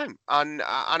of all time. And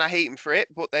I hate him for it,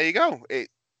 but there you go.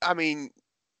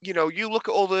 you look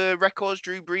at all the records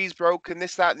Drew Brees broke and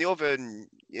this, that, and the other, and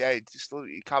yeah,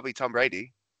 you can't be Tom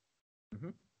Brady. Mm-hmm.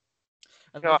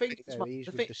 And he's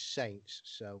with the Saints,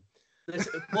 so.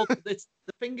 The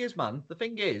thing is, man. The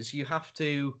thing is, you're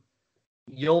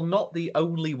not the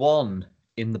only one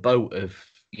in the boat of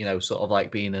sort of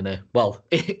like being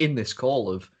in this call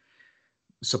of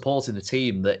supporting a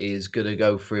team that is going to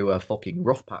go through a fucking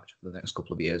rough patch for the next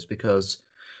couple of years. Because,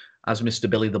 as Mr.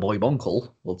 Billy the Boy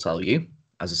Bunkle will tell you,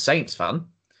 as a Saints fan,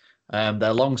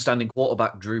 their long-standing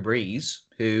quarterback Drew Brees,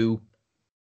 who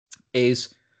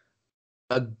is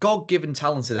a God-given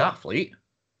talented athlete.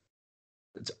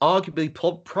 It's arguably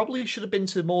probably should have been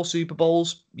to more Super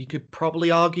Bowls. You could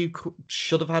probably argue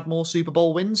should have had more Super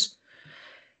Bowl wins.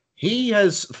 He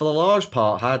has, for the large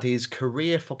part, had his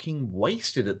career fucking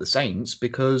wasted at the Saints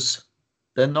because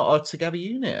they're not a together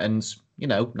unit. And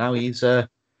now he's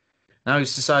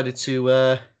decided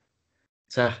to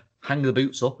hang the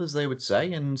boots up, as they would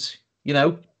say. And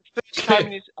for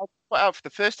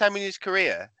the first time in his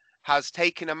career, has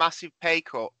taken a massive pay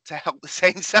cut to help the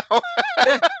Saints out.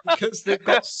 Yeah, because they've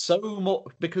got so much,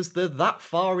 because they're that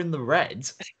far in the red.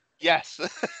 Yes.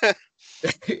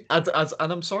 and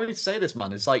I'm sorry to say this,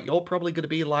 man. It's like you're probably going to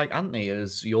be like Anthony,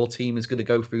 as your team is going to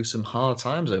go through some hard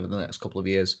times over the next couple of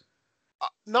years.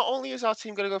 Not only is our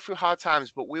team going to go through hard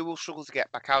times, but we will struggle to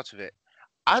get back out of it.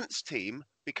 Ant's team,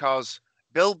 because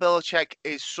Bill Belichick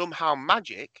is somehow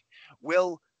magic,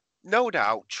 will no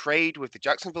doubt trade with the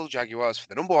Jacksonville Jaguars for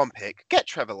the number 1 pick, get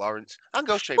Trevor Lawrence, and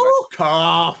go straight back. Fuck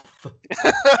off!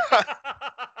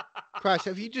 Christ,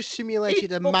 have you just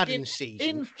simulated a Madden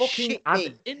season?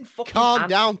 Calm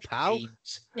down, pal.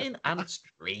 In Ant's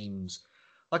dreams.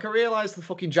 Like, I realise the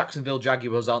fucking Jacksonville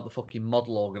Jaguars aren't the fucking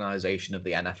model organisation of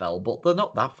the NFL, but they're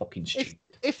not that fucking stupid.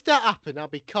 If that happened, I'll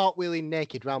be cartwheeling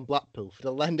naked round Blackpool for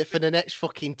the next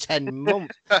fucking 10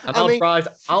 months. And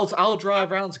I'll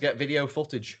drive around to get video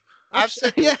footage.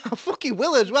 Yeah, I fucking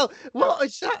will as well. What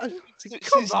is that?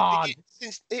 Come on.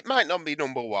 Since it might not be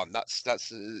number 1, that's but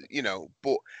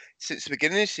since the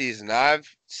beginning of the season, I've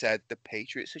said the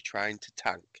Patriots are trying to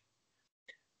tank,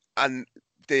 and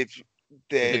they've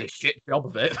did a shit job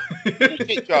of it.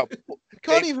 Shit job. They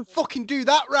can't even fucking do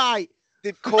that right.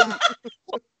 They've come.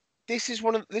 Is this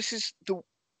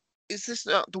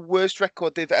not the worst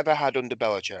record they've ever had under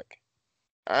Belichick?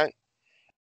 All right.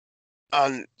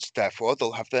 And therefore,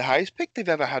 they'll have the highest pick they've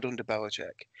ever had under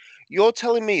Belichick. You're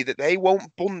telling me that they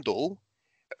won't bundle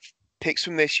picks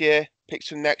from this year, picks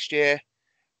from next year,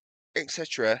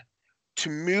 etc., to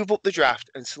move up the draft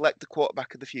and select the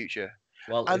quarterback of the future?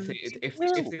 Well,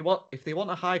 if they want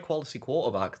a high quality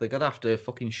quarterback, they're gonna have to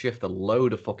fucking shift a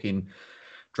load of fucking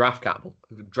draft capital.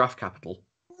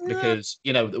 Because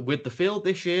with the field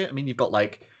this year, I mean, you've got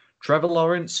like Trevor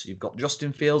Lawrence, you've got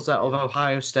Justin Fields out of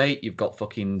Ohio State, you've got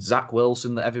fucking Zach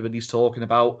Wilson that everybody's talking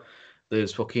about.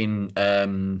 There's fucking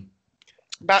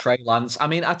Trey Lance. I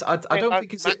mean, I don't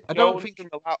think it's. I don't think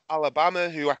Alabama,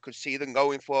 who I could see them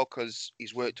going for because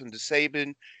he's worked under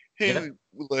Saban, who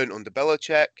learned under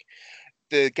Belichick.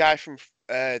 The guy from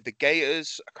the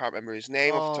Gators, I can't remember his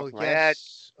name off the top of my head.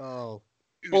 Oh,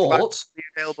 who's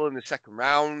available in the second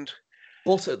round.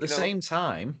 But at the same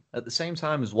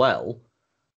time as well,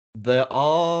 there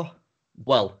are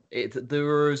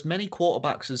as many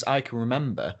quarterbacks as I can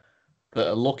remember that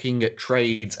are looking at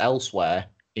trades elsewhere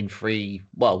in free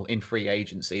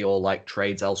agency or like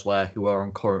trades elsewhere who are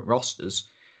on current rosters.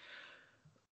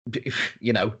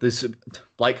 There's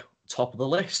like top of the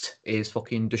list is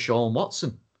fucking Deshaun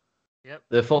Watson. Yep.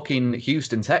 The fucking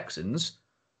Houston Texans.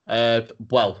 They're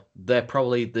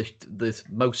probably the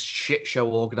most shit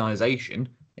show organization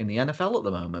in the NFL at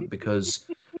the moment because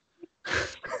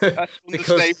That's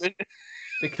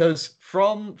because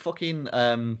from fucking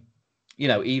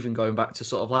even going back to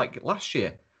sort of like last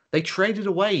year, they traded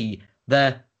away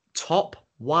their top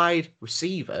wide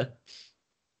receiver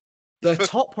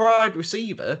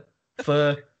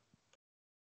for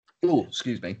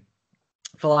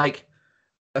for like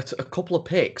a couple of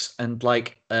picks and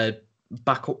like a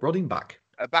backup running back.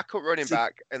 A backup running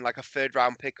back and like a 3rd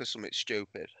round pick or something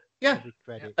stupid. Yeah,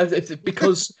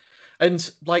 because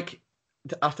and like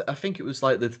I think it was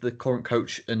like the current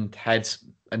coach and head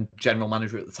and general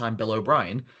manager at the time, Bill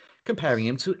O'Brien, comparing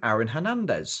him to Aaron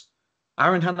Hernandez.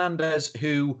 Aaron Hernandez,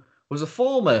 who was a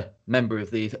former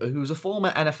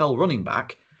NFL running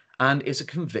back and is a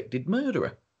convicted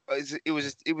murderer. It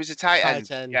was a tight end.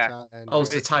 Yeah. Tight end. Oh, it was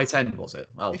the tight end, was it?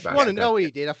 Oh, if you want to know what he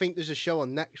did, I think there's a show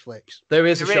on Netflix. There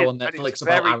is a show on Netflix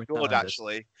about Aaron Hernandez.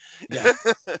 Actually. Yeah.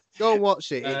 Go and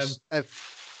watch it. It's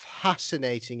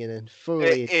fascinating and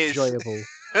thoroughly enjoyable.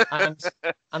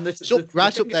 and It's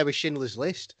right up there with Schindler's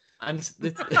List. And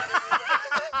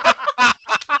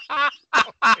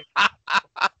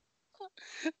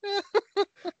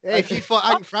If you thought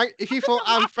Anne Frank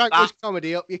was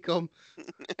comedy, up you come.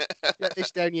 Get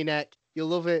this down your neck. You'll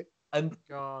love it. and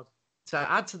God.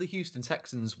 to add to the Houston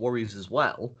Texans worries as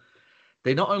well,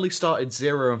 they not only started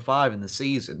 0-5 in the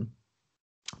season,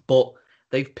 but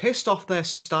they've pissed off their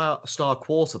star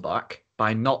quarterback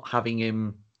by not having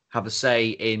him have a say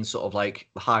in sort of like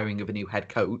the hiring of a new head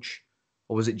coach,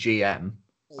 or was it GM?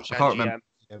 I can't remember.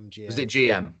 Was it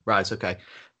GM? Right, okay.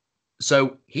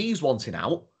 So he's wanting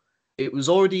out. It was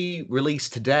already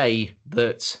released today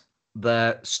that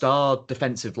their star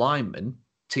defensive lineman,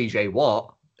 TJ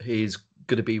Watt, is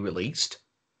going to be released.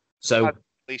 So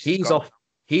he's off.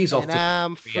 He's off. And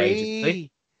I'm free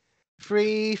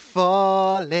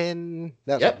falling.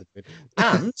 That's yep.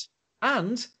 what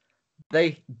and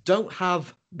they don't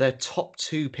have their top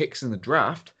 2 picks in the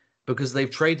draft because they've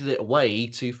traded it away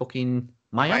to fucking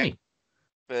Miami.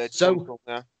 So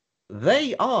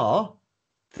they are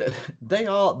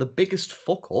the biggest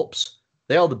fuck ups.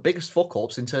 They are the biggest fuck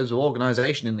ups in terms of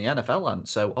organization in the NFL land.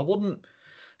 So I wouldn't.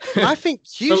 I think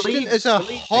Houston as a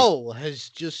whole has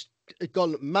just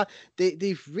gone mad.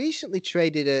 They've recently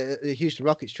traded the Houston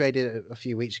Rockets traded a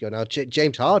few weeks ago now.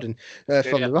 James Harden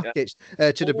from the Rockets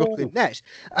to the Brooklyn Nets.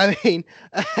 I mean,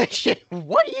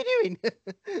 what are you doing?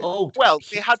 Well,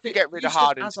 they had to get rid of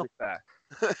Harden. To be fair,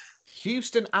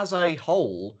 Houston as a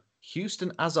whole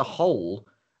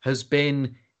has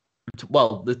been,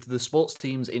 well, the sports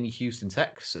teams in Houston,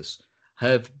 Texas,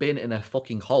 have been in a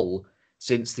fucking hole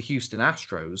since the Houston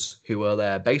Astros, who are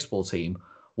their baseball team,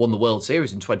 won the World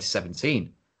Series in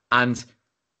 2017. And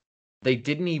they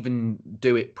didn't even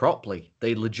do it properly.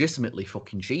 They legitimately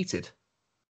fucking cheated.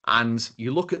 And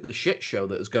you look at the shit show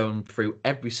that has gone through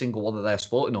every single one of their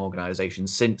sporting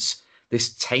organizations since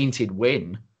this tainted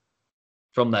win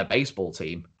from their baseball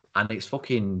team. And it's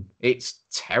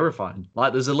terrifying.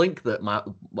 Like, there's a link that my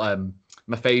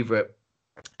favorite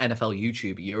NFL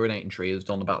YouTuber, Urinating Tree, has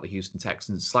done about the Houston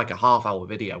Texans. It's like a half-hour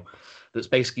video that's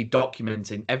basically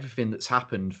documenting everything that's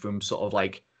happened from sort of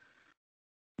like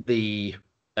the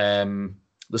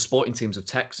sporting teams of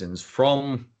Texans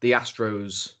from the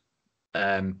Astros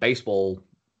baseball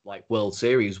like World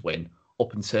Series win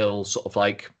up until sort of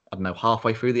like, I don't know,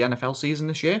 halfway through the NFL season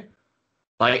this year.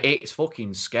 Like, it's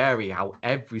fucking scary how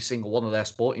every single one of their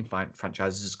sporting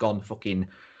franchises has gone fucking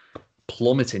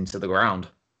plummeting to the ground.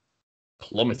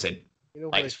 Plummeting. You know,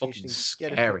 like, it's fucking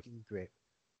scary. Fucking grip.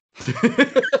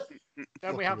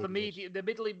 Then we have the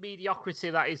middling mediocrity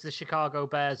that is the Chicago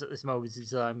Bears at this moment in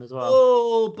time as well.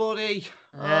 Oh, buddy.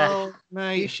 Yeah. Oh,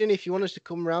 mate. Houston, if you want us to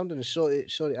come around and sort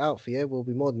it out for you, we'll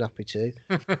be more than happy to.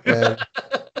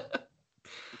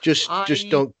 Just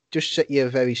set your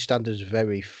very standards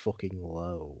very fucking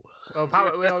low.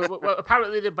 Well,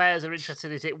 apparently the Bears are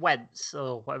interested. Is it Wentz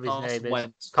or whatever his name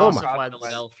is? Carson Wentz,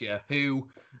 Philadelphia, who,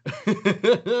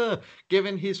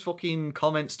 given his fucking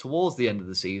comments towards the end of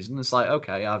the season, it's like,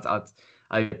 okay, I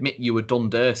admit you were done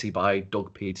dirty by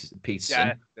Doug Peterson,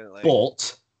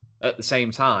 but at the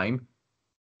same time,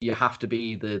 you have to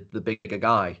be the bigger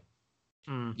guy.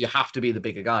 You have to be the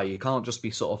bigger guy. You can't just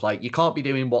be sort of like, you can't be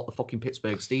doing what the fucking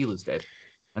Pittsburgh Steelers did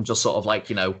and just sort of like,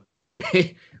 you know,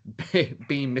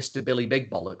 being Mr. Billy Big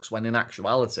Bollocks, when in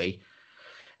actuality,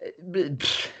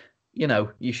 you know,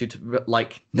 you should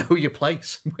like know your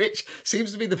place, which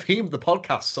seems to be the theme of the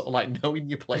podcast, sort of like knowing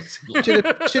your place. to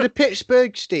the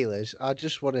Pittsburgh Steelers, I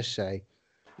just want to say,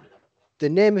 the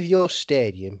name of your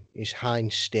stadium is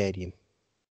Heinz Stadium.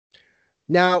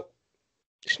 Now,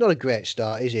 it's not a great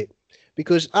start, is it?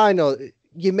 Because I know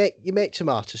you make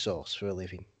tomato sauce for a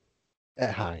living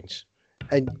at Heinz,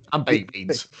 and baked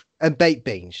beans. And baked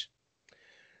beans.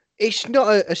 It's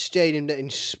not a stadium that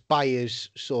inspires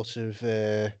sort of,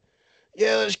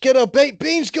 let's get our baked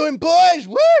beans going, boys!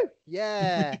 Woo!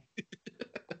 Yeah.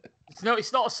 It's not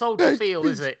a Soldier Field,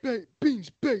 is it?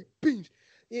 Baked beans.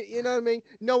 You know what I mean?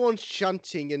 No one's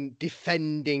chanting and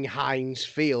defending Heinz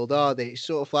Field, are they? It's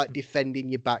sort of like defending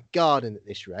your back garden at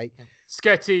this rate.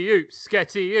 Sketty oops,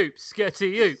 sketty oops,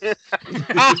 sketty oops.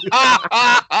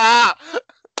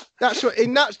 That's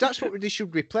what they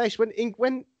should replace when they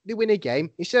win a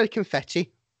game. Instead of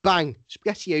confetti, bang,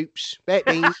 spaghetti oops, baked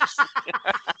beans,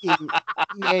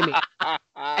 name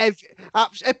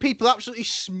it. People absolutely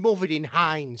smothered in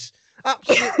Heinz.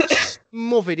 Absolutely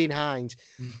smothered in Heinz.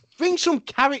 Bring some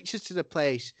characters to the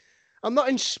place. I'm not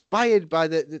inspired by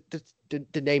the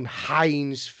name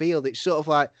Heinz Field. It's sort of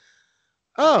like,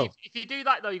 oh. If you do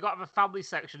that though, you've got to have a family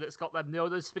section that's got them,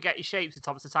 those spaghetti shapes at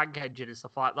Thomas the Tank Engine and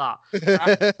stuff like that. You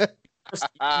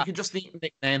can just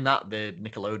nickname that the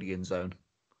Nickelodeon Zone.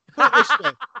 Put it this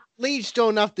way. Leeds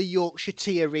don't have the Yorkshire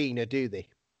Tea Arena, do they?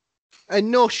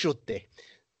 And nor should they.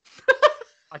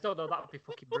 I don't know. That would be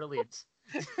fucking brilliant.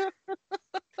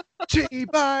 Tea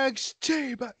bags.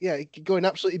 Yeah, going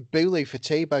absolutely bully for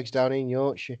tea bags down in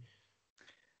Yorkshire.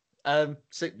 So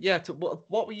yeah,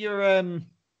 what were your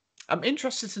I'm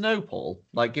interested to know, Paul.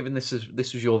 Like, given this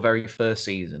was your very first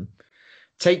season,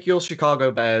 take your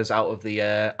Chicago Bears out of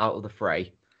the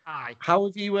fray. Aye. How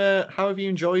have you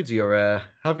enjoyed your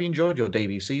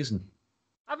debut season?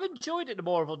 I've enjoyed it the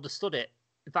more I've understood it,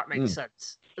 if that makes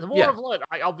sense. The more Yeah. I've learned,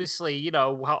 obviously,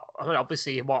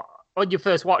 when you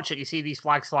first watch it, you see these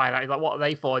flags flying out, you're like, what are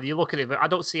they for? And you look at it, but I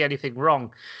don't see anything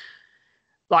wrong.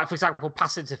 Like, for example,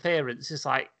 pass interference, it's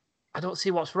like, I don't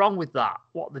see what's wrong with that,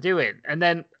 what they're doing. And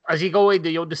then as you go in,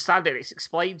 you understand it, it's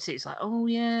explained to you, it's like, oh,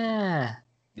 yeah.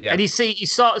 And you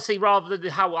sort of see, rather than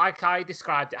how I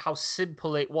described it, how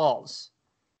simple it was,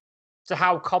 to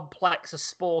how complex a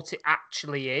sport it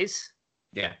actually is.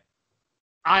 Yeah.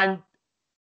 And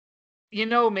you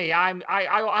know me, I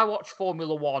watch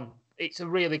Formula One. It's a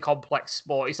really complex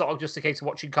sport. It's not just a case of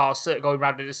watching cars going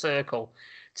around in a circle.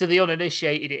 To the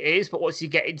uninitiated, it is. But once you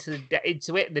get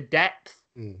into it, the depth,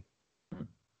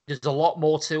 there's a lot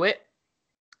more to it.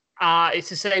 It's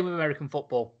the same with American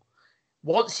football.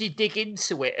 Once you dig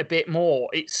into it a bit more,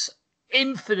 it's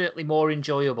infinitely more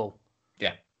enjoyable.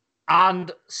 Yeah.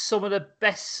 And some of the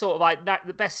best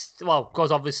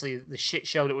because obviously the shit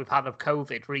show that we've had of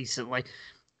COVID recently,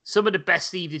 some of the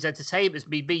best evenings entertainment has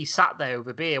been me sat there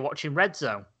over beer watching Red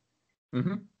Zone.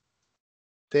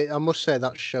 Mm-hmm. I must say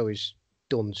that show is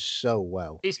done so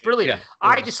well. It's brilliant. Yeah,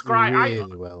 I described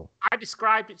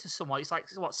it to someone. It's like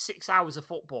 6 hours of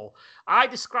football. I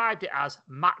described it as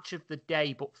match of the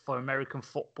day, but for American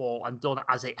football and done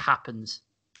as it happens.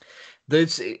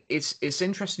 It's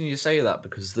interesting you say that,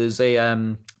 because there's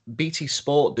a BT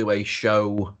Sport do a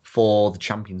show for the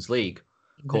Champions League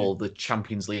called the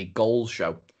Champions League Goals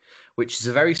Show, which is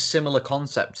a very similar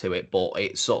concept to it, but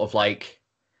it's sort of like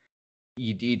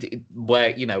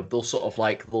where they'll sort of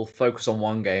like they'll focus on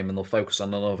one game and they'll focus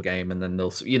on another game, and then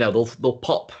they'll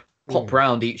pop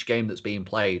around each game that's being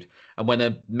played, and when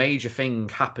a major thing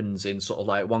happens in sort of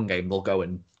like one game, they'll go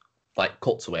and like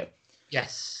cut to it.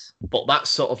 Yes. But that's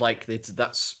sort of like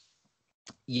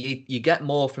you get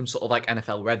more from sort of like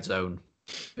NFL Red Zone,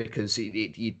 because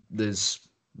there's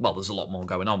a lot more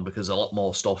going on, because a lot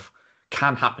more stuff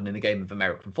can happen in a game of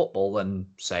American football than,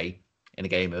 say, in a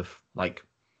game of like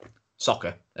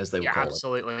soccer, as they would call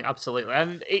it. Absolutely.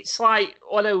 And it's like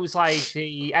when it was like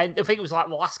I think it was like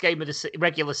the last game of the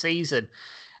regular season,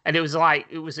 and it was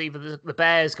either the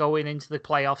Bears going into the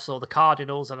playoffs or the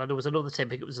Cardinals, and there was another team. I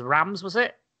think it was the Rams, was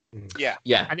it? Yeah.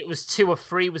 And it was 2 or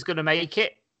 3 was going to make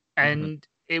it, and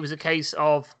it was a case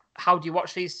of, how do you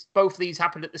watch these? Both of these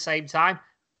happened at the same time.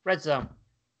 Red Zone.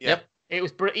 Yep.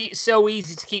 It's so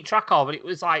easy to keep track of, and it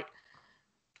was like,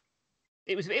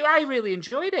 I really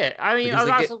enjoyed it. I mean,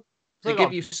 they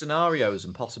give you scenarios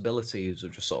and possibilities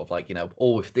of just sort of like,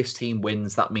 if this team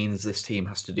wins, that means this team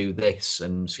has to do this,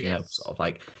 and sort of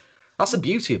like, that's the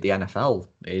beauty of the NFL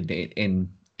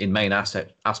in main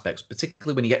aspects,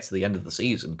 particularly when you get to the end of the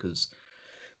season, because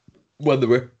when there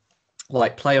were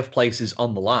like playoff places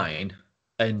on the line,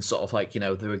 and sort of like,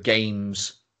 there are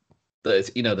games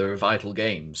that, there are vital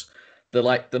games,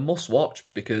 they're must watch,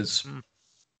 because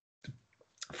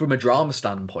from a drama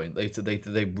standpoint,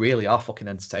 they really are fucking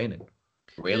entertaining.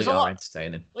 Really are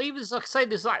entertaining. Well, even like I say,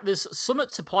 there's something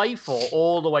to play for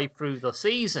all the way through the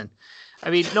season. I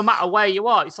mean, no matter where you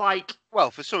are, it's like, well,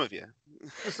 for some of you.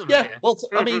 Yeah, well,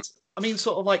 I mean,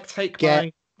 sort of like take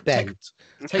my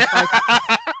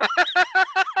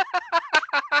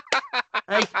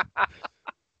hey,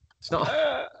 it's not.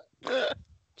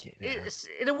 It's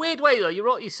in a weird way though.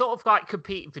 You're sort of like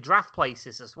competing for draft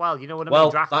places as well. You know what I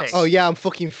mean? Draft picks. Oh yeah, I'm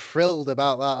fucking thrilled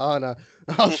about that, aren't I?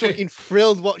 I'm fucking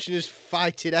thrilled watching us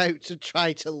fight it out to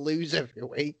try to lose every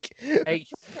week. Hey,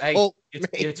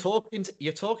 you're talking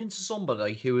to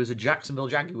somebody who, as a Jacksonville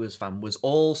Jaguars fan, was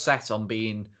all set on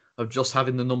just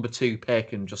having the number 2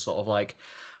 pick, and just sort of like,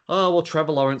 oh well,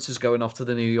 Trevor Lawrence is going off to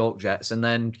the New York Jets, and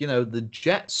then the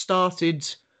Jets started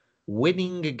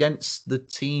winning against the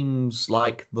teams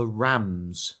like the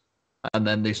Rams, and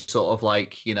then they sort of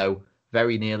like,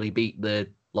 very nearly beat the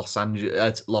Las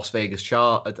Vegas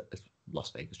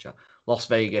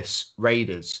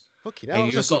Raiders. Fucking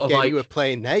hell, that's a good game you were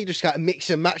playing there. You just got to mix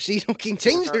and match these fucking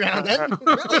teams around then.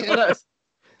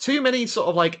 Too many sort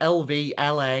of like LV,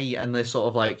 LA, and they're sort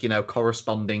of like,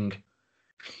 corresponding,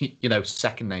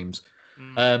 second names.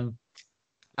 And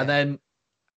then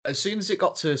as soon as it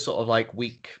got to sort of like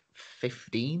week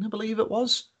 15, I believe it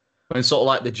was, when sort of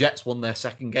like the Jets won their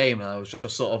second game, and I was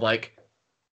just sort of like,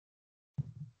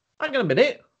 hang on a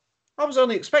minute, I was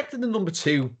only expecting the number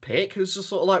 2 pick. It was just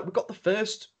sort of like, we got the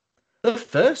first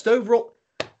overall,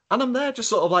 and I'm there just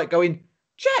sort of like going,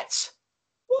 Jets,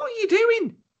 what are you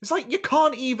doing? It's like you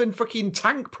can't even fucking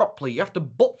tank properly. You have to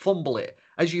butt fumble it,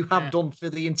 as you have done for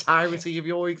the entirety of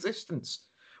your existence.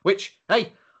 Which,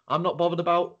 hey, I'm not bothered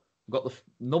about. We've got the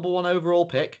number 1 overall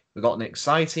pick. We've got an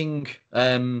exciting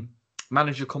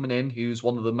manager coming in who's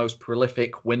one of the most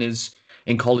prolific winners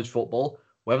in college football.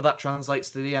 Whether that translates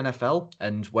to the NFL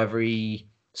and whether he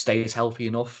stays healthy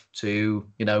enough to,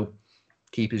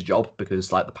 keep his job,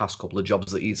 because like the past couple of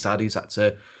jobs that he's had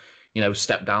to,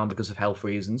 step down because of health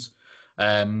reasons.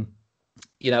 And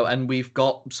we've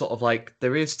got sort of like,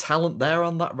 there is talent there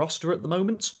on that roster at the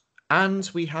moment. And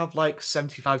we have like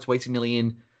 75 to 80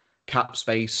 million cap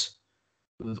space.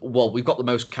 Well, we've got the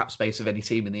most cap space of any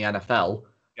team in the NFL.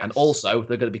 Yes. And also,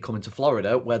 they're going to be coming to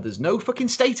Florida, where there's no fucking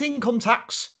state income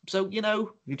tax. So,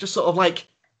 you're just sort of like,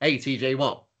 hey, TJ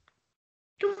Watt,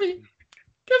 come here.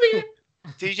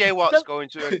 TJ Watt's going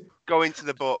to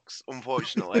the Bucks,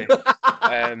 unfortunately.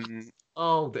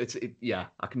 Yeah,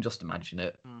 I can just imagine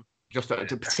it. Just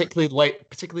particularly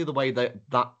the way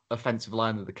that offensive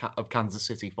line of Kansas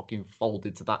City fucking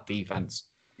folded to that defense.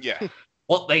 Yeah.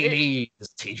 What they need is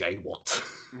TJ Watt.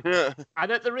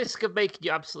 And at the risk of making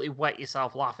you absolutely wet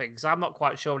yourself laughing, because I'm not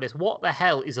quite sure this, what the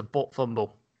hell is a butt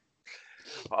fumble?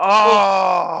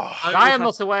 Oh! I am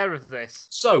not aware of this.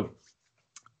 So,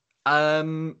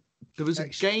 there was a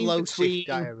game between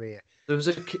diarrhea. There was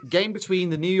a game between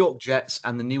the New York Jets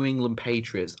and the New England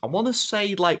Patriots. I want to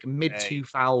say like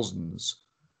mid-2000s.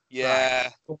 Yeah.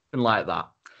 Something like that.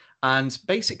 And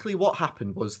basically what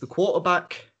happened was the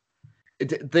quarterback,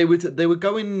 they were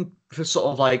going for sort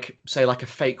of like, say, like a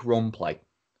fake run play.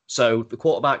 So the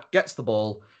quarterback gets the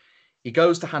ball, he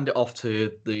goes to hand it off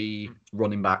to the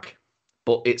running back,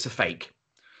 but it's a fake.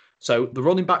 So the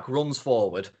running back runs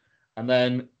forward, and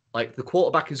then like the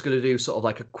quarterback is going to do sort of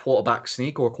like a quarterback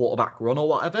sneak or a quarterback run or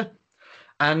whatever.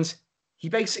 And he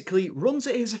basically runs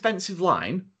at his offensive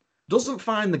line, doesn't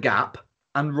find the gap,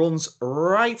 and runs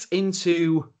right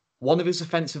into one of his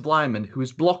offensive linemen who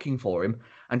is blocking for him,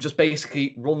 and just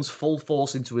basically runs full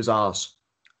force into his arse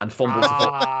and fumbles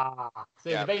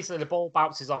So basically the ball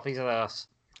bounces off his arse.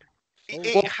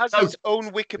 It has its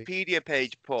own Wikipedia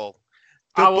page, Paul.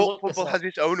 The butt fumble has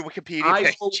its own Wikipedia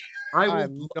page. I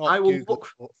will look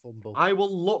for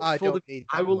the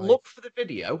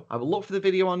video. I will look for the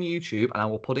video on YouTube, and I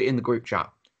will put it in the group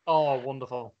chat. Oh,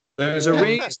 wonderful! There's a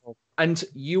reason, and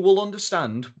you will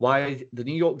understand why the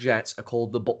New York Jets are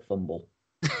called the butt fumble.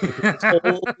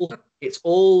 It's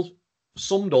all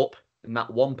summed up in that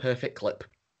one perfect clip.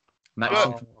 And that's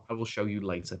something I will show you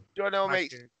later. Do you know what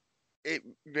makes it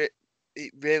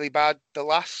really bad? The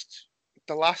last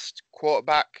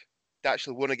quarterback that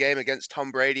actually won a game against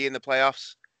Tom Brady in the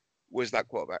playoffs was that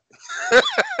quarterback.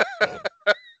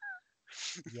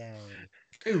 Yeah.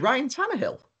 Who, Ryan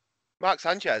Tannehill? Mark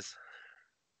Sanchez.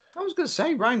 I was going to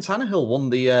say, Ryan Tannehill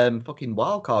won the fucking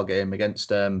wildcard game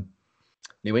against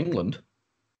New England.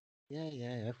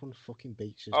 Yeah, everyone fucking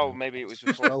beats us. Oh, maybe it was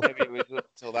before. Maybe it was up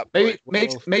till that point.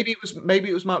 Maybe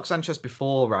it was Mark Sanchez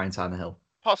before Ryan Tannehill.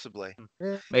 Possibly.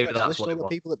 Yeah, maybe that's what all it was. the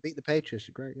people that beat the Patriots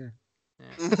are great. Yeah.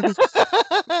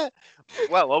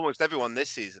 Well, almost everyone this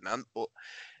season, man. But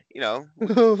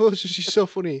she's so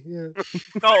funny. Yeah.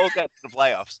 Not all get to the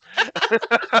playoffs.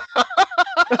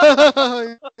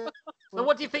 So,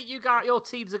 what do you think your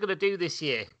teams are going to do this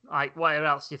year? Like, where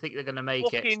else do you think they're going to make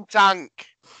fucking tank.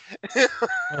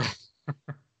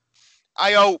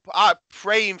 I hope. I'm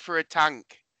praying for a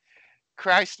tank.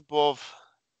 Christ above.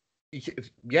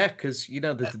 Yeah, because an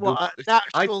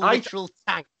actual literal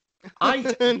tank.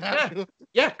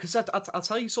 Because I'll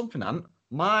tell you something, Ant.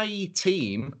 My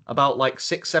team, about like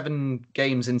 6-7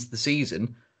 games into the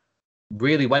season,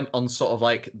 really went on sort of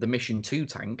like the mission 2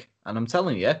 tank, and I'm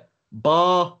telling you,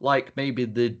 bar like maybe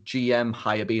the GM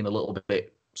hire being a little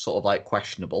bit sort of like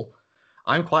questionable,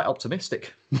 I'm quite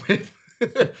optimistic.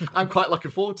 I'm quite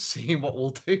looking forward to seeing what we'll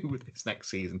do with this next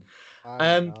season.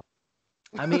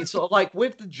 I mean, sort of like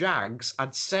with the Jags,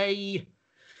 I'd say.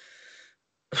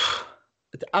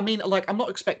 I mean, like, I'm not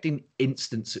expecting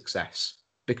instant success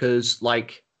because,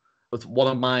 like, with one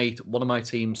of my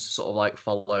teams sort of like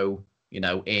follow,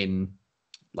 in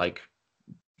like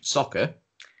soccer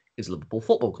is Liverpool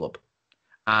Football Club,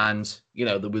 and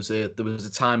there was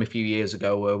a time a few years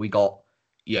ago where we got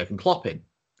Jurgen Klopp in,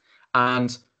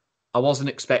 and I wasn't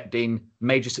expecting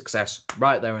major success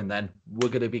right there and then. We're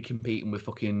going to be competing with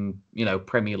fucking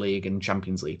Premier League and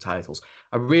Champions League titles.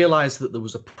 I realised that there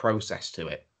was a process to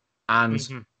it.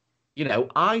 And You know,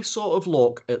 I sort of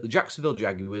look at the Jacksonville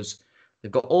Jaguars.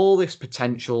 They've got all this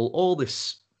potential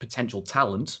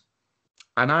talent,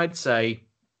 and I'd say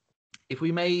if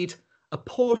we made a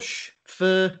push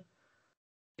for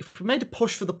the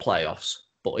playoffs,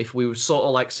 but if we were sort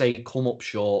of like say come up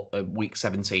short of week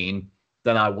 17,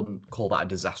 then I wouldn't call that a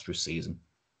disastrous season.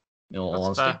 In all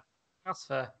honesty. That's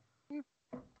fair.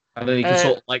 And then you can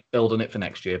sort of like build on it for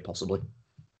next year, possibly.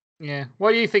 Yeah.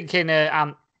 What are you thinking,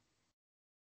 Ant?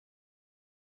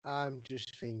 I'm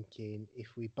just thinking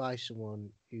if we buy someone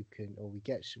who can, or we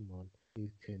get someone who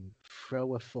can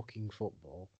throw a fucking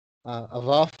football. I've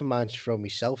half a mind to throw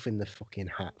myself in the fucking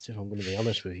hat, if I'm going to be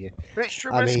honest with you. Mitch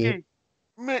Trubisky. I mean,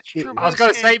 Mitch Trubisky. I was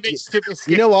going to say Mitch Trubisky.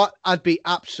 You know what? I'd be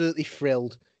absolutely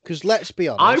thrilled because let's be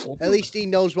honest, at least he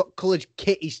knows what coloured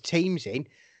kit his team's in.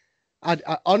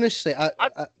 Honestly,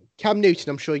 Cam Newton,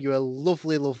 I'm sure you're a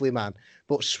lovely, lovely man,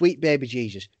 but sweet baby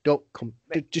Jesus, don't come.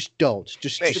 Just don't.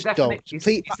 Just don't.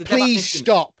 Please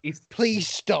stop. Please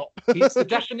stop. He's the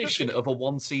definition of a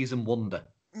one-season wonder.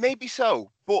 Maybe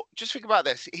so, but just think about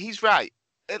this. He's right.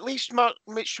 At least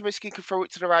Mitch Trubisky can throw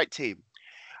it to the right team.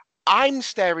 I'm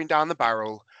staring down the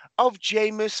barrel of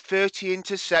Jameis 30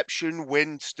 interception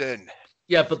Winston.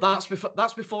 Yeah, but that's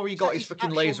before he got his fucking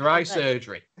laser eye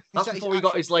surgery. That's before he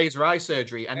got his laser eye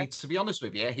surgery. And to be honest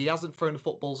with you, he hasn't thrown a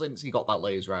football since he got that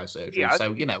laser eye surgery. Yeah,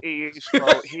 so, you know. He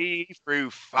threw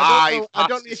 5 I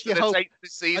don't know if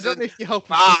you hope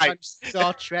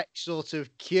Star Trek sort of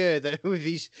cure that with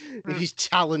his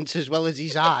talent as well as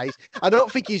his eyes. I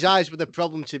don't think his eyes were the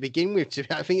problem to begin with.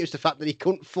 I think it was the fact that he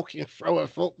couldn't fucking throw a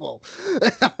football.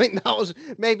 I think that was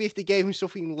maybe if they gave him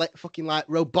something fucking like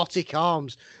robotic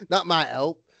arms, that might help.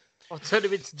 Or turn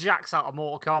him into Jax out of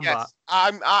Mortal Kombat.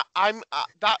 Yes,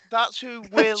 that's who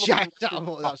we're looking Jax out of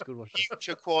Mortal. That's a good one.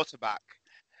 Future quarterback.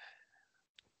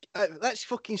 Let's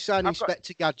fucking sign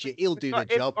Inspector Gadget. He'll do the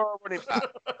job.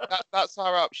 That's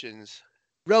our options.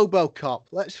 RoboCop.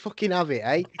 Let's fucking have it,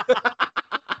 eh?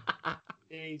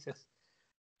 Jesus.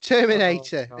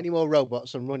 Terminator. Any more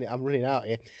robots? I'm running out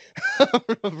here.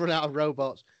 I've run out of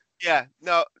robots. Yeah,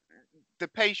 no. The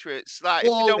Patriots, like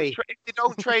if they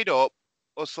don't trade up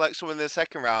or select someone in the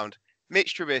second round,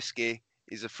 Mitch Trubisky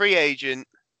is a free agent,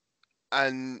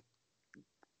 and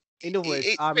in other words,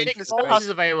 is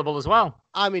available as well.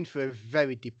 I'm in for a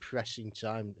very depressing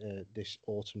time this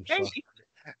autumn. So.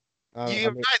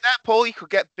 You're right there, Paul. You could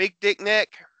get Big Dick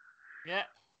Nick. Yeah.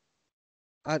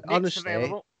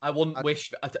 Honestly, I wouldn't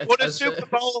wish. Won a Super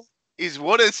Bowl. He's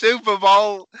won a Super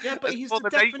Bowl. Yeah, but he's the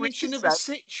definition of a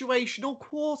situational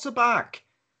quarterback.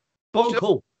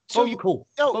 Bonkel.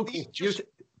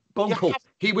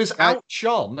 He was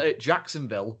outshone at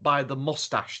Jacksonville by the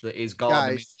mustache that is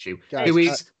Gardner Minshew, who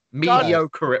is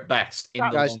mediocre at best.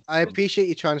 Guys, I appreciate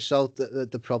you trying to solve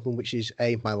the problem, which is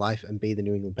A, my life, and B, the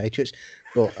New England Patriots.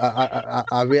 But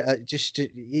I just,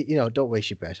 you know, don't waste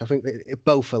your breath. I think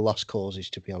both are lost causes,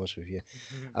 to be honest with you.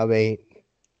 I mean...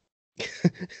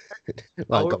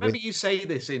 I remember you say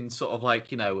this in sort of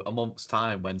like, you know, a month's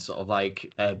time when sort of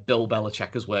like Bill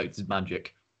Belichick has worked his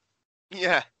magic.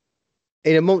 Yeah.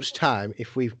 In a month's time,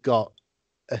 if we've got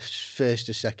a first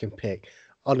or second pick,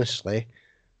 honestly,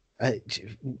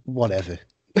 whatever.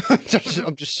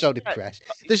 I'm just so depressed.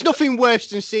 There's nothing worse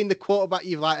than seeing the quarterback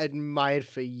you've like admired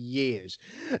for years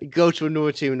go to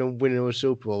another team and win a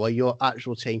Super Bowl where your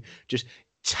actual team just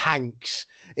tanks.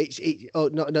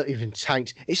 Not even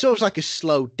tanks. It's almost like a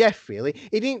slow death, really.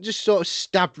 He didn't just sort of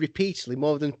stab repeatedly,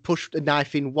 more than push the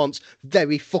knife in once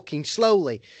very fucking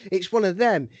slowly. It's one of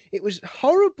them. It was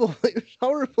horrible. It was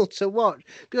horrible to watch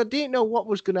because I didn't know what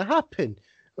was going to happen.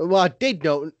 Well, I did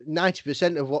know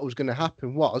 90% of what was going to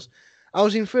happen was I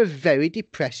was in for a very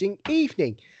depressing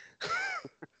evening.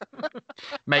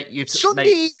 Mate, Sunday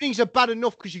evenings are bad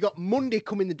enough because you got Monday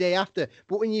coming the day after.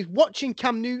 But when you're watching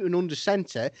Cam Newton under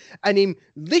centre and him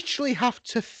literally have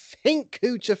to think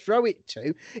who to throw it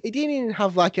to, he didn't even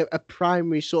have like a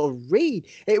primary sort of read.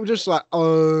 It was just like,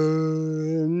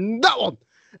 that one.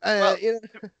 Well,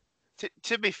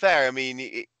 to be fair, I mean,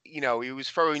 he was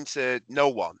throwing to no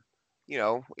one. You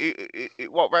know,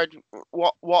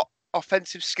 what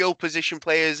offensive skill position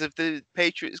players have the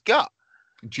Patriots got?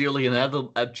 Julian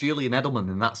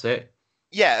Edelman, and that's it.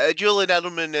 Yeah, Julian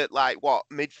Edelman at like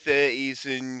mid-30s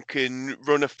and can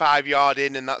run a 5-yard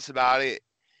in, and that's about it.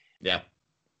 Yeah.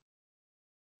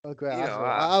 Oh, great!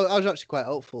 I was actually quite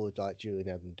hopeful with like Julian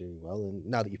Edelman doing well, and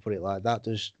now that you put it like that,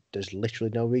 there's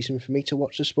literally no reason for me to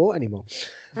watch the sport anymore.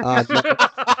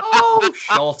 Oh,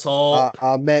 shut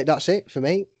up, mate! That's it for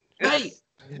me. Hey,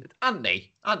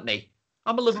 Anthony, I'm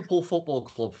a Liverpool Football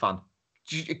Club fan.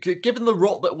 given the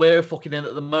rut that we're fucking in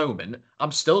at the moment,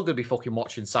 I'm still going to be fucking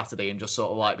watching Saturday and just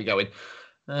sort of like be going,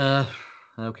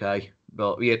 okay.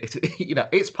 But yeah,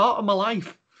 it's part of my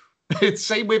life. It's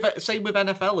same with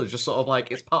NFL. It's just sort of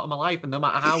like it's part of my life, and no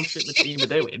matter how shit the team are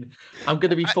doing, I'm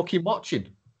going to be fucking watching.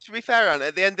 To be fair, Ant,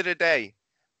 at the end of the day,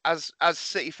 as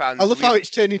City fans, I love how it's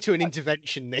turned into an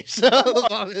intervention. This. Well,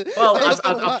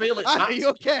 I feel it's Are you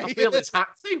okay? I feel it's had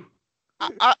to.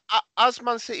 As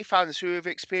Man City fans who have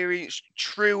experienced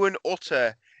true and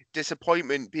utter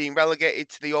disappointment being relegated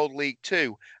to the old League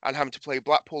Two and having to play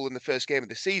Blackpool in the first game of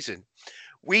the season,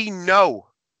 we know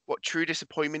what true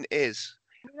disappointment is.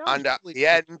 And at the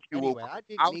end, you will come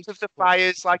out of the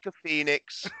fires like a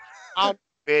phoenix and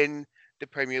win the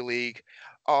Premier League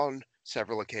on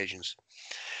several occasions.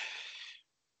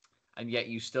 And yet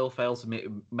you still fail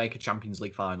to make a Champions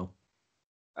League final.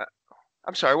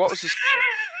 I'm sorry, what was this?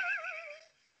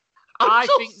 I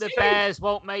think the Bears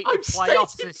won't make the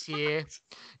playoffs this year.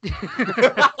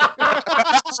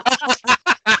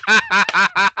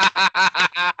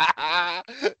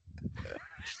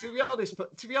 To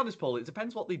be honest, Paul, it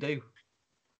depends what they do.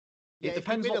 Yeah, it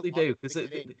depends what they do because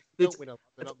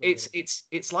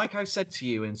it's like I said to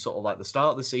you in sort of like the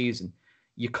start of the season.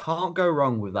 You can't go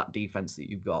wrong with that defense that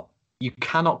you've got. You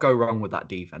cannot go wrong with that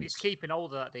defense. It's keeping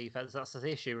hold of that defense. That's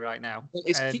the issue right now.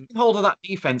 It's keeping hold of that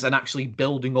defense and actually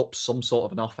building up some sort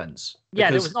of an offense.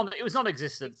 Yeah, it was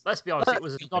non-existent. Let's be honest, it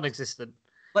was non-existent.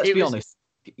 Let's be honest.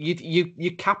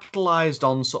 You capitalized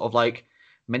on sort of like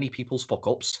many people's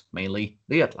fuck-ups, mainly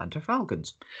the Atlanta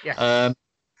Falcons. Yes.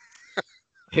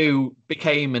 Who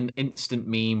became an instant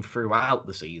meme throughout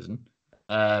the season.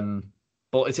 But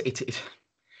it's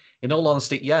in all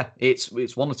honesty, yeah, it's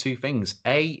one of two things.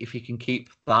 A, if you can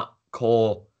keep that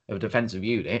core of a defensive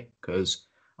unit, because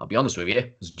I'll be honest with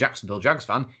you, as a Jacksonville Jags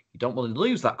fan, you don't want to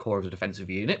lose that core of a defensive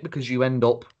unit because you end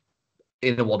up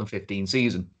in a 1-15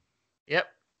 season. Yep.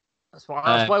 That's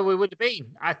where we would have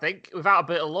been, I think. Without a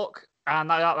bit of luck and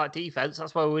that defense,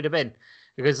 that's where we would have been.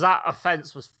 Because that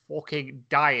offense was fucking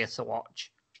dire to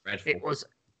watch. Dreadful. It was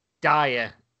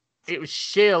dire. It was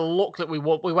sheer luck that we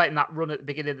went in that run at the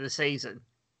beginning of the season.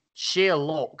 Sheer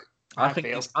luck. I think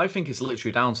it's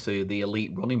literally down to the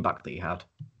elite running back that he had.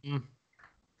 Mm.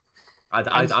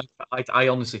 I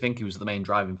honestly think he was the main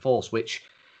driving force, which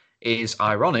is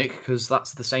ironic because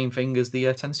that's the same thing as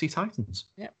the Tennessee Titans.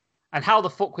 Yeah. And how the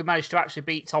fuck we managed to actually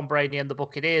beat Tom Brady and the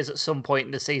Buccaneers at some point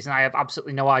in the season, I have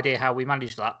absolutely no idea how we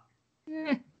managed that.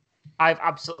 I have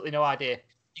absolutely no idea.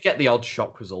 You get the odd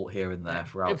shock result here and there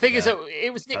throughout. The thing is,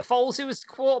 it was Nick Foles who was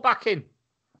quarterbacking.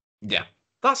 Yeah.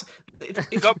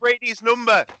 It's got Brady's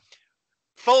number.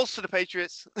 False to the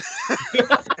Patriots.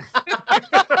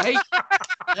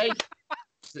 hey,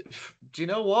 do you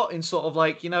know what? In sort of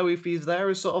like, if he's there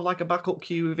as sort of like a backup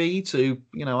QV to,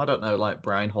 I don't know, like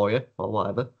Brian Hoyer or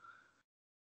whatever.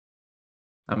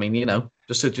 I mean,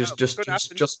 just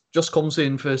comes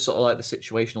in for sort of like the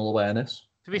situational awareness.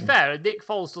 To be fair, Nick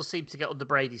Foles does seem to get under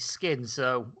Brady's skin,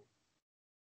 so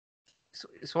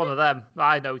it's one of them that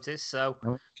I noticed. So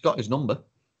he's got his number.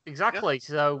 Exactly. Yeah.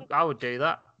 So I would do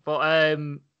that. But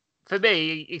for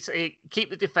me, it's keep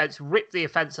the defense, rip the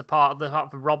offense apart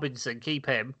from Robinson, keep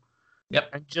him. Yep.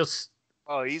 And just.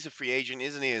 Oh, he's a free agent,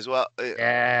 isn't he, as well?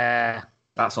 Yeah.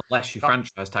 That's unless you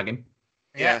franchise tag him.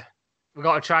 Yeah. We've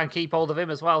got to try and keep hold of him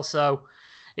as well. So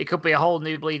it could be a whole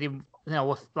new bleeding,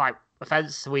 like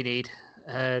offense we need.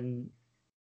 And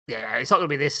yeah, it's not going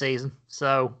to be this season.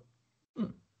 So.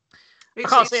 I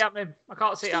can't see it happening.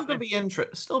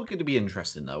 Still going to be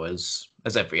interesting though, as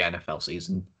every NFL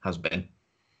season has been.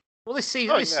 Well, this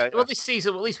season, this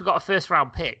season, at least we got a first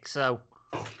round pick. So,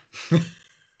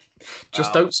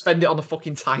 just don't spend it on a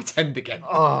fucking tight end again.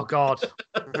 Oh God.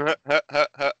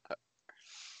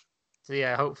 So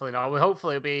yeah, hopefully not.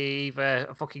 Hopefully it'll be either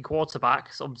a fucking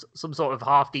quarterback, some sort of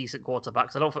half decent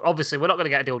quarterback. So obviously we're not going to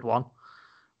get a deal one,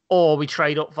 or we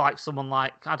trade up for like someone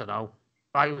like I don't know.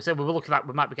 Like we said, we were looking like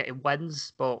we might be getting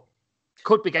Wentz, but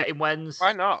could be getting Wentz.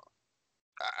 Why not?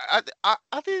 I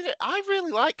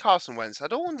really like Carson Wentz. I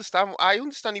don't understand. I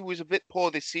understand he was a bit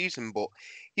poor this season, but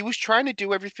he was trying to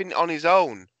do everything on his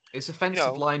own. It's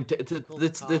offensive line.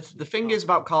 The thing is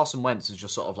about Carson Wentz is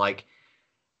just sort of like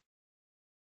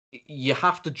you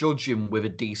have to judge him with a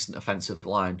decent offensive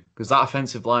line because that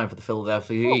offensive line for the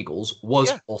Philadelphia Eagles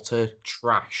was utter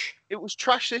trash. It was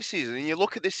trash this season, and you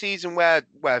look at the season where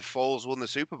Foles won the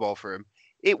Super Bowl for him.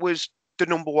 It was the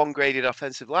number one graded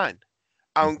offensive line,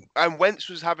 and Wentz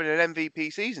was having an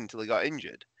MVP season until he got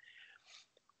injured.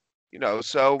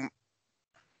 So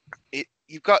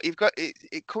you've got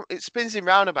it spins in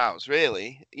roundabouts,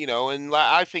 really. And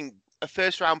like I think a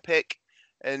first round pick,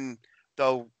 and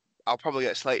they'll I'll probably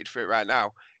get slated for it right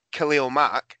now. Khalil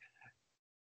Mack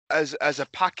as a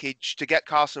package to get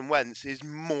Carson Wentz is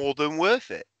more than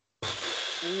worth it.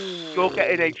 You're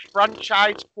getting a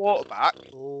franchise quarterback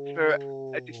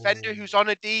for a defender who's on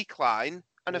a decline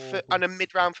and a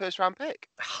mid-round first-round pick.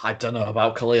 I don't know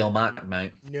about Khalil Mack,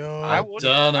 mate. No. I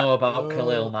don't know about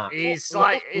Khalil Mack. He's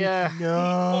like, yeah.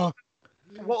 No.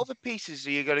 What other pieces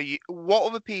are you gonna? What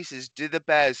other pieces do the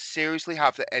Bears seriously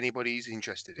have that anybody's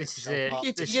interested in? This is it.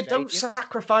 You don't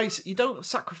sacrifice. You don't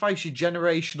sacrifice your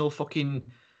generational fucking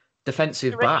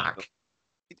defensive back.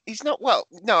 He's not well.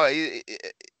 No,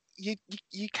 you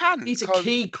can. He's a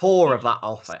key core of that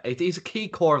offense. He's a key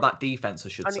core of that defense, I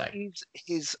should and say.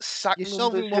 His sack You're numbers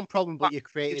solving one problem, but you're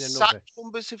creating his another. sack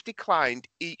numbers have declined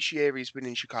each year he's been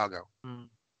in Chicago. And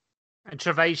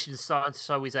Trevation's starting to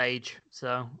show his age,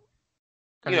 so.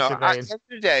 You know, at the end of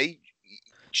the day,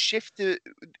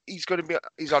 he's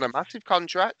on a massive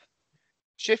contract.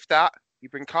 Shift that, you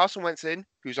bring Carson Wentz in,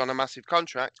 who's on a massive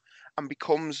contract, and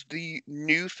becomes the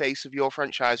new face of your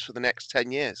franchise for the next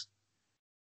 10 years.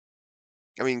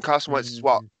 I mean, Carson Wentz is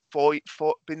what, been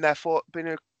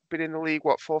in the league,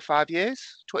 what, 4 or 5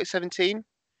 years? 2017?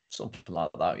 Something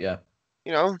like that, yeah.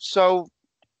 You know, so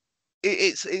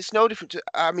it's no different to,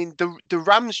 I mean, the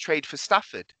Rams trade for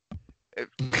Stafford.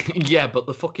 Yeah, but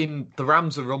the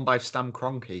Rams are run by Stan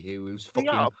Kroenke, who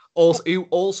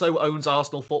also owns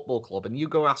Arsenal Football Club, and you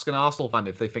go ask an Arsenal fan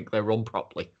if they think they're run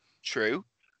properly. True.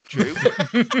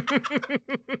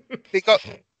 They got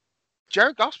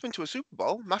Jared Goff's been to a Super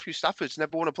Bowl. Matthew Stafford's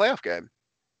never won a playoff game.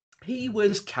 He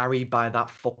was carried by that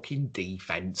fucking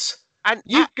defense. And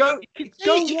you go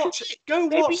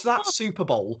watch that Super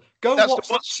Bowl. Go watch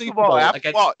that Super Bowl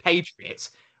against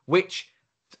Patriots, which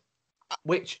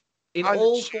in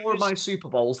all 4 of my Super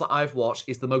Bowls that I've watched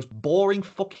is the most boring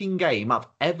fucking game I've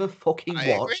ever fucking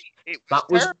watched. That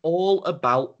was all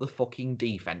about the fucking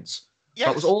defense. Yes.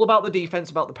 That was all about the defense,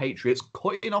 about the Patriots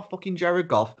cutting off fucking Jared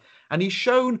Goff. And he's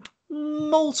shown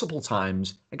multiple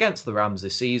times against the Rams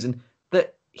this season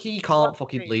that he can't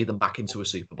fucking lead them back into a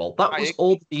Super Bowl. That was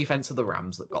all the defense of the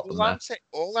Rams that got them there.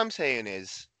 All I'm saying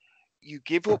is you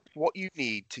give up what you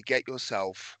need to get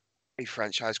yourself a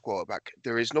franchise quarterback.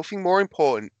 There is nothing more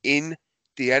important in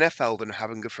the NFL than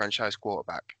having a franchise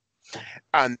quarterback.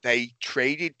 And they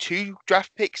traded 2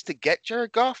 draft picks to get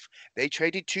Jared Goff. They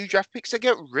traded 2 draft picks to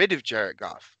get rid of Jared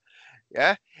Goff.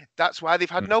 Yeah, that's why they've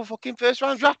had no fucking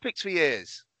first-round draft picks for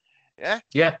years.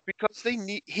 Yeah, because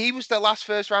he was their last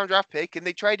first-round draft pick, and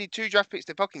they traded 2 draft picks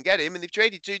to fucking get him, and they've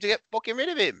traded 2 to get fucking rid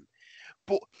of him.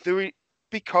 But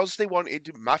because they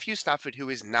wanted Matthew Stafford, who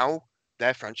is now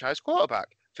their franchise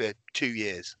quarterback for 2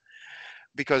 years,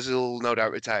 because he'll no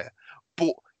doubt retire.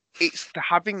 But it's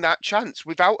having that chance.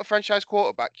 Without a franchise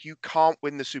quarterback, you can't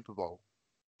win the Super Bowl.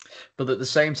 But at the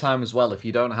same time as well, if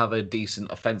you don't have a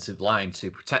decent offensive line to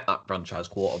protect that franchise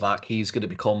quarterback, he's going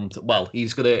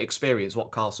to experience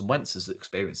what Carson Wentz has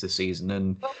experienced this season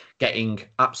and getting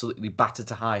absolutely battered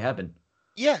to high heaven.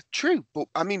 Yeah, true. But,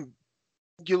 I mean,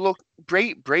 you look,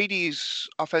 Brady's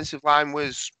offensive line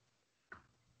was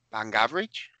bang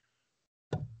average.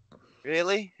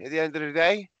 Really, at the end of the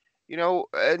day, you know,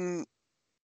 and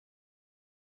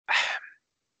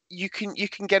you can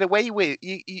get away with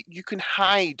you can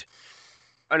hide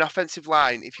an offensive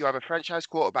line if you have a franchise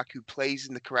quarterback who plays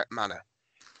in the correct manner.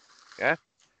 Yeah,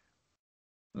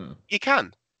 you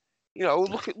can. You know,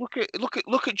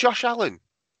 look at Josh Allen.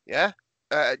 Yeah,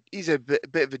 he's a bit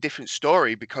of a different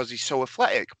story because he's so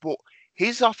athletic, but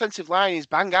his offensive line is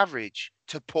bang average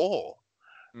to poor.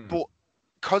 But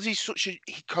because he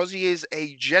is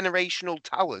a generational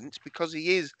talent, because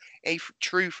he is a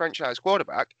true franchise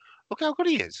quarterback, look how good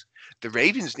he is. The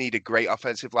Ravens need a great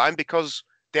offensive line because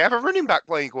they have a running back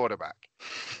playing quarterback.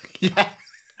 Yeah.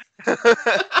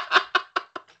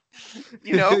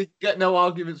 You know, you get no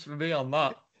arguments from me on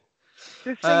that.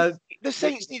 The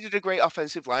Saints needed a great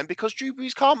offensive line because Drew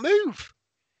Brees can't move.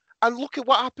 And look at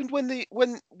what happened when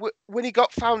he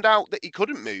got found out that he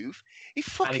couldn't move. He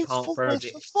fucking fumbled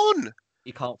for fun.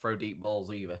 He can't throw deep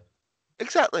balls either.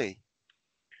 Exactly.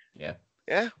 Yeah.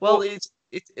 Yeah. Well,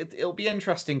 it'll be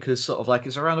interesting because sort of like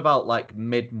it's around about like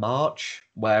mid-March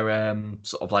where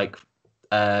sort of like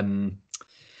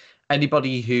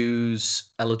anybody who's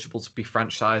eligible to be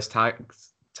franchise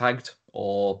tagged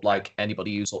or like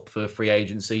anybody who's up for free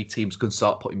agency, teams can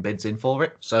start putting bids in for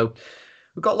it. So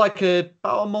we've got like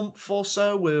about a month or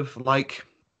so with like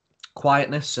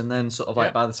quietness, and then sort of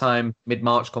like by the time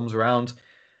mid-March comes around,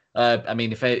 I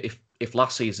mean, if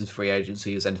last season's free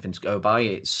agency is anything to go by,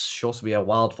 it's sure to be a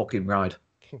wild fucking ride.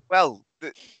 Well,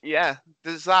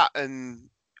 there's that, and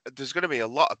there's going to be a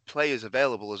lot of players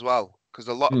available as well. because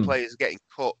a lot of players are getting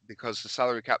cut because the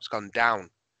salary cap's gone down.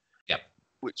 Yep.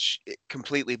 Which it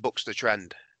completely bucks the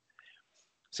trend.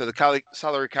 So the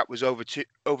salary cap was over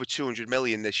 200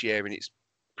 million this year, and it's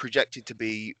projected to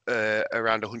be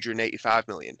around 185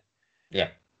 million. Yeah.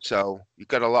 So you've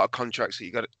got a lot of contracts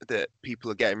that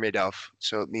people are getting rid of.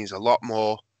 So it means a lot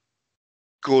more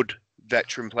good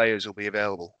veteran players will be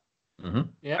available. Mm-hmm.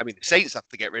 Yeah. I mean, the Saints have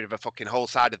to get rid of a fucking whole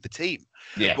side of the team.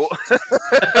 Yeah. But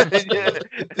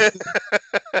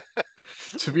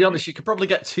to be honest, you could probably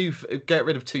get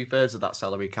rid of 2/3 of that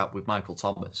salary cap with Michael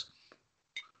Thomas.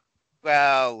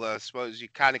 Well, I suppose you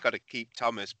kind of got to keep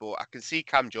Thomas, but I can see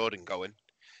Cam Jordan going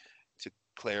to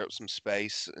clear up some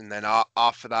space, and then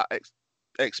after that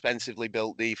expensively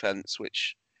built defense,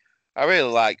 which I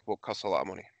really like, but costs a lot of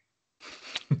money.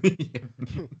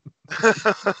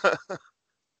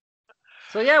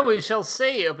 So yeah, we shall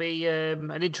see. It'll be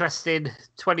an interesting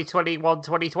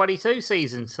 2021-2022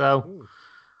 season. So,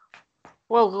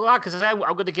 well, like I said, I'm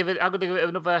going to give it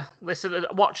another listen,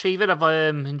 watch. Even I've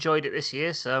enjoyed it this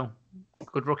year. So,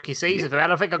 good rookie season.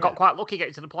 And I think I got quite lucky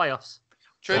getting to the playoffs.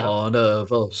 True. One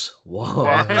of us.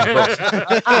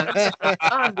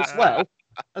 And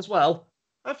as well,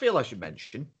 I feel I should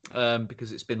mention,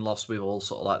 because it's been lost with all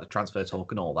sort of like the transfer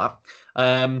talk and all that.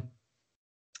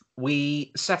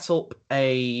 We set up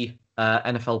a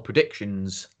NFL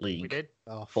predictions league. We did.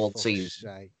 For the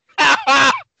season.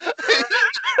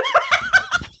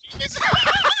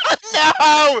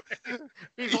 No!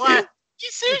 He's left.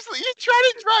 Seriously, you're trying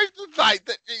to drive the fact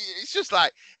that it's just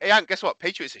like, hey, Ant, guess what?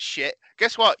 Patriots are shit.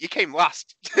 Guess what? You came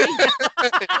last.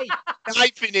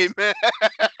 Knifing him.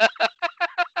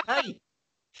 Hey.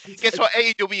 Guess what?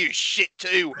 AEW is shit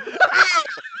too.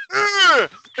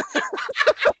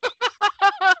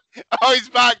 Oh, he's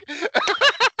back.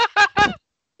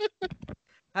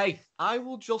 Hey, I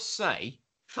will just say,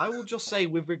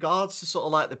 with regards to sort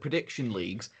of like the prediction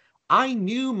leagues, I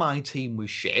knew my team was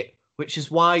shit, which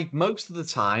is why most of the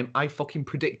time I fucking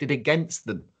predicted against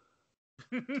them.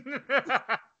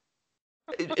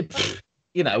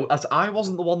 You know, as I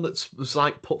wasn't the one that was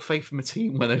like put faith in my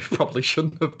team when I probably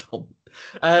shouldn't have done.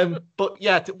 But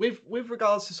yeah, with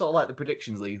regards to sort of like the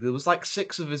predictions league, there was like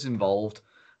 6 of us involved.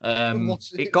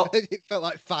 It felt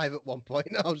like 5 at one point.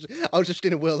 I was just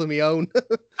in a world of my own.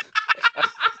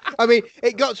 I mean,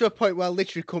 it got to a point where I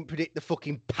literally couldn't predict the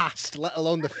fucking past, let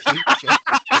alone the future.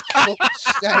 For fuck's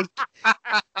sake.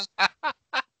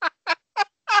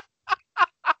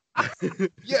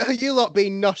 Yeah, you lot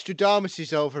being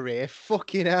Nostradamuses over here.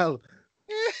 Fucking hell.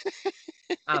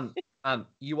 And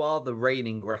you are the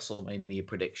reigning WrestleMania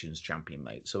predictions champion,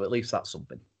 mate. So at least that's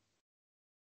something.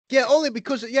 Yeah, only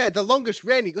because, the longest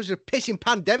reigning, because of a pissing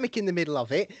pandemic in the middle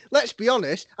of it. Let's be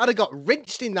honest, I'd have got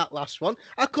rinsed in that last one.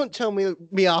 I couldn't tell me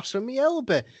arse from me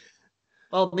elbow.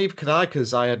 Well, neither could I,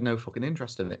 because I had no fucking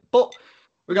interest in it. But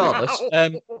regardless,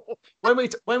 when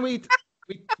we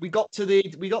got to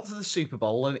the Super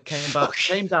Bowl and it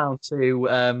came down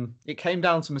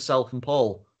to myself and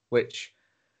Paul, which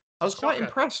I was quite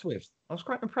impressed with.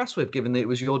 Given that it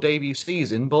was your debut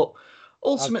season, but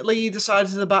ultimately he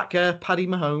decided to back Paddy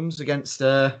Mahomes against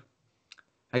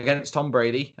Tom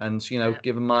Brady, and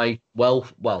given my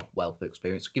wealth of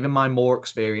experience, given my more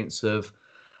experience of,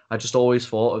 I just always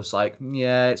thought it was like,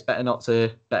 it's better not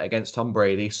to bet against Tom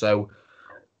Brady. So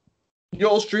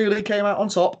yours truly came out on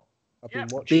top. I've been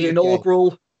watching the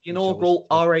inaugural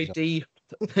R.A.D.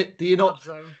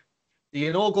 the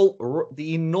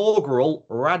inaugural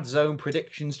R.A.D Zone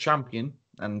predictions champion,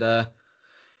 and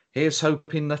here's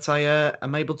hoping that I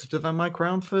am able to defend my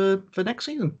crown for next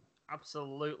season.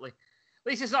 Absolutely. At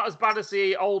least it's not as bad as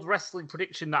the old wrestling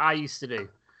prediction that I used to do.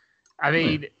 I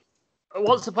mean,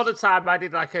 once upon a time, I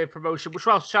did like a promotion, which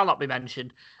shall not be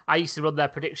mentioned. I used to run their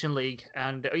prediction league,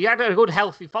 and you had a good,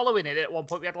 healthy following in it. At one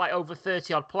point, we had like over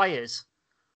 30-odd players.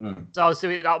 So I was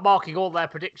doing marking all their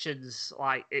predictions.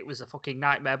 Like, it was a fucking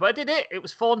nightmare. But I did it. It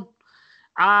was fun.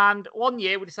 And one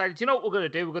year, we decided, you know what we're going to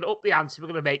do? We're going to up the ante. We're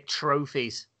going to make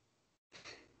trophies.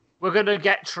 We're going to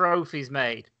get trophies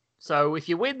made. So if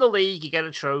you win the league, you get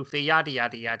a trophy, yada,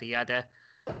 yada, yada, yada.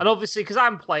 And obviously, because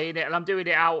I'm playing it and I'm doing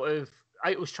it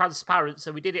it was transparent,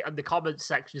 so we did it in the comments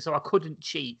section, so I couldn't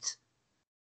cheat.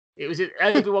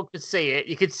 Everyone could see it.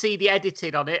 You could see the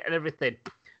editing on it and everything.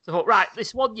 So I thought, right,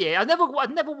 this one year, I'd never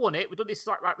won it. We've done this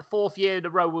like the 4th year in a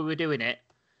row we were doing it.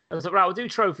 And I thought, right, we'll do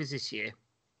trophies this year.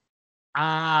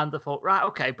 And I thought, right,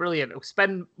 okay, brilliant. We'll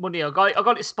spend money. I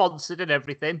got it sponsored and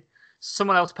everything.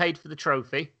 Someone else paid for the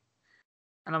trophy.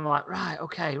 And I'm like, right,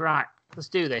 okay, right, let's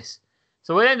do this.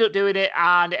 So we ended up doing it,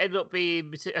 and it ended up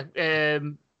being,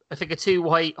 I think, a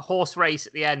 2-way horse race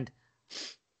at the end.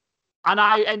 and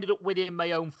I ended up winning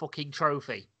my own fucking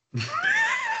trophy.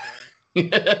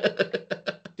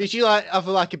 Did you have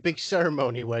a big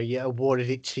ceremony where you awarded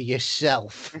it to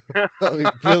yourself? That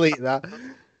was brilliant. That.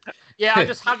 Yeah, I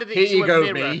just handed it Here to you a go,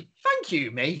 mirror. me. Thank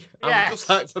you, me. I would Yes. just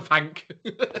like to thank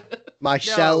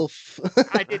Myself.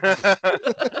 I didn't.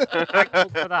 Thankful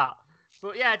for that.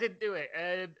 But yeah, I didn't do it.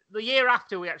 The year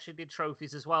after, we actually did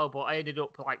trophies as well, but I ended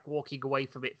up walking away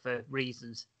from it for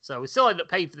reasons. So we still ended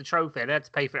up paying for the trophy. I had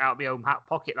to pay for it out of my own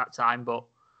pocket that time, but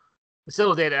I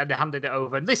still did it and I handed it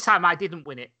over. And this time, I didn't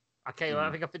win it. Okay, I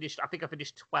think I finished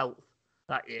 12th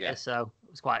that year. Yeah. So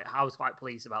I was quite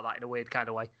pleased about that in a weird kind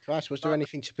of way. Christ, was there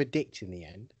anything to predict in the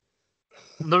end?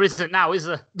 There isn't now, is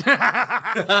there? But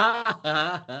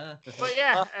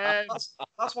yeah,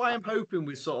 that's why I'm hoping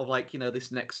with sort of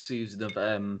this next season of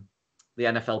the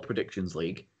NFL Predictions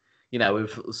League.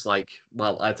 It's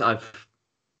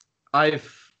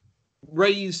I've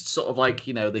raised sort of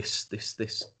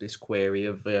this query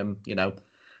of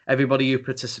everybody who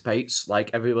participates,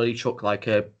 everybody chuck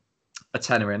a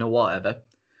tenner in or whatever,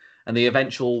 and the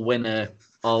eventual winner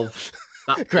of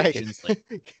that Predictions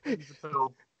League.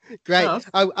 Great. No.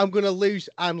 I'm going to lose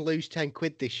 10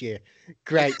 quid this year.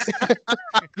 Great.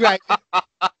 Great.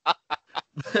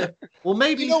 Well,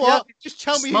 maybe You know what? Just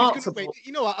tell me who's smart going to win.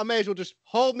 You know what? I may as well just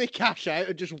hold my cash out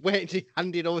and just wait to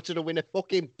hand it over to the winner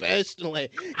fucking personally.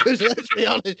 Because let's be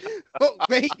honest, fuck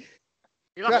me.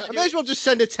 Right, I may as well just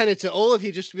send a tenner to all of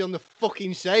you just to be on the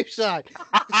fucking safe side.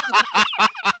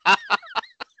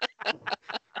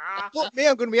 Fuck me,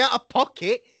 I'm going to be out of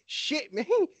pocket. Shit me.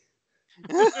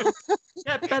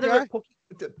 Get better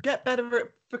at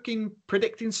fucking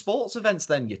predicting sports events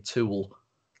then, you tool.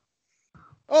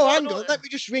 Oh, hang on. Let me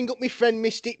just ring up my friend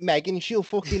Mystic Meg and she'll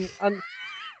fucking help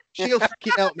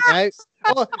me out.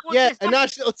 Oh, yeah, a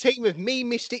nice little team of me,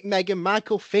 Mystic Meg, and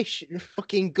Michael Fish.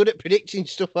 Fucking good at predicting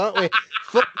stuff, aren't we?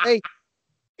 Fuck me.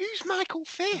 Who's Michael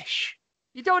Fish?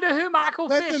 You don't know who Michael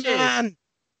Fish is? Man.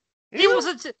 He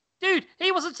wasn't, dude.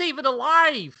 He wasn't even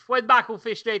alive when Michael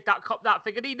Fish did that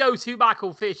thing, and he knows who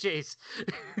Michael Fish is.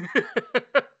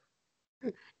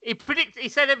 He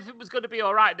said everything was going to be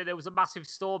all right, and then there was a massive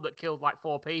storm that killed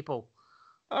 4 people.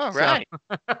 Oh, right.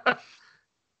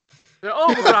 We're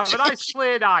going to have a nice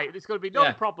clear night. There's going to be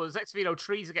no problems. Next thing you know,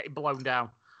 trees are getting blown down.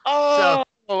 Oh,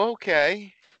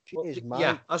 okay. Well,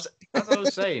 yeah, as I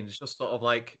was saying, it's just sort of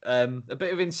a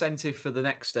bit of incentive for the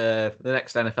next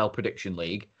NFL Prediction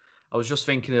League. I was just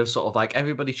thinking of sort of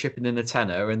everybody chipping in a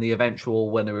tenner, and the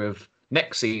eventual winner of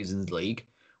next season's league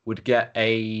would get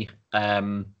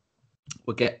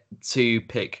to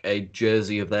pick a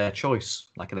jersey of their choice,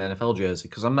 like an NFL jersey.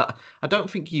 Because I don't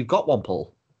think you've got one,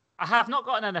 Paul. I have not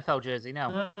got an NFL jersey,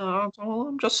 no. Well,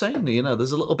 I'm just saying,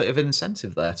 there's a little bit of an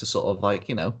incentive there to sort of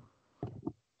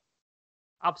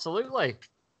Absolutely.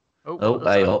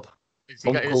 Hey up. Has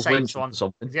he got his Bunkle's win Saints one?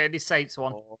 something. Has he got any Saints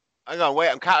one? Oh, hang on, wait.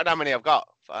 I'm counting how many I've got.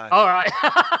 All right.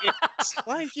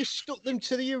 Why have you stuck them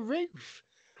to your roof?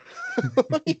 I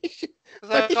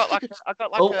got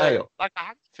a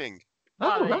hang thing.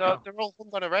 Oh, right. They're all hung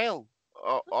on a rail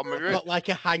on my roof. Not like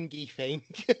a hangy thing.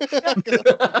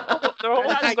 They're all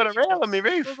hung on a rail on my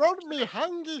roof. They're on me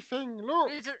hangy thing.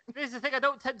 Look. Here's the thing. I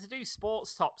don't tend to do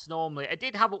sports tops normally. I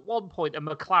did have at one point a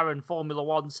McLaren Formula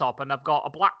One top, and I've got a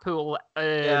Blackpool.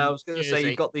 Yeah, I was going to say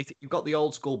jersey. you've got the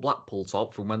old school Blackpool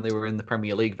top from when they were in the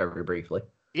Premier League very briefly.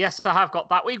 Yes, I have got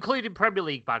that. We included Premier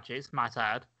League badges, might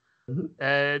I add. Mm-hmm.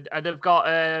 And I've got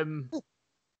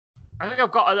I think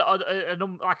I've got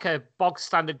a bog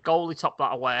standard goalie top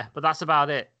that I wear, but that's about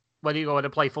it. When you go in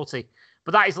and play footy,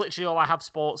 but that is literally all I have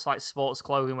sports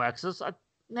clothing wear. Because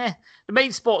the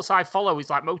main sports I follow is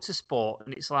motorsport,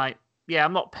 and it's I'm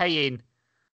not paying.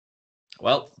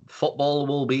 Well, football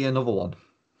will be another one.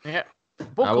 Yeah,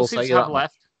 Bunkle seems to have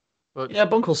left. But... Yeah,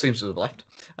 Bunkle seems to have left.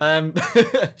 But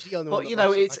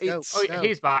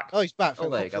he's back. Oh, he's back. Oh,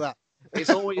 there you go. That. It's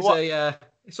always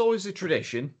it's always a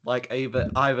tradition.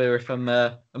 Either if I'm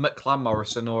at Clan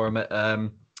Morrison or I'm at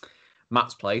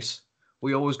Matt's place,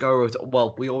 we always go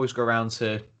around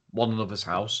to one another's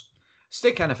house,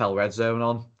 stick NFL Red Zone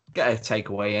on, get a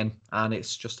takeaway in, and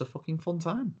it's just a fucking fun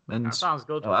time. And that sounds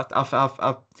good. I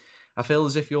feel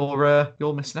as if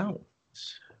you're missing out.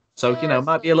 So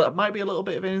might be a little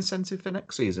bit of an incentive for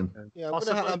next season. Yeah,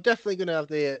 I'm definitely gonna have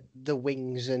the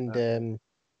wings and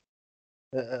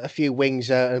a few wings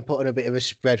out and putting a bit of a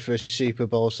spread for a Super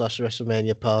Bowl /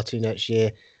 WrestleMania party next year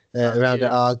around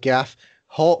at our gaff.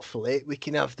 Hopefully we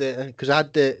can have because I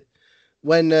had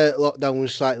when lockdown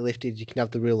was slightly lifted, you can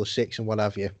have the rule of 6 and what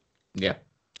have you. Yeah,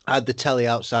 I had the telly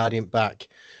outside in back,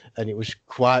 and it was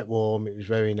quite warm. It was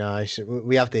very nice.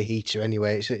 We have the heater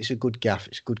anyway. It's a good gaff.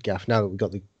 It's a good gaff now that we've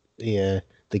got the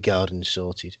the garden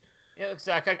sorted. Yeah,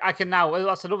 so I can now. Well,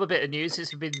 that's another bit of news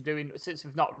since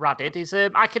we've not radded. Is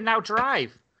I can now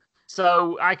drive,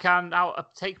 so I can now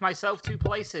take myself to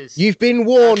places. You've been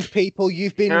warned, people.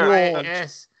 You've been warned.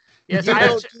 Yes. You I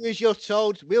don't do as you're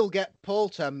told. We'll get Paul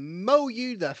to mow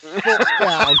you the fuck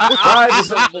down.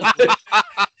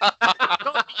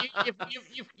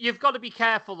 You've got to be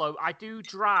careful, though. I do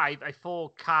drive a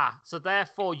Ford car, so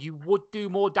therefore you would do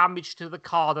more damage to the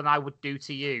car than I would do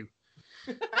to you.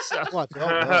 So, Well, I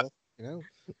don't know, you know.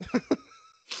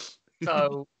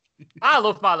 So I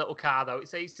love my little car, though.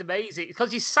 It's amazing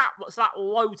because you sat that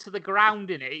low to the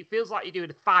ground in it. It feels like you're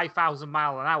doing 5,000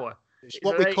 miles an hour. It's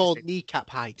what we call kneecap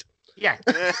height. Yeah,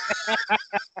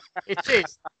 it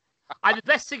is. And the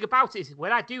best thing about it is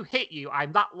when I do hit you,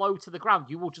 I'm that low to the ground,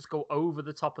 you will just go over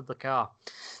the top of the car.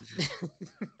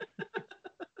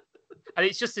 And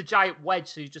it's just a giant wedge,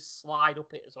 so you just slide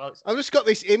up it as well. I've just got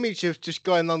this image of just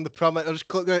going along the promenade. I've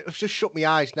just shut my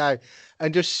eyes now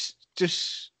and just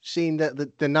seeing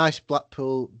the nice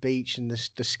Blackpool beach and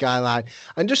the skyline,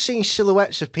 and just seeing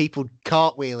silhouettes of people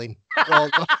cartwheeling,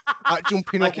 like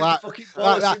jumping up like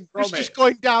that. Just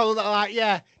going down like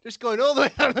just going all the way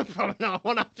down the promenade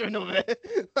one after another,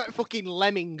 like fucking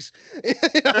lemmings. I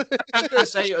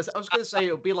was going to say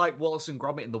it would be like Wallace and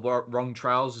Gromit in the wrong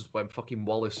trousers when fucking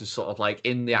Wallace is sort of like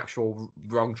in the actual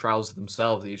wrong trousers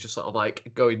themselves. And he's just sort of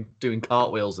like doing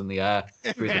cartwheels in the air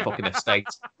through the fucking estate.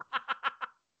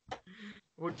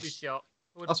 Would be shot.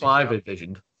 That's what I've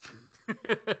envisioned. You're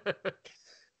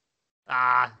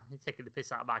taking the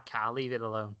piss out of my car. Leave it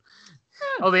alone.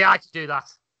 Only I could do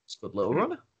that. It's a good little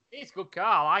runner. It's a good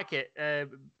car. I like it. To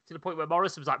the point where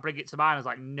Morrison was like, bring it to mine. I was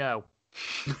like, no.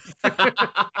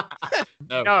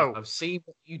 No. I've seen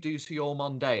what you do to your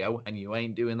Mondeo, and you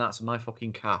ain't doing that to my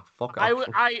fucking car. Fuck off.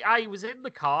 I was in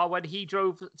the car when he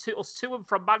drove us to and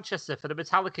from Manchester for the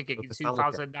Metallica gig in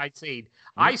 2019.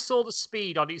 I saw the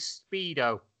speed on his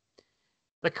Speedo.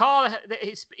 The car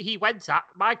that he went at,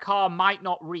 my car might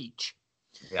not reach.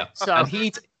 Yeah. So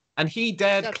and he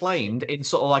dared claimed in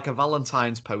sort of like a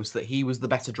Valentine's post that he was the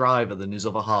better driver than his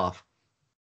other half.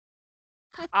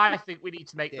 I think we need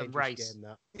to make them race.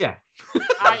 Yeah.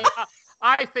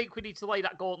 I think we need to lay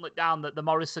that gauntlet down that the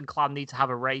Morrison clan need to have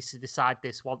a race to decide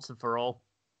this once and for all.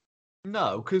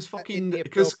 No, because fucking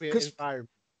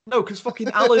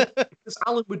fucking Alan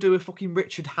would do a fucking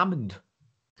Richard Hammond.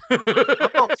 I'm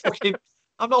not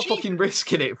fucking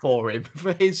risking it for him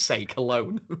for his sake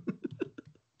alone.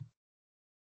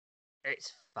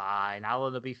 It's fine.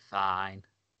 Alan will be fine.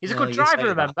 He's a good driver,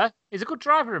 remember? He's a good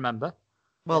driver, remember?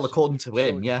 Well, according to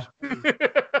him, yeah.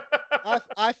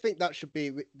 I think that should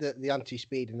be the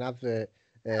anti-speed and advert.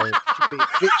 Should be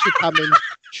Richard Hammond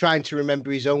trying to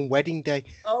remember his own wedding day.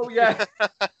 Oh yeah,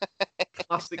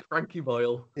 classic Frankie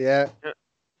Boyle. Yeah. I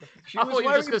thought you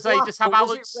were just going to say just have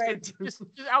Alan. I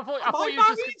thought you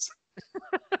just.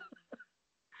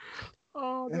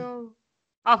 Oh no!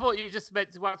 I thought you just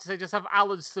meant to say just have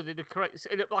Alan stood in a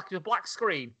black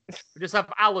screen. Just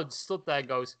have Alan stood there and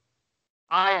goes,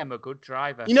 I am a good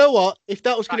driver. You know what? If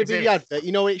that was going to be the advert,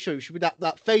 you know what it should be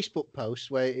that Facebook post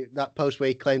where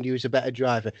he claimed he was a better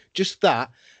driver. Just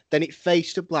that, then it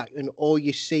fades to black, and all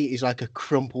you see is like a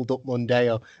crumpled up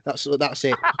Mondeo. That's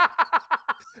it.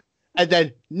 And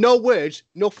then no words,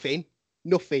 nothing,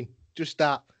 just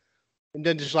that, and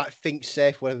then just like think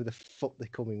safe, whatever the fuck they're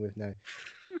coming with now,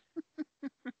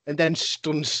 and then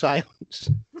stunned silence.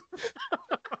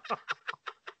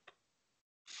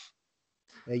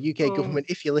 UK government,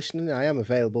 if you're listening, I am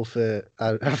available for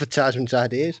advertisement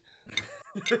ideas.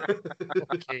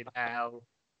 Fucking hell.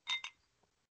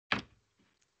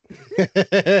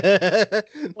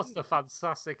 What's a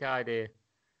fantastic idea?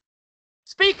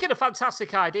 Speaking of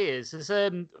fantastic ideas, there's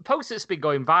a post that's been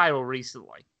going viral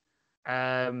recently.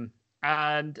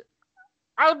 And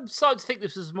I'm starting to think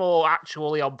this was more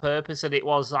actually on purpose than it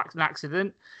was like an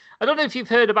accident. I don't know if you've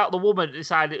heard about the woman that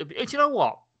decided, do you know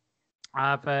what?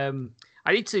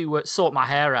 I need to sort my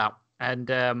hair out, and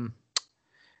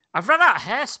I've run out of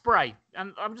hairspray,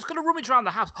 and I'm just going to rummage around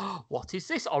the house. Oh, what is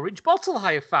this orange bottle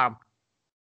I have found?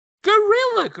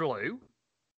 Gorilla Glue?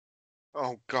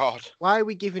 Oh, God. Why are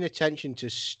we giving attention to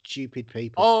stupid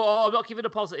people? Oh, I'm not giving a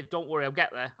positive. Don't worry,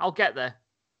 I'll get there.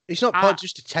 It's not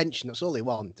just attention. That's all they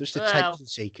want. Just attention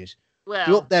seekers.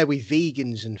 They're up there with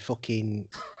vegans and fucking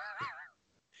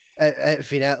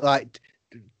everything else. Like,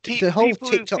 the whole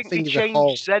TikTok thing is a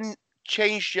whole...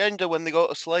 change gender when they go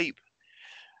to sleep.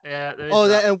 Yeah.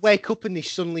 And wake up and they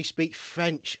suddenly speak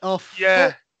French. Oh,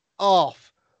 fuck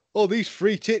off. Oh, these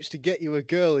free tips to get you a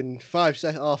girl in 5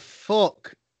 seconds. Oh,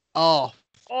 fuck off.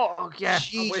 Oh, yeah.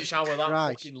 I wish I were that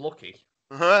fucking lucky.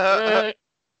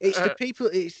 It's the people.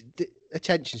 It's the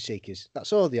attention seekers.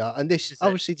 That's all they are. And this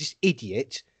obviously this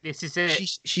idiot. This is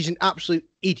it. She's an absolute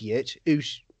idiot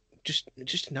who's just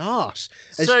an arse.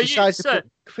 Sir,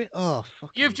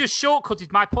 You've just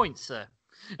shortcutted my point, sir.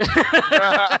 You'll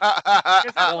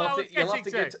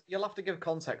have to give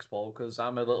context, Paul, because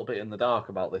I'm a little bit in the dark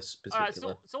about this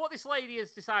particular. So what this lady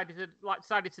has decided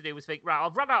to do was think, right,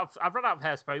 I've run out of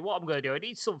hairspray. What I'm going to do, I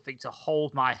need something to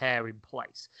hold my hair in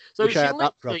place. So she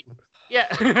literally,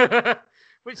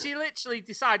 but she literally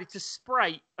decided to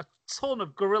spray a ton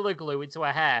of Gorilla Glue into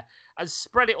her hair and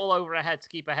spread it all over her head to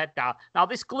keep her head down. Now,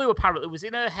 this glue apparently was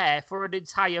in her hair for an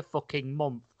entire fucking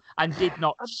month and did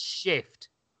not shift.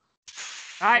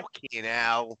 Right? Fucking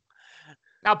hell.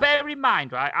 Now, bear in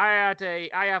mind, right?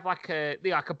 I have like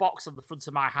a box on the front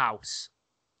of my house,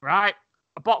 right?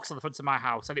 A box on the front of my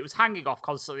house, and it was hanging off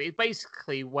constantly. It's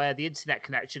basically where the internet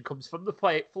connection comes from the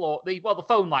floor. The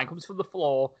phone line comes from the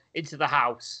floor into the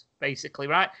house, basically,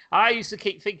 right? And I used to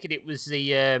keep thinking it was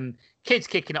the kids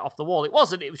kicking it off the wall. It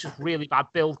wasn't. It was just really bad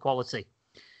build quality.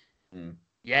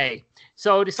 Yay!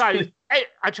 So I decided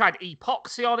I tried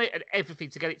epoxy on it and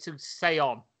everything to get it to stay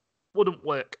on. Wouldn't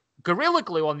work. Gorilla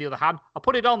Glue, on the other hand, I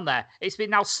put it on there. It's been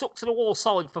now stuck to the wall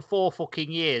solid for 4 fucking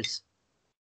years.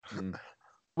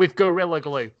 With Gorilla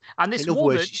Glue. And this woman...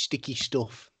 words, sticky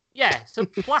stuff. Yeah, so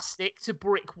plastic to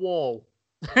brick wall.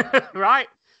 Right?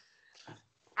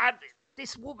 And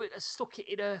this woman has stuck it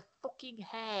in her fucking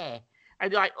hair. And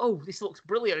you're like, oh, this looks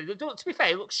brilliant. To be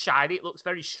fair, it looks shiny. It looks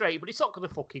very straight, but it's not going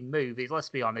to fucking move. Let's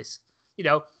be honest. You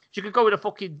know, she could go with a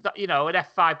fucking, an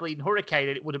F5 bleeding hurricane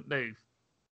and it wouldn't move.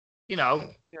 Yeah.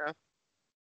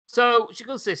 So she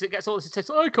does this. It gets all this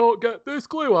attention. I can't get this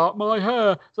glue out my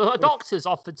hair. So her doctor's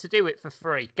offered to do it for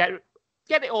free. Get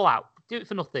it all out. Do it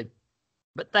for nothing.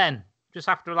 But then, just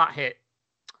after that hit,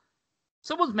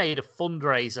 someone's made a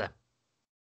fundraiser.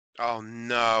 Oh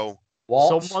no!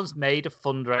 What? Someone's made a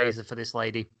fundraiser for this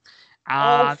lady.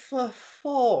 And, for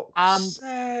fuck's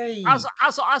sake!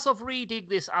 As of reading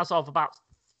this, as of about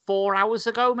 4 hours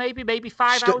ago, maybe 5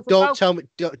 hours ago. Don't tell me.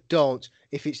 Don't.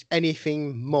 If it's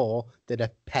anything more than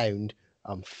 £1,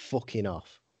 I'm fucking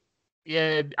off.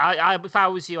 Yeah, if I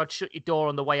was you, I'd shut your door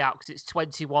on the way out because it's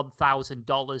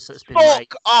 $21,000 that's been Fuck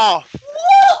raised. off!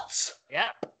 What? Yeah.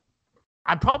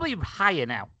 I'm probably higher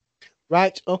now.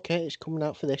 Right, okay, it's coming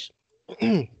out for this.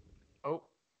 Oh.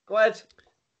 Go ahead.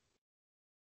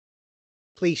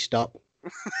 Please stop.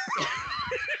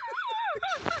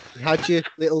 You had your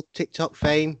little TikTok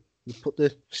fame. You put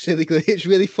the silly glue. It's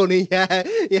really funny,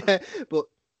 yeah. But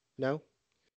no,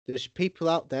 there's people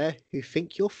out there who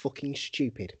think you're fucking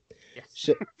stupid. Yes.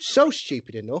 So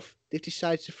stupid enough, they've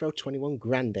decided to throw 21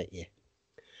 grand at you.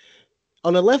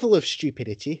 On a level of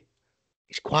stupidity,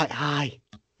 it's quite high.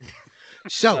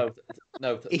 So,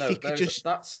 if you could just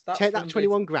take that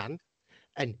 21 grand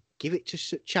and give it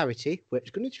to charity, where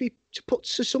it's going to be to put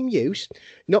to some use,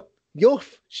 not your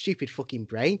stupid fucking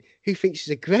brain who thinks it's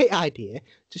a great idea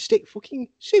to stick fucking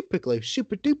super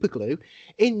duper glue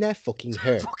in their fucking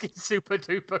hair. Fucking super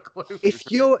duper glue.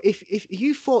 If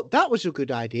you thought that was a good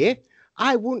idea,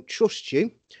 I wouldn't trust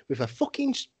you with a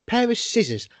fucking pair of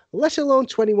scissors, let alone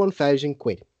 21,000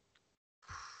 quid.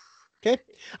 Okay?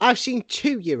 I've seen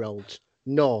 2-year-olds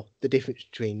know the difference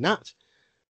between that.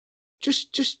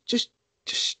 Just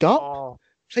stop. Oh.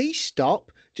 Please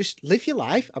stop. Just live your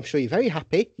life. I'm sure you're very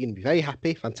happy. You're gonna be very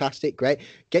happy. Fantastic, great.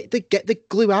 Get the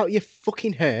glue out of your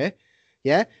fucking hair.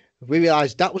 Yeah. We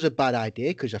realised that was a bad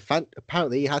idea because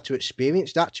apparently you had to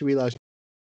experience that to realise.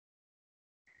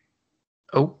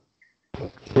 Oh.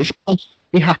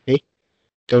 Be happy.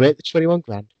 Donate the 21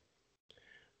 grand.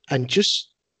 And just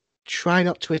try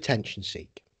not to attention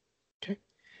seek. Okay.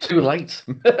 Too late.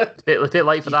 A bit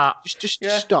late for that. Just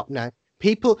stop now.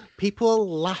 People are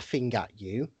laughing at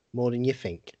you more than you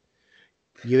think.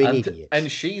 You're an idiot.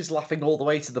 And she's laughing all the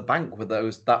way to the bank with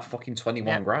that fucking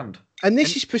 21 grand. And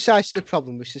this is precisely the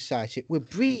problem with society. We're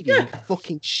breeding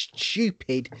fucking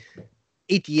stupid,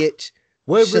 idiot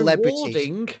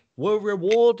celebrities. We're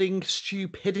rewarding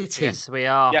stupidity. Yes, we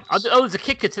are. Yes. Oh, there's a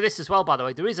kicker to this as well, by the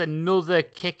way. There is another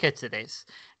kicker to this.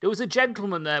 There was a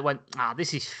gentleman there went,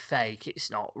 this is fake. It's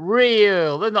not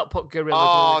real. They're not put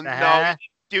gorilla glue in the hair.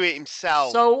 Do it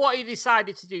himself. So what he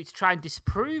decided to do to try and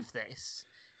disprove this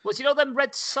was, them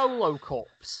red Solo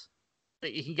cups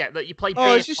that you can get that you play.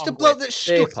 Oh, it's just the bloke that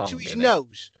stuck it to his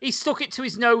nose. He stuck it to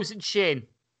his nose and chin,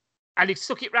 and he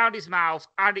stuck it round his mouth,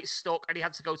 and it stuck, and he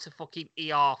had to go to fucking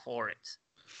ER for it.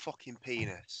 Fucking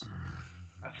penis.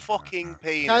 A fucking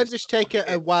penis. Can I just take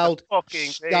a wild stab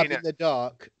penis in the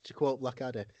dark, to quote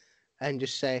Blackadder, and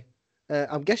just say,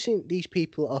 I'm guessing these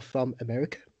people are from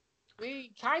America?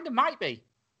 We kind of might be.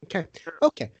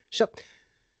 Okay. So,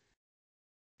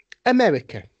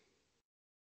 America,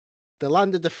 the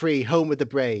land of the free, home of the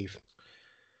brave.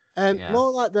 Yeah.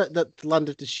 More like the land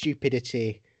of the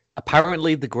stupidity.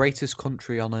 Apparently the greatest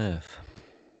country on earth.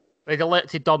 They'd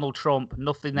elected Donald Trump.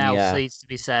 Nothing else Yeah. needs to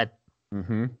be said.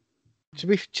 Mm-hmm.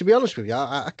 To be honest with you,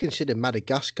 I consider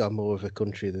Madagascar more of a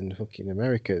country than fucking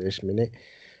America at this minute.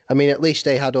 I mean, at least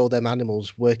they had all them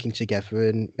animals working together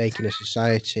and making a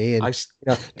society, and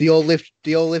they all lived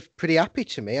pretty happy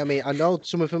to me. I mean, I know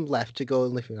some of them left to go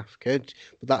and live in Africa,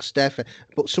 but that's their fair.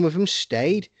 But some of them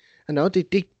stayed. I know they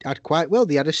had quite well.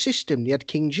 They had a system. They had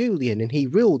King Julian, and he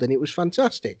ruled, and it was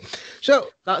fantastic. So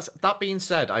that being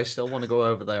said, I still want to go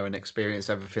over there and experience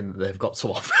everything that they've got to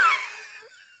offer.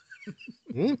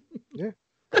 Yeah.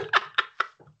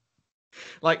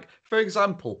 Like, for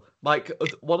example, like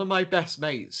one of my best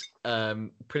mates,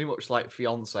 pretty much like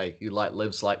fiance, who like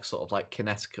lives like sort of like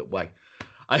Connecticut way.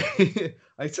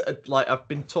 I've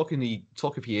been talking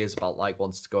for years about like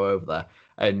wanting to go over there,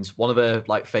 and one of her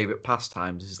like favorite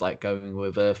pastimes is like going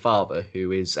with her father,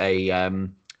 who is a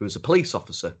police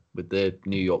officer with the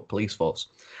New York Police Force,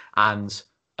 and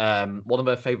one of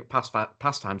her favorite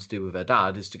pastimes to do with her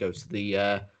dad is to go to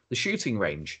the shooting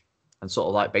range and sort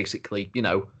of like basically, you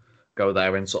know, go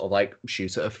there and sort of like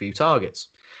shoot at a few targets.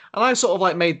 And I sort of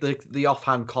like made the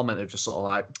offhand comment of just sort of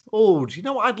like, oh, do you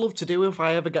know what I'd love to do if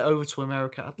I ever get over to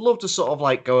America? I'd love to sort of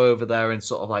like go over there and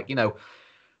sort of like, you know,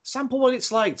 sample what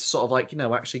it's like to sort of like, you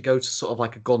know, actually go to sort of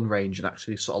like a gun range and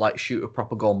actually sort of like shoot a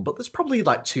proper gun. But there's probably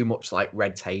like too much like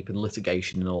red tape and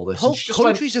litigation and all this. The whole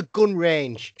country's a gun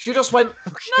range. She just went,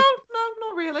 no,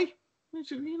 not really.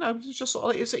 You know, it's just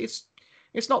sort of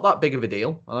it's not that big of a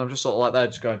deal. And I'm just sort of like there,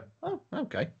 just going, oh,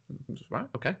 okay, right,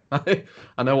 okay.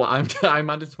 I know what I'm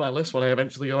adding to my list when I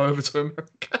eventually go over to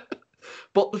America.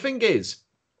 But the thing is,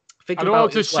 I know how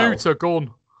to shoot a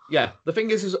gun. Yeah, the thing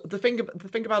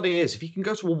about it is, if you can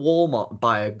go to a Walmart and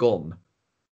buy a gun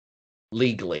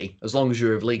legally, as long as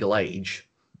you're of legal age,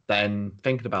 then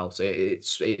thinking about it,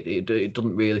 it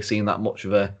doesn't really seem that much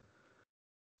of a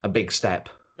big step.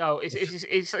 No,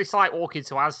 it's like walking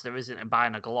to Asda, isn't it, and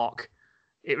buying a Glock.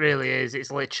 It really is. It's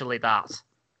literally that.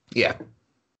 Yeah.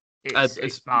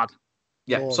 It's mad.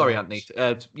 Yeah, sorry, Anthony.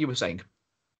 You were saying.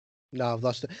 No, I've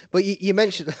lost it. But you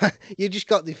mentioned you just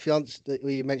got the fiance.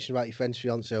 You mentioned about your friend's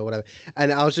fiance or whatever,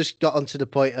 and I was just got onto the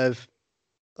point of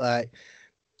like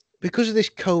because of this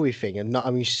COVID thing and not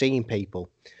having seen people.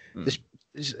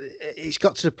 It's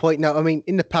got to the point now. I mean,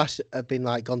 in the past, I've been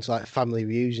like gone to like family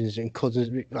reunions and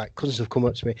cousins have come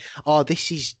up to me. Oh,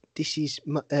 this is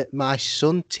my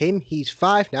son Tim. He's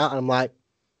 5 now, and I'm like,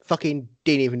 fucking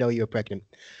didn't even know you were pregnant.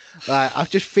 I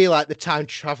just feel like the time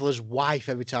traveler's wife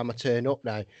every time I turn up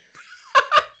now.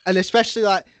 And especially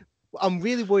like I'm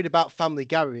really worried about family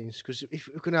gatherings because if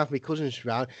we're gonna have my cousins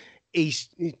around,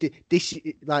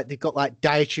 they've got like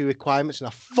dietary requirements, and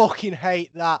I fucking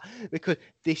hate that because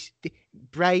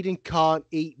Braden can't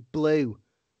eat blue.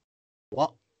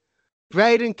 What?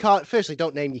 Braden can't. Firstly,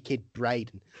 don't name your kid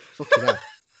Braden. Fucking hell.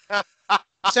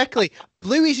 Secondly,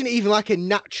 blue isn't even like a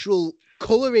natural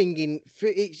colouring in.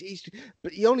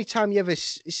 But the only time you ever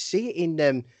see it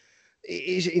in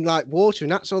is in like water,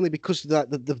 and that's only because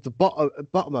the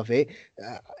bottom of it.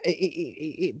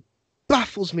 It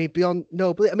baffles me beyond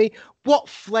no belief. I mean, what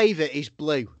flavour is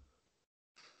blue?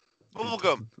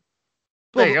 Bubblegum.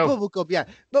 Bubblegum, yeah.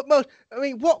 But most, I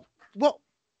mean, what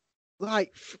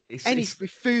like any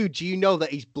food do you know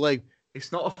that is blue?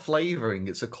 It's not a flavouring;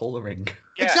 it's a colouring.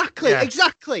 Yeah.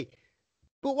 Exactly.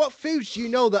 But what foods do you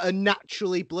know that are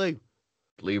naturally blue?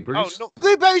 Blueberries. Oh, no.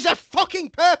 Blueberries are fucking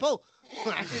purple.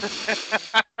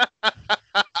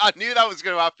 I knew that was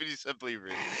going to happen. You said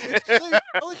blueberries.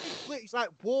 It's like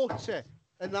water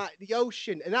and like the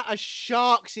ocean, and that has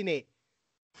sharks in it.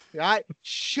 Right?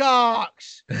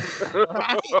 Sharks.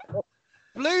 Right?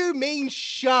 Blue means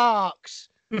sharks.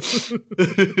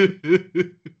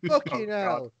 Fucking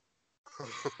hell.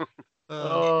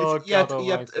 But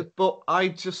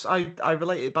I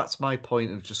relate it back to my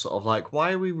point of just sort of like,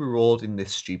 why are we rewarding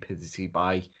this stupidity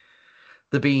by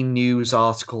there being news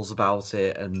articles about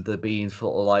it and there being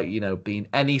sort of like, you know, being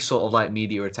any sort of like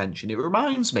media attention? It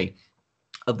reminds me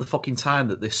of the fucking time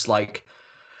that this like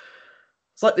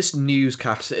it's like this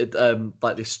newscast,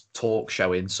 like this talk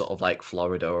show in sort of like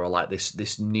Florida, or like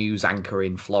this news anchor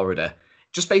in Florida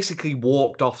just basically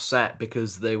walked off set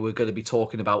because they were going to be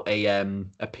talking about a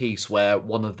piece where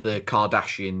one of the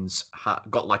Kardashians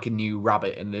got like a new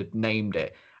rabbit and had named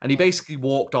it, and he basically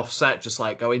walked off set just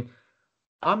like going,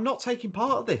 I'm not taking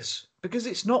part of this because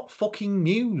it's not fucking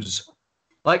news.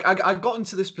 Like I got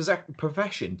into this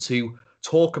profession to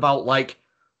talk about like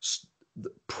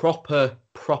proper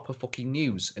fucking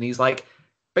news. And he's like,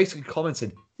 basically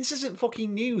commenting, this isn't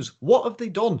fucking news. What have they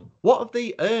done? What have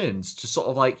they earned to sort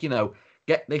of like,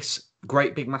 get this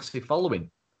great big massive following?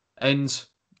 And,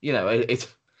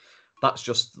 that's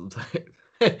just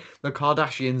the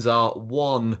Kardashians are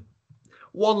one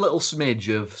little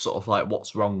smidge of sort of like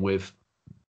what's wrong with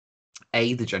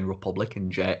A, the general public,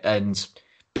 and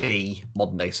B,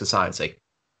 modern day society.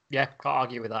 Yeah, can't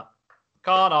argue with that.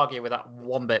 Can't argue with that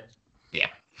one bit. Yeah.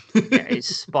 Yeah,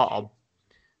 it's spot on.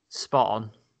 Spot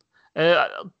on.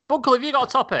 Bunkle, have you got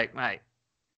a topic, mate?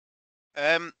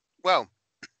 Well,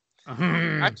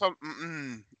 Mhm.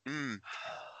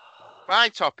 my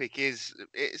topic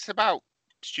it's about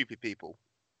stupid people.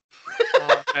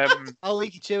 I'll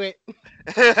lead you to it.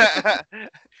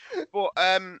 But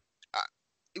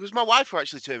it was my wife who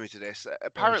actually turned me to this.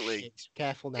 Apparently, shit.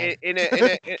 Careful now. in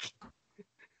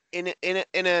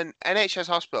an NHS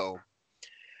hospital,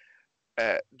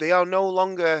 they are no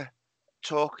longer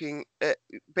talking.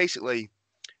 Basically,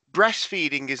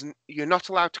 breastfeeding isn't. You're not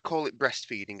allowed to call it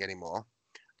breastfeeding anymore,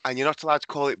 and you're not allowed to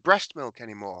call it breast milk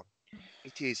anymore.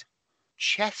 It is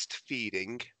chest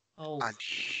feeding and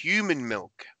human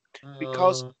milk,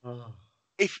 because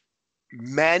if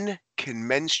men can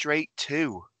menstruate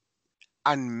too,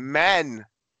 and men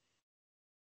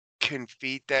can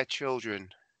feed their children.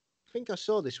 I think I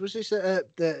saw this. Was this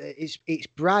it's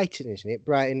Brighton, isn't it?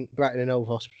 Brighton and Hove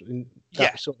Hospital.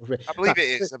 Yeah, sort of, I believe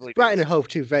it is. Brighton and Hove,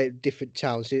 two very different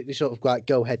towns. They sort of like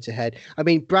go head to head. I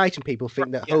mean, Brighton people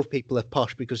think that Hove people are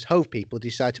posh because Hove people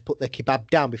decide to put their kebab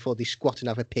down before they squat and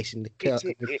have a piss in the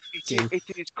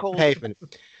It is called pavement.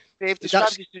 They've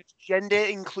described it as gender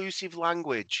inclusive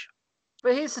language.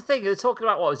 But here's the thing: they're talking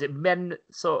about what was it? Men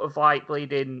sort of like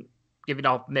bleeding, giving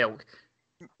off milk.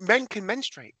 Men can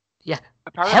menstruate. Yeah,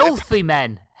 Apparently,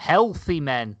 healthy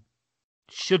men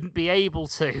shouldn't be able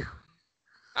to.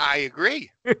 I agree.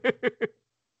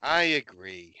 I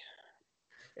agree.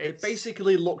 It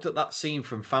basically looked at that scene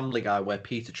from Family Guy where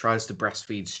Peter tries to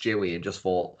breastfeed Stewie and just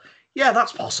thought, yeah,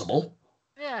 that's possible.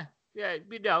 Yeah,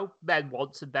 men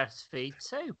want to breastfeed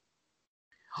too.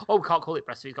 Oh, we can't call it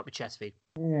breastfeed, it's got to be chest feed.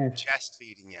 Chest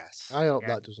feeding, yes. I hope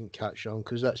that doesn't catch on,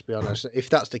 because let's be honest, if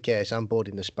that's the case, I'm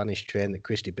boarding the Spanish train that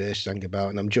Christy Burst sang about,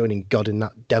 and I'm joining God in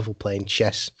that devil playing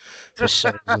chess for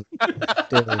Satan.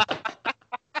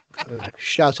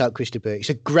 Shout out Christy Burst. It's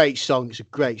a great song,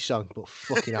 but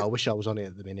fucking hell, I wish I was on it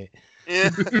at the minute.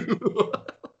 Yeah.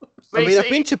 I mean,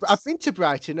 I've been to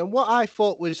Brighton, and what I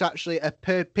thought was actually a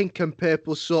pink and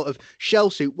purple sort of shell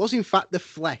suit was in fact the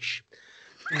flesh.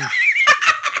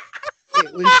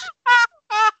 It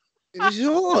was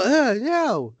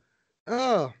no.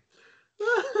 Oh.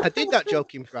 I did that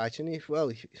joke in Brighton. If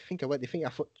you think I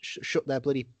shut their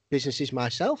bloody businesses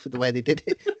myself the way they did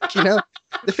it.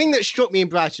 The thing that struck me in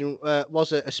Brighton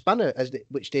was a spanner,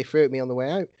 which they threw at me on the way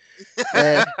out.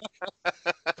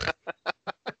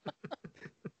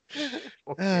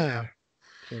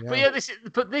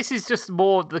 This is just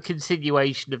more the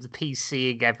continuation of the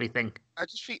PCing everything. I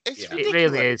just think it's ridiculous. It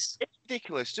really is. It's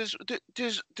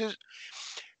ridiculous.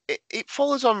 It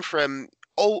follows on from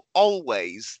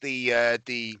always the I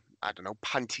don't know,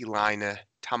 panty liner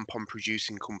tampon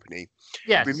producing company.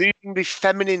 Yes. Removing the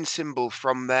feminine symbol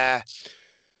from their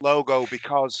logo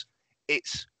because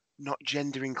it's not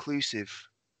gender inclusive.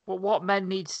 Well, what men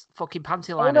needs fucking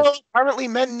panty liners? No,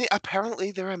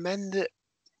 apparently there are men that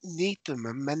need them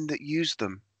and men that use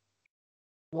them.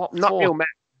 What? Not real men.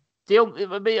 The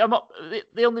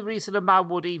only reason a man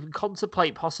would even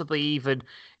contemplate possibly even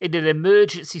in an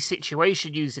emergency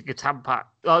situation using a Tampax,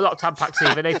 not Tampax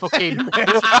even, a fucking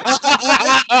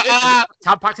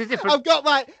Tampax is different. I've got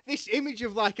like this image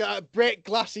of like a break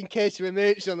glass in case of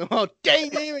emergency on the wall.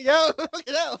 Dang, here we go.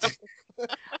 Fucking hell.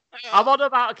 I'm on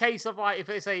about a case of like if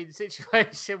it's a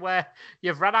situation where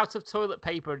you've run out of toilet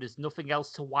paper and there's nothing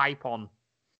else to wipe on.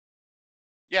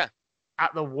 Yeah.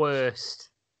 At the worst.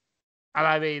 And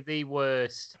I mean the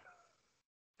worst.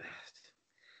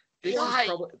 This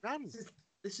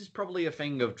is probably a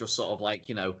thing of just sort of like,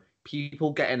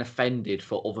 people getting offended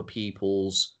for other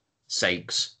people's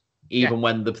sakes, even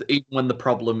when the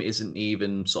problem isn't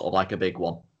even sort of like a big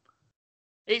one.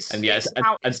 It's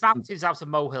mountains out of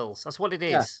molehills. That's what it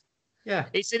is. Yeah.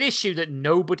 It's an issue that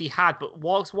nobody had, but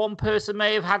whilst one person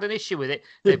may have had an issue with it,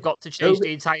 they've got to change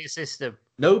the entire system.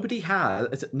 Nobody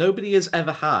has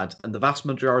ever had, and the vast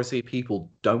majority of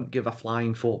people don't give a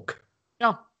flying fuck.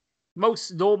 No.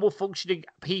 Most normal functioning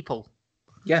people.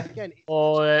 Yeah.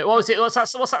 Or what was it? What's that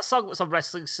song that's on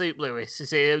Wrestling Soup, Lewis?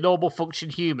 Is it Normal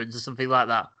Function Humans or something like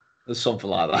that? There's something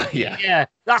like that, yeah. Yeah.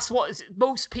 That's what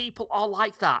most people are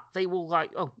like that. They will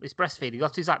like, oh, it's breastfeeding.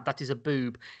 That is a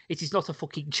boob. It is not a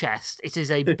fucking chest. It is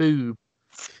a boob.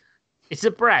 It's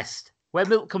a breast where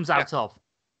milk comes out of.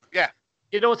 Yeah.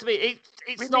 You know what I mean?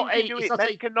 It's not a. It's not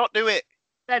men cannot do it.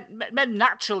 Men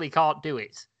naturally can't do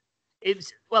it.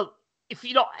 It's if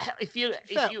you're not if you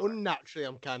unnaturally,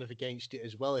 I'm kind of against it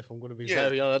as well. If I'm going to be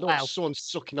very honest, I don't want someone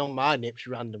sucking on my nips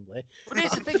randomly. But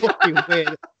here's the thing. Fucking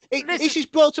weird. This is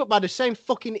brought up by the same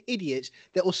fucking idiots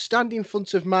that will stand in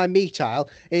front of my meat aisle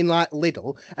in like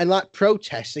Lidl and like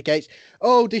protest against,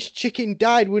 oh, this chicken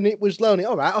died when it was lonely.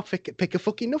 All right, I'll pick a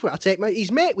fucking number. I'll take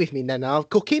his mate with me then. I'll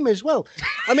cook him as well.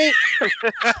 I mean,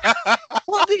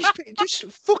 what are these? Just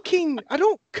fucking, I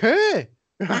don't care,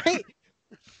 right?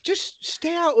 Just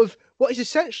stay out of what is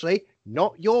essentially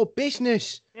not your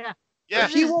business. Yeah.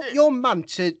 If you want your man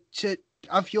to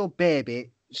have your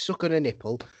baby suck on a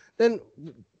nipple, then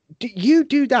you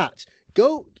do that.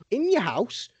 Go in your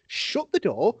house, shut the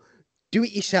door, do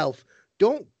it yourself.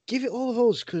 Don't give it all of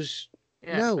us because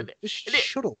just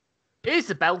shut up. Here's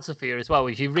the belter for you as well.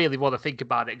 If you really want to think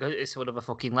about it, it's sort of a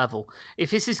fucking level.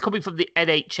 If this is coming from the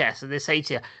NHS and they say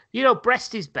to you,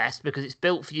 breast is best because it's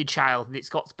built for your child and it's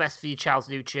got best for your child's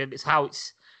nutrient. It's how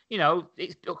it's,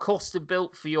 it's custom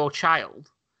built for your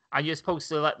child, and you're supposed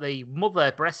to let the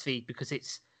mother breastfeed because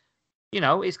it's,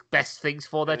 it's best things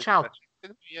for their child.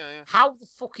 Yeah. How the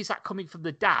fuck is that coming from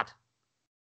the dad?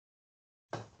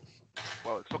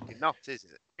 Well, it's fucking not, is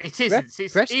it? It isn't.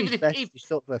 Breast is best is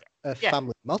sort of a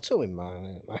family motto in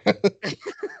mine.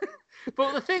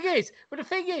 But the thing is,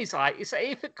 like, it's like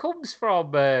if it comes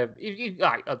from if you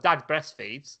like a dad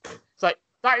breastfeeds, it's like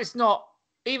that is not,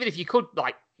 even if you could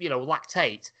like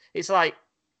lactate, it's like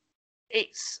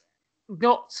it's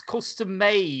not custom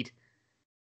made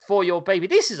for your baby.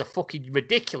 This is a fucking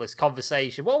ridiculous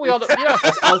conversation. What are we on?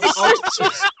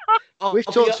 We've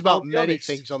talked about many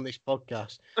things on this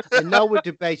podcast, and now we're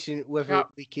debating whether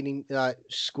we can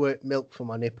squirt milk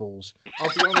from our nipples. I'll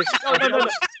be honest. No.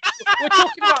 We're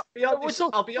talking about.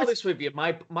 I'll be honest with you.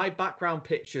 My background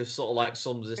picture sort of like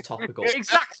sums this topic up.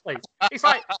 Exactly. It's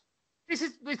like this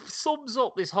sums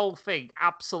up this whole thing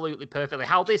absolutely perfectly.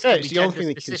 How this it's the only thing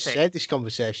that can save this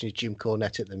conversation is Jim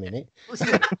Cornette at the minute.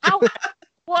 Listen,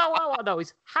 what I want to know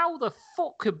is how the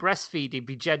fuck could breastfeeding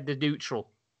be gender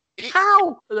neutral?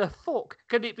 How the fuck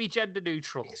can it be gender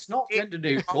neutral? It's not gender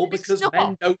neutral because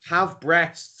men don't have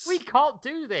breasts. We can't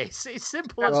do this. It's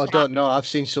simple as that. I don't know. I've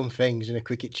seen some things in a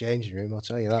cricket changing room. I'll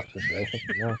tell you that for sure.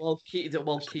 Yeah. Well, keep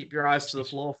your eyes to the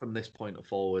floor from this point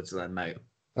forwards, then, mate.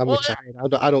 I'm retired.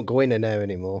 I don't go in there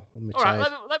anymore. I'm retired. All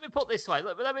right. Let me put this way.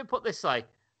 Let me put this way.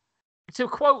 To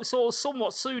quote, sort of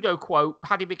somewhat pseudo quote,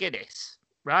 Paddy McGuinness,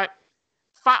 right?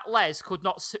 Fat Les could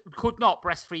not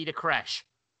breastfeed a creche.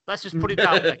 Let's just put it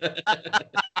down there.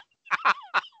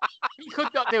 He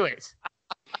could not do it.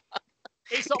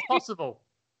 It's not possible.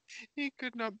 He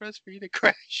could not breastfeed a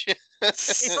creche.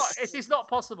 It is not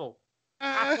possible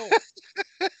at all.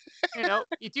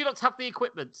 You do not have the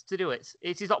equipment to do it.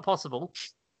 It is not possible.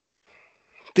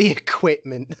 The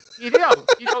equipment. You know.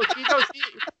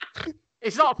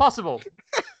 It's not possible.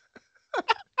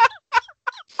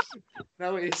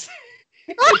 No, it's.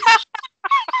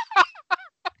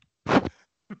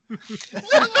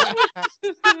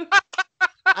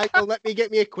 Let me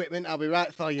get me equipment. I'll be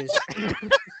right for you.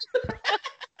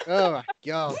 Oh my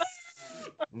god!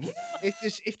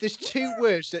 If there's two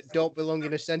words that don't belong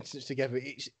in a sentence together,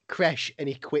 it's creche and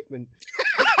equipment.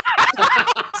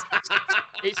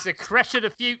 It's the creche of the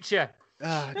future.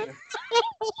 The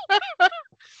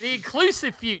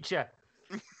inclusive future.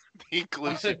 The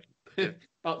inclusive.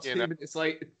 About 2 minutes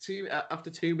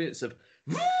after 2 minutes of.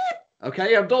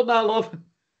 Okay, I'm done now, love.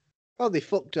 Oh, they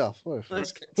fucked off.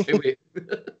 Let's get to it.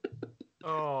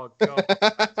 Oh, God.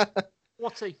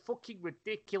 What a fucking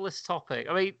ridiculous topic.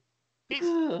 I mean,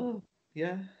 it's...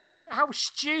 Yeah. How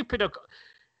stupid.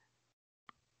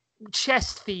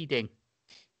 Chest feeding.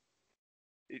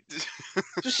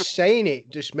 Just saying it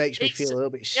just makes me feel a little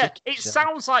bit sick. Yeah, it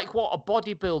sounds like what a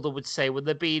bodybuilder would say when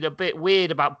they're being a bit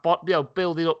weird about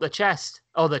building up the chest.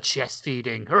 Oh, the chest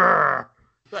feeding.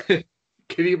 Can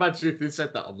you imagine if they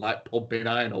said that on like Pumping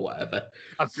Iron or whatever?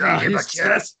 I'm feeding my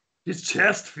chest. His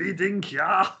chest feeding,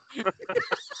 yeah.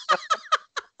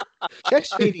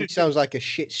 Chest feeding sounds like a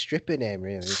shit stripper name,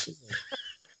 really.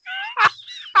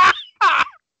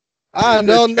 And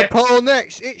on the poll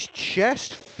next, it's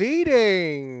chest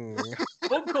feeding.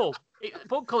 Bunkle,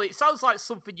 it sounds like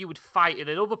something you would fight in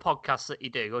another podcast that you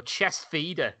do, or chest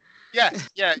feeder. Yes,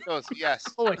 yeah, it does, yes.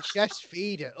 Oh, a chest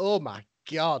feeder. Oh, my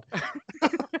God.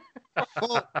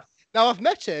 Now, I've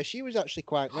met her. She was actually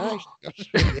quite nice.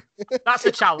 That's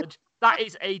a challenge. that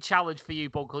is a challenge for you,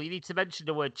 Bunkle. You need to mention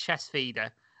the word chest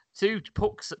feeder to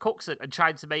Cookson and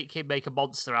trying to make him make a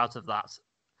monster out of that.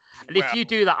 And if you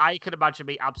do that, I can imagine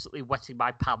me absolutely wetting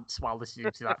my pants while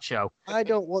listening to that show. I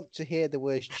don't want to hear the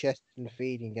words chest and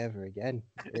feeding ever again.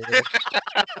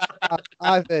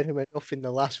 I've heard him enough in the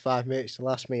last 5 minutes to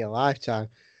last me a lifetime,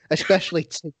 especially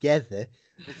together.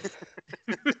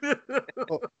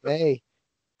 Hey,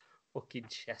 fucking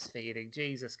chest feeding,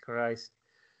 Jesus Christ!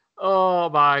 Oh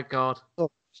my God!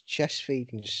 Chest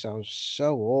feeding just sounds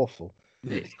so awful.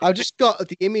 I've just got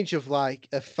the image of like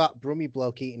a fat brummy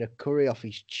bloke eating a curry off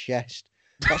his chest.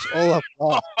 That's all I've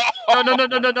got.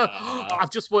 No. I've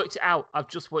just worked it out.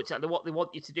 What they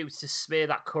want you to do is to smear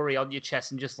that curry on your chest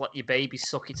and just let your baby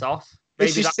suck it off.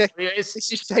 Maybe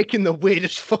this is taking the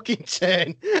weirdest fucking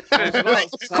turn.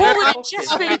 Call it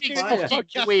chest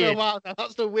feeding. Weird.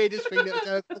 That's the weirdest thing that's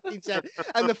ever fucking said.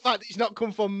 And the fact that it's not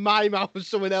come from my mouth and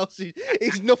someone else's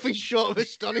is nothing short of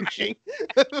astonishing.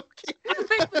 The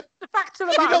fact of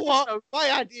the matter, you know what?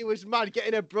 My idea was mad,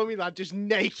 getting a brummy lad just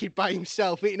naked by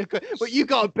himself eating a curry. But you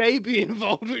got a baby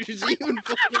involved, which is even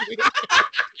fucking weird.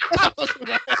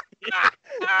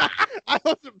 I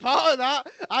wasn't part of that.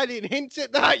 I didn't hint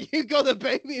at that. You got a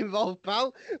baby involved,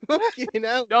 pal. Fucking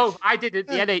hell. No, I didn't.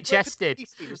 The NHS did.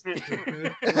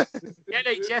 The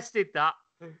NHS did that.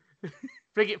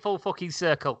 Bring it full fucking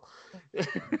circle.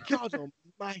 God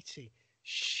almighty.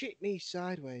 Shit me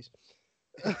sideways.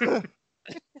 But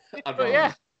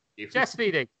yeah, chest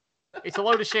feeding. It's a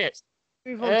load of shit.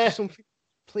 Move on to something,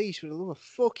 please, for the love of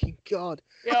fucking God.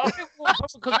 Yeah, I think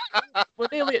we're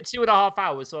nearly at 2.5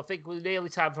 hours, so I think we're nearly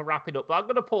time for wrapping up. But I'm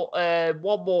going to put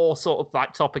one more sort of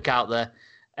like topic out there,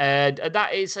 and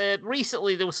that is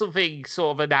recently there was something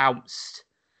sort of announced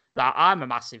that I'm a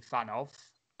massive fan of.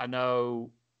 I know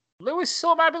Lewis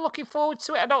sort of might be looking forward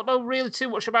to it. I don't know really too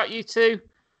much about you two.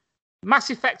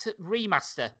 Mass Effect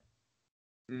Remaster.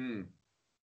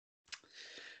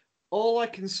 All I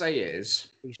can say is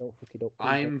Please don't fuck it up.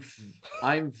 I'm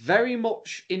very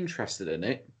much interested in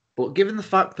it, but given the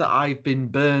fact that I've been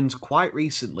burned quite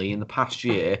recently in the past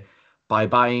year by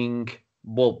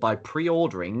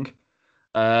pre-ordering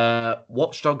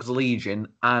Watch Dogs Legion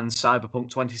and Cyberpunk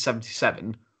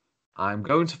 2077, I'm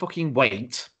going to fucking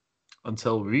wait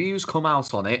until reviews come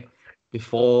out on it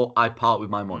before I part with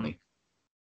my money.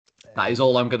 That is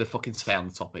all I'm going to fucking say on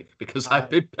the topic, because I've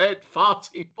been paid far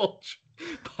too much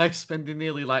by spending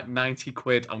nearly like 90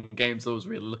 quid on games I was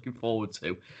really looking forward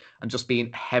to and just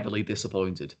being heavily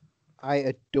disappointed. I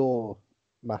adore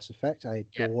Mass Effect. I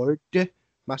adored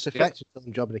Mass Effect until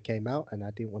Andromeda came out, and I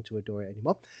didn't want to adore it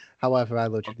anymore. However, I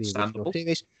loved the original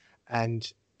series,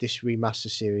 and this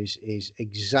remaster series is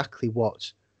exactly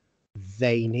what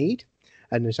they need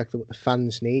and exactly what the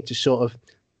fans need to sort of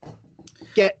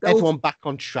get everyone back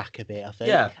on track a bit, I think.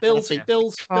 Yeah, build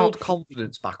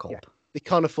confidence back up. Yeah. They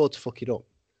can't afford to fuck it up.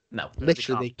 No.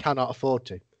 Literally, they cannot afford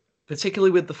to.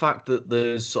 Particularly with the fact that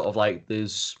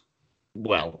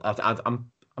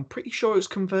I'm pretty sure it's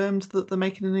confirmed that they're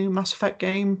making a new Mass Effect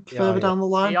game further down the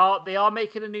line. They are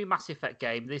making a new Mass Effect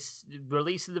game. This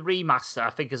release of the remaster, I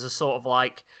think, is a sort of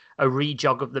like a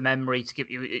rejog of the memory to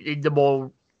give you in the more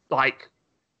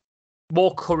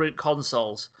current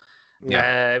consoles.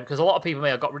 Yeah. Because a lot of people may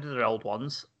have got rid of their old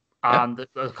ones and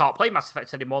they can't play Mass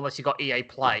Effect anymore unless you got EA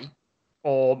Play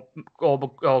or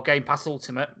Game Pass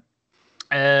Ultimate.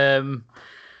 But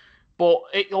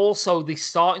it also, they're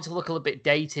starting to look a little bit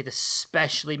dated,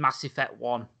 especially Mass Effect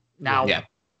 1. Now,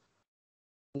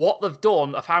 what they've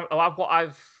done, what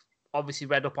I've obviously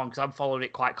read up on, because I'm following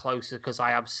it quite closely, because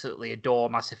I absolutely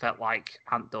adore Mass Effect like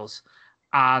Ant does.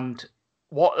 And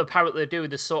what apparently they're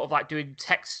doing, they're sort of like doing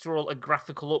textural and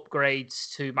graphical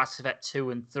upgrades to Mass Effect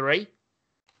 2 and 3.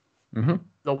 Mm-hmm.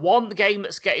 The one game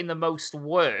that's getting the most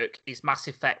work is Mass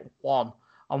Effect 1.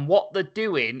 And what they're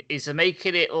doing is they're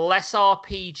making it less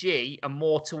RPG and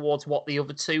more towards what the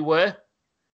other two were,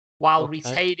 while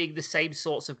retaining the same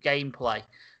sorts of gameplay.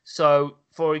 So,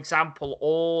 for example,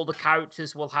 all the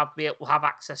characters will have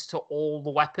access to all the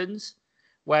weapons,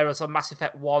 whereas on Mass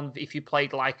Effect 1, if you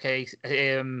played like a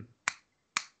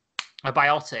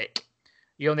biotic,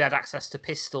 you only had access to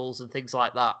pistols and things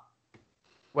like that.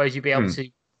 Whereas you'd be able to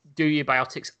do your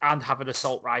biotics and have an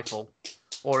assault rifle,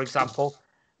 for example.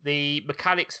 The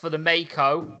mechanics for the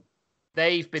Mako,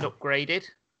 they've been upgraded.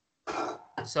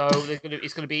 So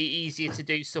it's going to be easier to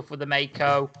do stuff with the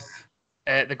Mako.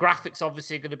 The graphics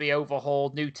obviously are going to be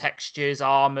overhauled, new textures,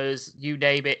 armors, you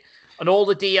name it. And all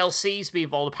the DLCs be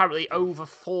involved. Apparently over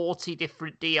 40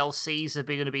 different DLCs are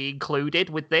going to be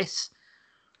included with this.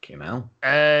 Came out.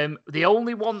 The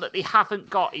only one that they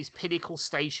haven't got is Pinnacle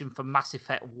Station for Mass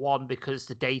Effect 1 because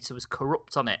the data was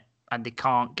corrupt on it. and they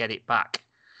can't get it back.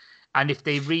 And if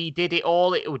they redid it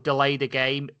all, it would delay the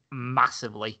game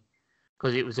massively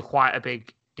because it was quite a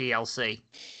big DLC.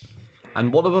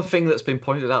 And one other thing that's been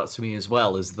pointed out to me as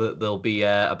well is that there'll be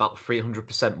about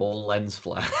 300% more lens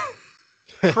flare.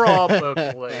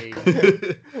 Probably.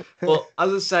 But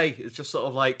as I say, it's just sort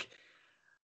of like,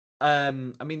 I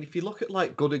mean, if you look at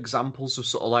like good examples of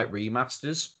sort of like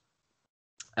remasters,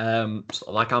 sort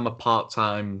of like I'm a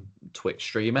part-time Twitch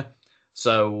streamer,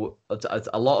 so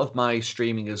a lot of my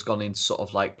streaming has gone into sort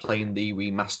of like playing the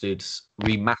remasters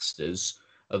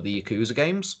of the Yakuza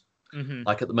games. Mm-hmm.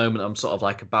 Like at the moment, I'm sort of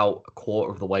like about a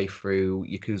quarter of the way through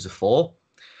Yakuza 4,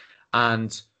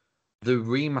 and the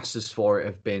remasters for it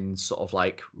have been sort of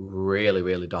like really,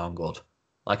 really darn good.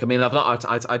 Like, I mean,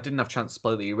 I didn't have a chance to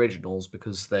play the originals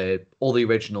because all the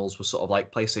originals were sort of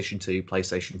like PlayStation 2,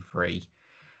 PlayStation 3,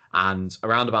 and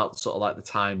around about sort of like the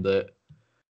time that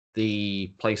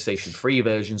the PlayStation 3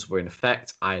 versions were in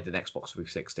effect, I had an Xbox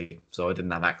 360, so I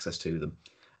didn't have access to them.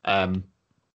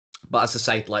 But as I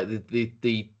say, like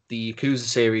the Yakuza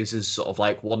series is sort of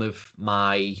like one of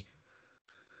my.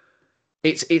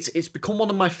 It's become one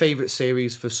of my favorite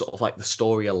series for sort of like the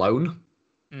story alone,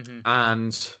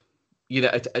 and you know,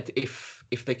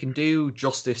 if they can do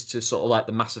justice to sort of like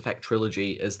the Mass Effect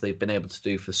trilogy as they've been able to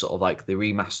do for sort of like the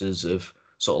remasters of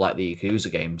sort of like the Yakuza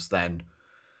games, then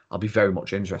I'll be very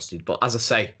much interested. But as I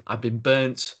say, I've been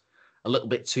burnt a little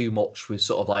bit too much with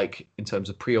sort of like in terms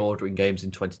of pre-ordering games in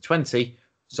 2020.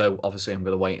 So obviously I'm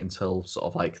going to wait until sort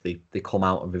of like they come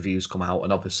out and reviews come out,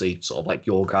 and obviously sort of like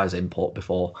your guys' input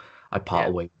before I part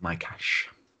away with my cash.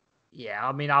 Yeah,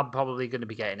 I mean, I'm probably going to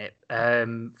be getting it.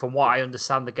 From what I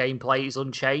understand, the gameplay is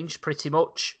unchanged pretty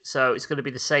much. So it's going to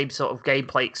be the same sort of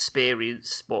gameplay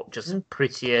experience, but just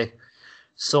prettier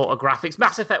sort of graphics.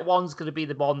 Mass Effect 1's going to be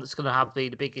the one that's going to have the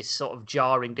biggest sort of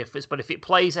jarring difference. But if it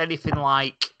plays anything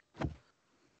like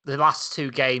the last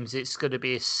two games, it's going to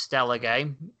be a stellar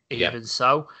game, even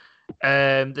so.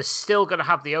 They're still going to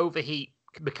have the overheat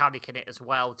mechanic in it as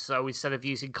well. So instead of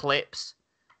using clips,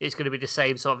 it's going to be the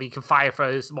same sort of, you can fire for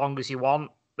as long as you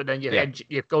want, but then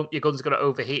your gun's going to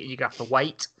overheat and you're going to have to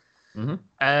wait.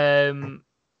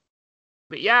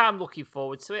 But yeah, I'm looking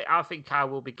forward to it. I think I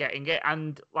will be getting it.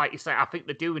 And like you say, I think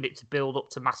they're doing it to build up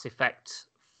to Mass Effect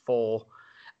 4.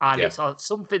 And it's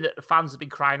something that the fans have been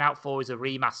crying out for is a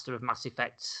remaster of Mass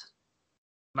Effect.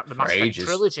 The Mass Effect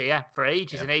trilogy, for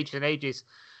ages and ages and ages.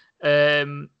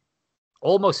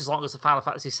 Almost as long as the Final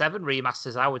Fantasy VII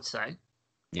remasters, I would say.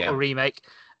 Or remake.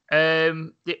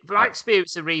 My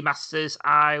experience of remasters,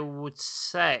 I would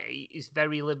say, is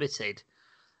very limited.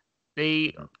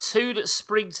 The two that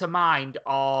spring to mind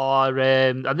are,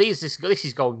 and this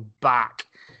is going back,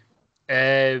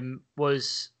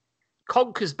 was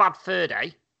Conker's Bad Fur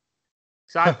Day.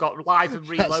 So I've got Live and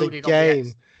Reloaded. That's a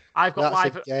game. I've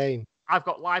got game. I've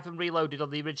got Live and Reloaded on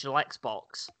the original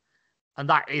Xbox, and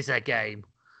that is a game.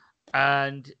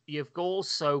 And you've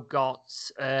also got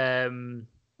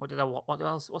what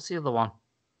else? What's the other one?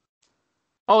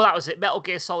 Oh, that was it. Metal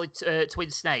Gear Solid Twin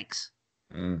Snakes.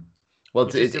 Well,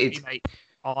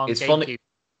 it's funny.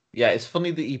 Yeah, it's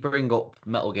funny that you bring up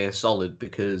Metal Gear Solid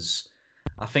because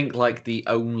I think like the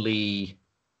only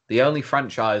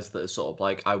franchise that is sort of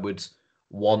like I would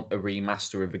want a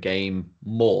remaster of a game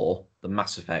more than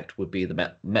Mass Effect would be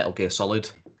the Metal Gear Solid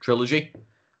trilogy,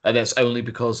 and it's only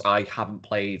because I haven't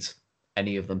played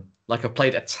any of them. Like I've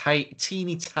played a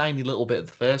teeny tiny little bit of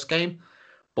the first game,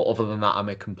 but other than that, I'm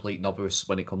a complete novice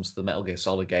when it comes to the Metal Gear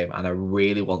Solid game, and I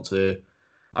really want to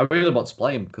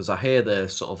play them because I hear they're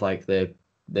sort of like they're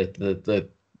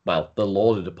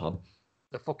lauded upon.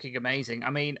 They're fucking amazing. I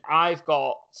mean, I've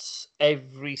got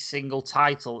every single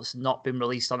title that's not been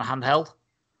released on a handheld.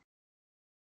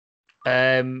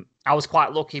 I was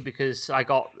quite lucky because I've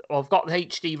got the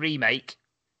HD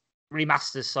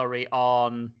remasters,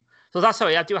 on. So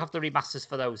I do have the remasters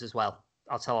for those as well.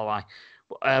 I'll tell you why.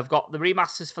 I've got the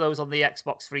remasters for those on the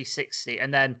Xbox 360,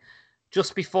 and then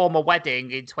just before my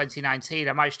wedding in 2019,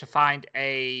 I managed to find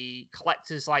a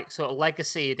collector's like sort of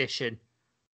legacy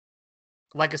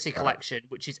collection,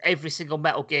 which is every single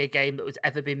Metal Gear game that was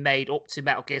ever been made up to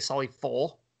Metal Gear Solid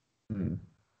 4.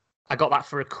 I got that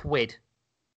for £1.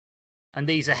 And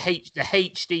these are the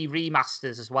HD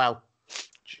remasters as well.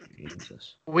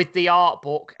 Jesus. With the art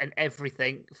book and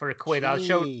everything for £1. I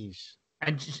showed,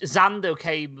 and Xander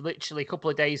came literally a couple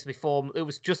of days before. It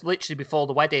was just literally before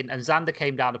the wedding, and Xander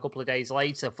came down a couple of days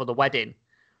later for the wedding,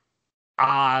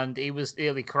 and he was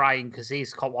nearly crying because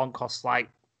his one cost like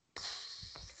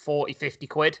 40-50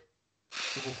 quid,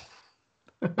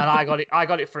 and I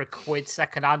got it for £1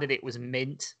 second hand, and it was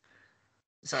mint.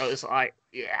 So it's like,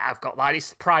 yeah, I've got that.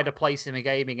 It's pride of place in my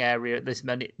gaming area at this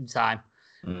minute in time.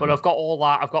 But I've got all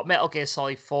that. I've got Metal Gear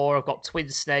Solid 4. I've got Twin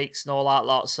Snakes and all that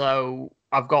lot. So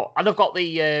I've got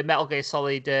the Metal Gear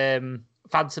Solid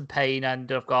Phantom Pain,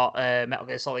 and I've got Metal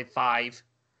Gear Solid 5,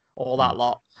 all that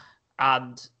lot.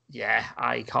 And yeah,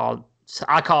 I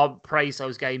can't praise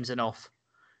those games enough.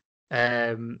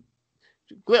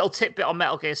 Little tidbit on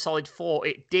Metal Gear Solid 4: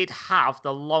 it did have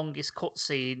the longest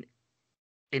cutscene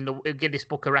in the Guinness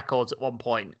Book of Records at one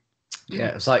point.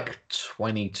 Yeah, it's like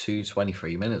 22,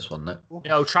 23 minutes, wasn't it?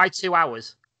 No, try 2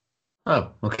 hours.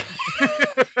 Oh, okay.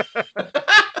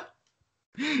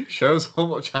 Shows how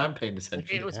much I'm paying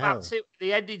attention. It was about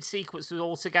the ending sequence was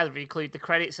all together, include the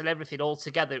credits and everything all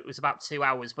together. It was about 2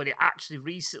 hours, but it actually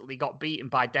recently got beaten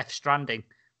by Death Stranding,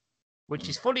 which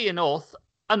is funny enough,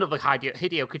 another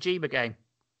Hideo Kojima game.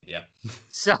 Yeah.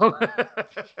 So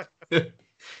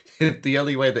the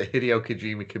only way that Hideo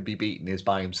Kojima can be beaten is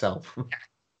by himself. Yeah.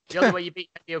 The only way you beat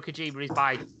Hideo Kojima is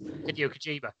by Hideo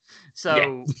Kojima.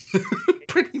 So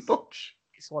pretty much.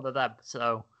 It's one of them.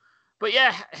 So, but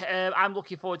yeah, I'm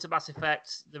looking forward to Mass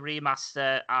Effect, the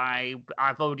remaster.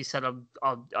 I've already said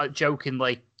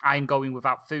jokingly, I'm going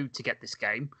without food to get this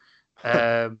game.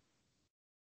 I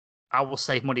will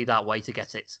save money that way to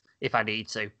get it if I need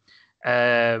to.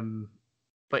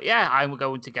 But yeah, I'm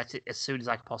going to get it as soon as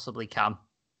I possibly can.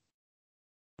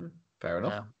 Fair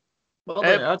enough. Well,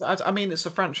 I mean, it's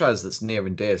a franchise that's near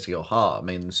and dear to your heart. I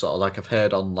mean, sort of like I've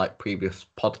heard on like previous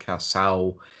podcasts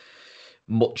how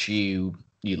much you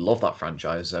love that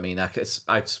franchise. I mean, I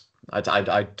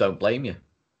don't blame you.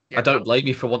 Yeah, I don't blame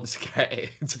you for wanting to get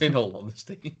it. In all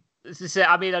honesty, this is it.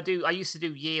 I mean, I used to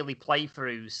do yearly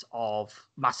playthroughs of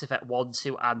Mass Effect 1,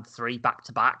 2, and 3 back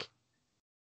to back.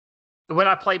 When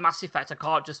I play Mass Effect, I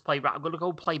can't just play. I'm going to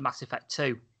go play Mass Effect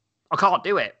 2. I can't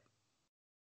do it.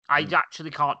 I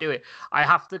actually can't do it. I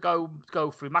have to go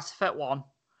through Mass Effect 1,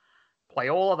 play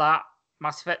all of that,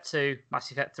 Mass Effect 2, Mass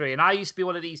Effect 3. And I used to be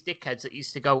one of these dickheads that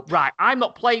used to go, right, I'm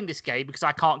not playing this game because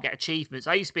I can't get achievements.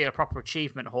 I used to be a proper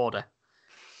achievement hoarder.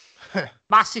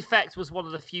 Mass Effect was one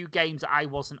of the few games that I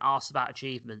wasn't asked about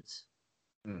achievements.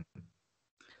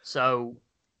 So,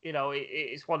 you know,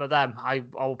 it's one of them. I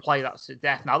will play that to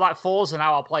death. Now, like Forza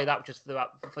now, I'll play that just for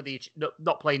the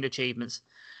not playing achievements.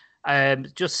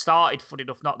 Just started, funny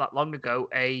enough, not that long ago,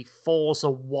 a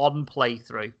Forza 1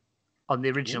 playthrough on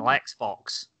the original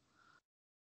Xbox.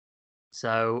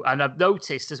 So, and I've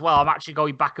noticed as well, I'm actually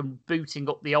going back and booting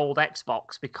up the old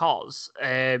Xbox because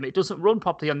it doesn't run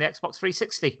properly on the Xbox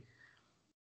 360.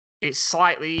 It's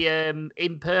slightly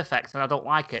imperfect, and I don't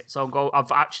like it. So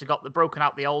I've actually broken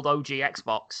out the old OG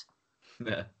Xbox.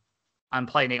 Yeah. I'm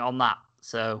playing it on that.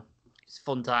 So it's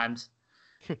fun times.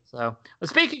 So,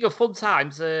 speaking of fun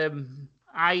times, I've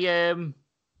been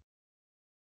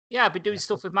doing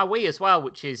stuff with my Wii as well,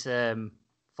 which is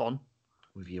fun.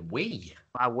 With your Wii?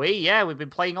 My Wii, yeah, we've been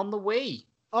playing on the Wii.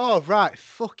 Oh, right,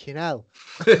 fucking hell.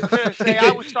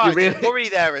 I was starting to worry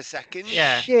there a second.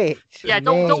 Yeah. Shit. Yeah,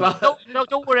 don't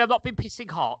worry, I've not been pissing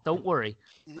hot. Don't worry.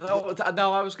 No,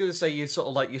 I was going to say you're sort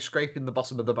of like you're scraping the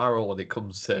bottom of the barrel when it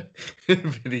comes to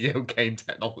video game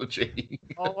technology.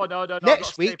 Oh, no.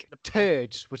 Next week,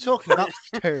 turds. We're talking about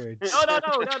turds.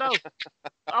 No.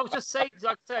 I was just saying,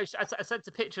 like I sent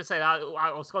a picture saying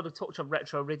I was going to touch on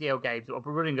retro video games. We're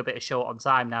running a bit short on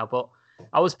time now, but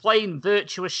I was playing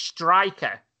Virtua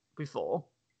Striker before,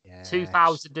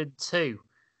 2002.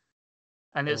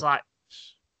 And it's like,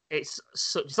 it's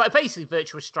like basically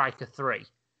Virtua Striker 3.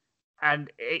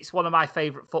 And it's one of my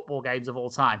favourite football games of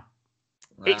all time.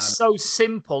 It's so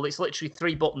simple. It's literally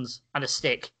 3 buttons and a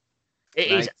stick. It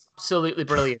is absolutely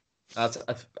brilliant. That's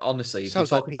honestly, if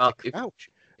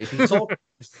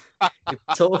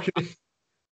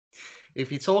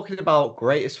you're talking about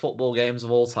greatest football games of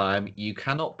all time, you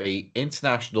cannot beat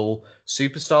International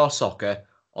Superstar Soccer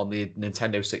on the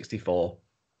Nintendo 64.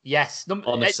 Yes,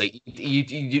 honestly,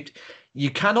 you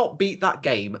cannot beat that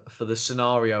game for the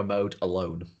scenario mode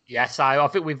alone. Yes, I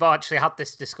think we've actually had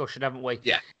this discussion, haven't we?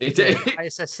 Yeah,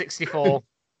 ISS 64.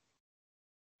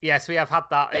 Yes, we have had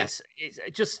that. Yes. It's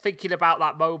just thinking about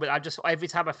that moment. Every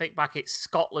time I think back, it's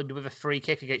Scotland with a free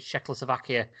kick against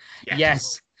Czechoslovakia.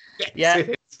 Yes. Yeah.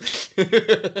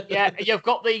 Yeah, you've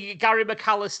got the Gary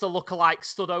McAllister lookalike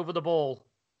stood over the ball.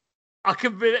 I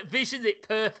can vision it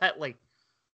perfectly.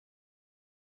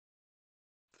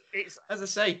 It's, as I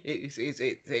say, it's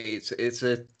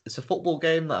a football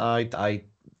game that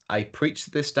I preach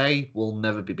to this day will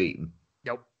never be beaten.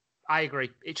 Nope, I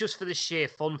agree. It's just for the sheer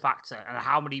fun factor and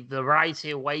how many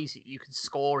variety of ways that you can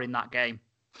score in that game,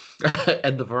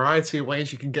 and the variety of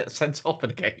ways you can get sent off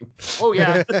in a game. Oh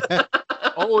yeah,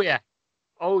 oh yeah,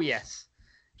 oh yes.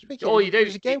 All you do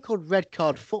There's a game called Red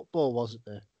Card Football, wasn't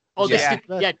there? Oh, this Yeah.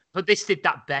 did, but this did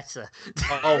that better.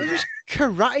 You just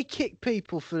karate kick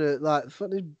people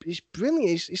it's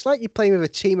brilliant. It's like you're playing with a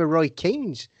team of Roy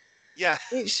Keanes. Yeah.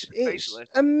 It's Basically.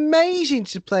 amazing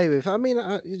to play with. I mean,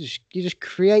 you just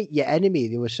create your enemy,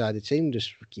 the other side of the team,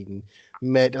 just fucking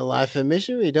make the life a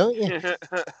misery, don't you?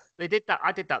 They did that.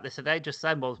 I did that this day just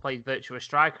then while I was playing Virtua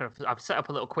Striker. I've set up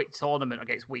a little quick tournament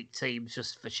against weak teams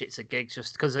just for shits and gigs,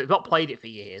 just because I've not played it for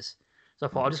years. So I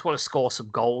thought I just want to score some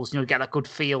goals, get that good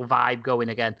feel vibe going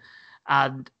again.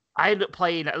 And I ended up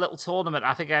playing a little tournament.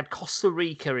 I think I had Costa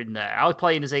Rica in there. I was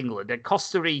playing as England, and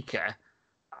Costa Rica,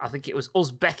 I think it was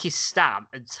Uzbekistan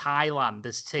and Thailand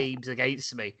as teams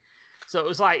against me. So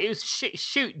it was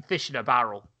shooting fish in a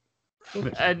barrel.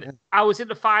 And I was in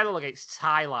the final against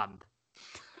Thailand.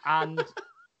 And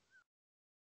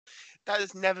that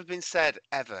has never been said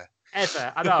ever.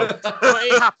 Ever, I know. But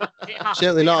it happened.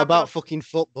 Certainly not about fucking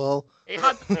football. It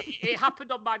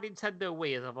happened on my Nintendo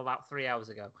Wii as of about 3 hours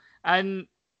ago. And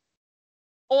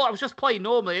I was just playing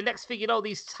normally. And next thing you know,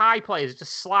 these Thai players are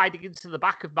just sliding into the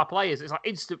back of my players. It's like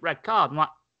instant red card. I'm like,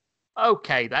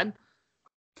 okay then.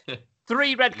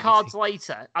 3 red cards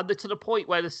later, and to the point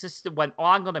where the system went,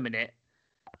 oh, hang on a minute.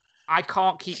 I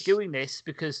can't keep doing this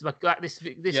because this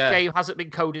game hasn't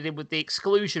been coded in with the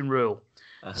exclusion rule.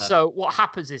 So what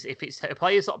happens is if a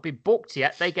player's not been booked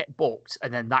yet, they get booked,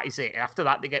 and then that is it. After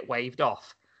that, they get waved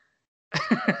off.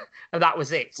 And that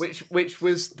was it. Which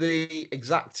was the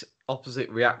exact opposite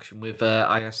reaction with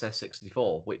ISS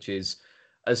 64, which is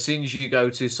as soon as you go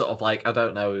to sort of like, I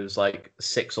don't know, it was like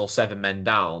 6 or 7 men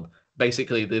down,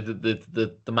 basically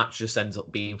the match just ends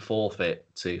up being forfeit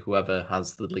to whoever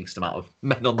has the least amount of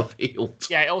men on the field.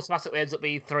 Yeah, it automatically ends up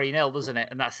being 3-0, doesn't it?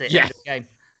 And that's it. Yeah. End of game.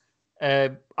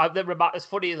 I've never as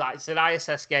funny as that. It's an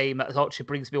ISS game that actually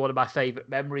brings me one of my favourite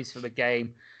memories from a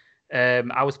game.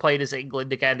 I was playing as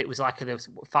England again. It was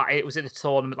it was in a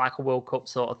tournament like a World Cup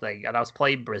sort of thing, and I was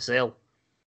playing Brazil.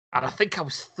 And I think I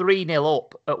was 3-0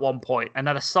 up at one point, and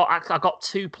then I got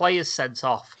 2 players sent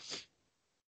off.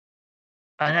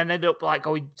 And then ended up like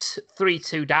going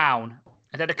 3-2 down.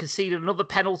 And then I conceded another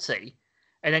penalty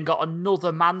and then got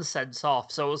another man sent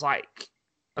off. So it was like,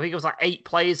 I think it was like 8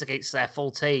 players against their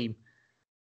full team.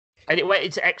 And it went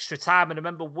into extra time. And I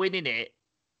remember winning it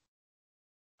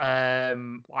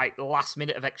like the last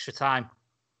minute of extra time.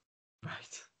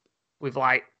 Right. With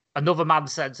like another man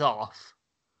sent off.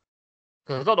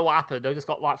 Because I don't know what happened. I just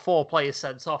got like 4 players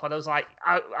sent off. And I was like,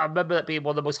 I remember that being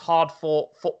one of the most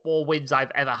hard-fought football wins I've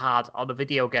ever had on a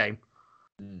video game.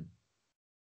 Mm.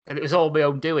 And it was all my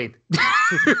own doing.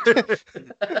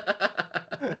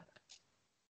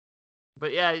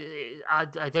 But yeah,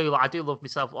 I do love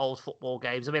myself old football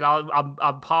games. I mean,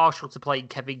 I'm partial to playing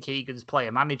Kevin Keegan's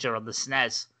Player Manager on the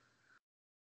SNES.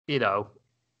 Oh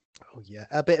yeah,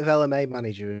 a bit of LMA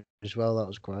Manager as well. That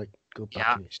was quite good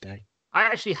back in its day. I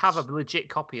actually have a legit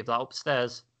copy of that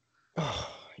upstairs.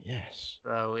 Oh, yes.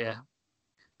 So, yeah.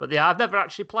 But yeah, I've never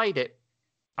actually played it.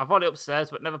 I've got it upstairs,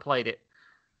 but never played it.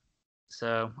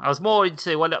 So, I was more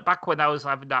into, back when I was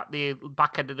having the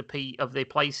back end of the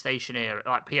PlayStation era,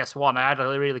 like PS1, I had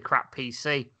a really crap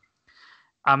PC.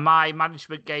 And my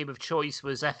management game of choice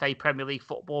was FA Premier League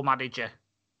Football Manager,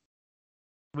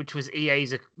 which was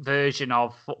EA's version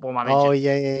of Football Manager. Oh,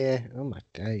 yeah. Oh, my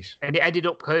days. And it ended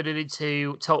up turning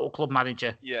into Total Club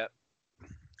Manager. Yeah.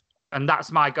 And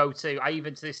that's my go-to.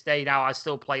 To this day now, I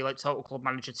still play like Total Club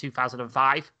Manager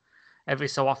 2005 every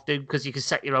so often because you can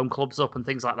set your own clubs up and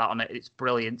things like that on it. It's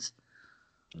brilliant.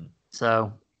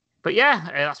 So, but yeah,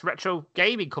 that's retro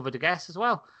gaming covered, I guess, as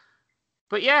well.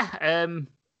 But yeah,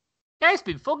 it's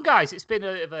been fun, guys. It's been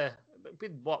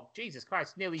Jesus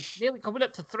Christ, nearly coming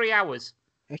up to 3 hours.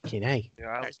 Fucking hey.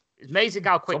 Yeah. It's amazing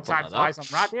how quick Something time flies on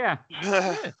R.A.D,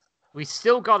 Yeah. We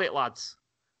still got it, lads.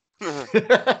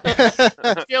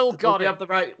 Still got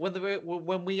it.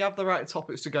 When we have the right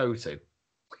topics to go to.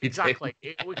 Exactly.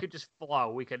 We could just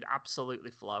flow. We could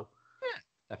absolutely flow. Yeah,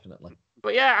 definitely.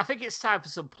 But yeah, I think it's time for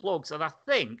some plugs, and I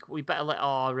think we better let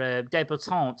our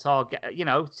debutantes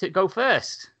to go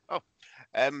first.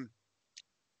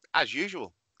 As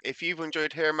usual, if you've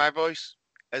enjoyed hearing my voice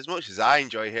as much as I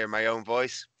enjoy hearing my own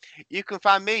voice, you can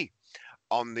find me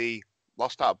on the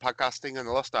Lost Art of Podcasting and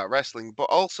the Lost Art of Wrestling, but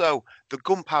also the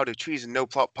Gunpowder, Treason, No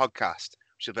Plot podcast,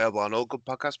 which is available on all good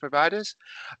podcast providers.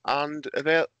 And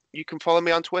you can follow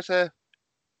me on Twitter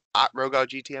at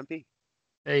RogarGTMP.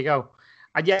 There you go.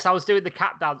 And yes, I was doing the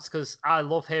cat dance because I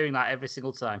love hearing that every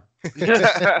single time.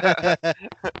 But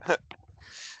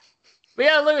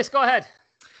yeah, Lewis, go ahead.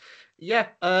 Yeah,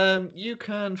 you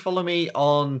can follow me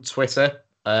on Twitter,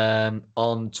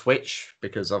 on Twitch,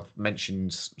 because I've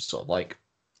mentioned sort of like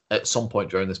at some point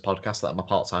during this podcast that I'm a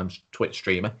part-time Twitch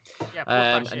streamer. Yeah,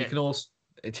 and you can also,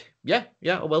 I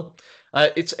will.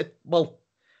 Well,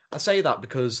 I say that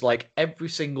because like every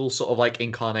single sort of like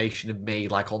incarnation of me,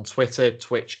 like on Twitter,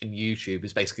 Twitch, and YouTube,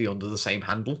 is basically under the same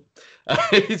handle.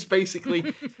 It's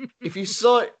basically if you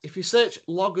search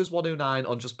Loggers109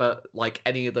 on just about like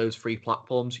any of those free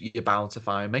platforms, you're bound to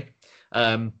find me.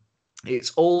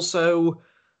 It's also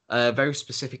very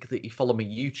specific that you follow my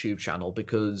YouTube channel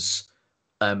because.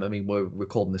 I mean, we're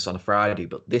recording this on a Friday,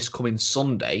 but this coming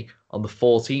Sunday, on the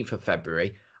 14th of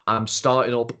February, I'm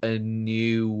starting up a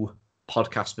new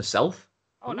podcast myself.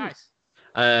 Oh, nice.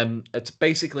 It's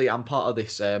basically, I'm part of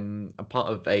this, I'm part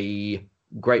of a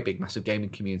great big massive gaming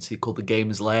community called the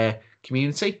Gamers Lair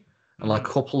community. And like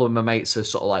a couple of my mates are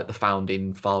sort of like the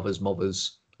founding fathers,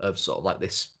 mothers of sort of like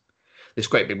this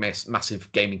great big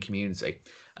massive gaming community.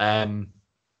 And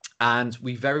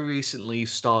we very recently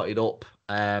started up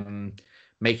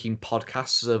making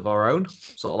podcasts of our own,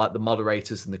 sort of like the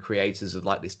moderators and the creators of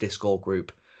like this Discord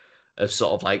group of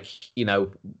sort of like,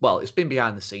 well, it's been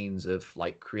behind the scenes of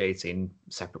like creating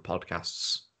separate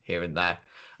podcasts here and there.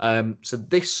 So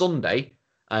this Sunday,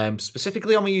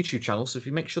 specifically on my YouTube channel, so if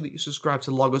you make sure that you subscribe to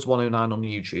Loggers109 on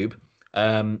YouTube,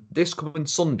 this coming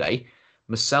Sunday,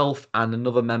 myself and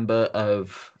another member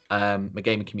of my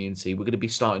gaming community, we're going to be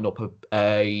starting up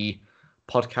a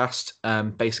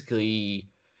podcast, basically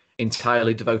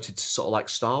entirely devoted to sort of like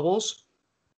Star Wars.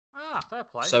 Fair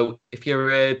play. So if you're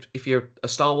a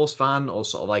Star Wars fan or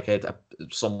sort of like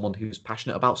someone who's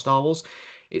passionate about Star Wars,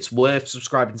 it's worth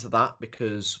subscribing to that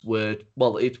because we'll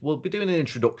be doing an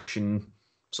introduction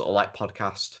sort of like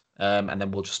podcast, and then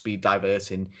we'll just be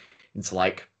diverting into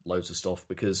like loads of stuff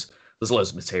because there's loads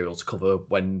of material to cover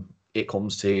when it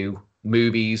comes to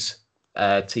movies,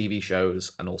 TV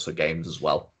shows, and also games as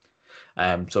well.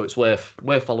 So it's worth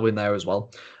following there as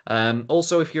well.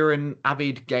 Also, if you're an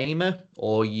avid gamer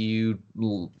or you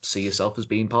see yourself as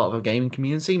being part of a gaming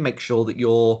community, make sure that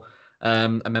you're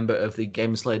a member of the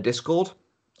Gamers Lair Discord.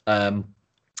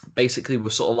 Basically, we're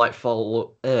sort of like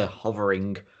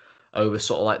hovering over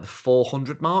sort of like the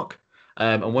 400 mark.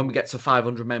 And when we get to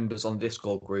 500 members on the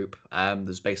Discord group,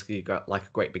 there's basically got like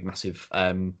a great big massive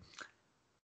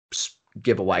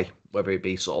giveaway, whether it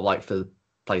be sort of like for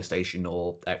PlayStation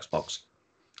or Xbox.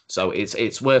 So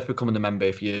it's worth becoming a member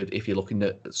if you're looking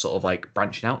at sort of like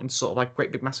branching out into sort of like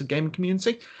great big massive gaming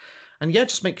community. And yeah,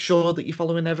 just make sure that you're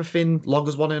following everything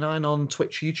Loggers109 on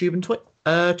Twitch, YouTube, and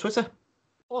Twitter.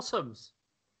 Awesome.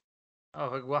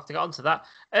 Oh, we'll have to get on to that.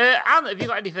 Anne, have you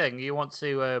got anything you want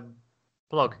to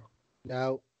plug?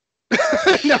 No.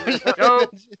 No.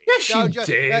 Yes, you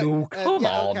do. Come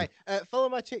on. Okay. Follow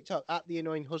my TikTok at The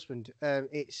Annoying Husband.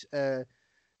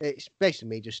 It's basically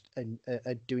me just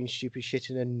doing stupid shit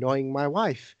and annoying my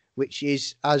wife, which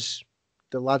is, as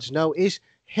the lads know, is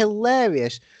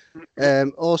hilarious.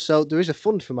 Also, there is a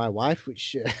fund for my wife,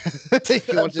 which if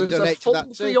you want to donate to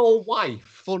that, for your wife.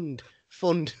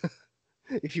 Fund.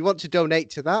 If you want to donate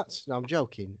to that, no, I'm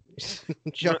joking.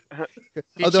 Did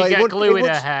although she get glue in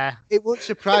her hair? It wouldn't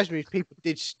surprise me if people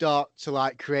did start to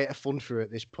like create a fund for her at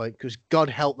this point, because God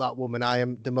help that woman. I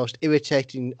am the most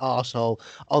irritating arsehole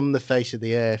on the face of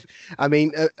the earth. I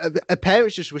mean, her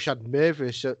parents just wish I'd murder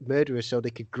her so they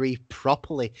could grieve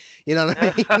properly. You know what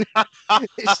I mean?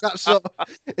 It's that sort of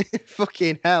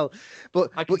fucking hell.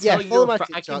 But yeah, follow my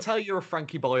TikTok. I can tell you're a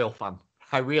Frankie Boyle fan.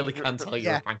 I really can tell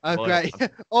you're a Frankie Boyle great. fan.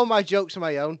 All my jokes are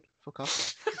my own. Fuck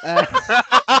off.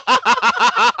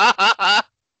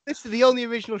 This is the only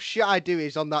original shit I do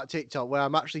is on that TikTok where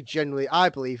I'm actually genuinely, I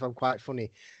believe I'm quite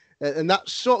funny. And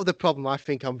that's sort of the problem. I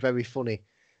think I'm very funny.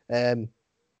 I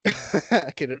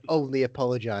can only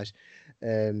apologise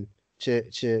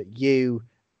to you,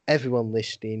 everyone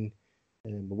listening,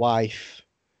 my wife,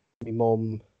 my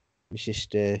mum, my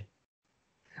sister.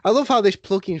 I love how this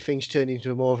plugging thing's turned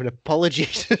into more of an apology.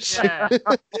 Yeah.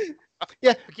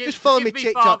 Yeah, just follow me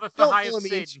TikTok. Don't follow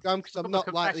me Instagram because I'm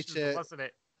not likely to. Wasn't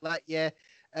it? Like, yeah.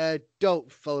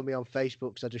 Don't follow me on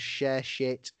Facebook because I just share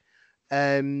shit.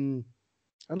 And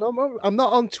I'm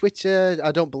not on Twitter.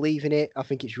 I don't believe in it. I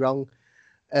think it's wrong.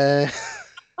 It's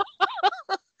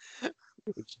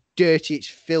dirty. It's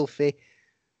filthy.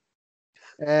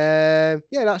 Yeah,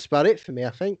 that's about it for me,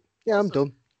 I think. Yeah, I'm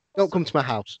done. Don't come to my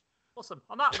house. Awesome.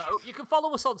 On that note, you can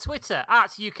follow us on Twitter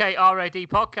at UK R.A.D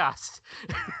Podcast.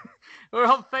 We're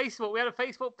on Facebook. We had a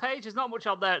Facebook page. There's not much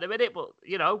on there at the minute, but,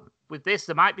 you know, with this,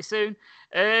 there might be soon.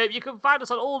 You can find us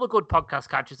on all the good podcast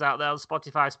catchers out there, on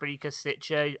Spotify, Spreaker,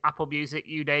 Stitcher, Apple Music,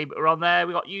 you name it. We're on there.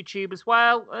 We got YouTube as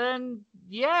well. And,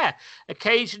 yeah,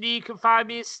 occasionally you can find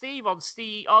me as Steve on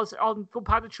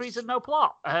Gunpowder, Treason, No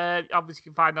Plot. Obviously,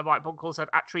 you can find them, like Bunkle said,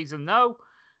 at Treason No.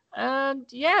 And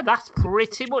yeah, that's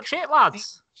pretty much it,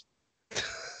 lads.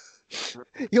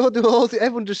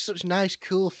 Everyone does such nice,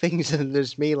 cool things, and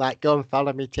there's me like, go and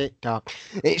follow me TikTok.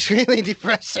 It's really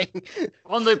depressing.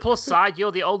 On the plus side,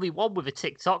 you're the only one with a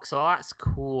TikTok, so that's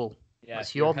cool. Yeah,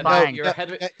 That's your you're thing. You're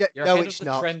ahead of you're No, ahead it's of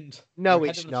the not. trend. No, You're ahead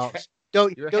it's of the not. tre-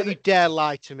 Don't You're you ahead dare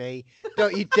lie to me.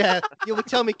 Don't you dare. You will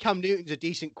tell me Cam Newton's a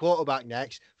decent quarterback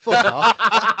next. Fuck off.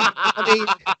 I mean,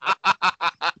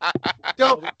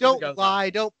 don't lie.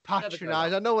 Don't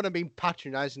patronise. I know when I'm being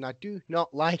patronised, and I do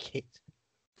not like it.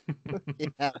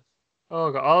 Yeah.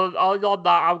 Oh God! On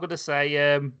that, I'm going to say,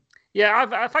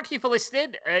 I thank you for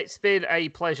listening. It's been a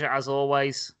pleasure as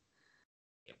always,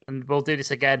 and we'll do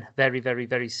this again very, very,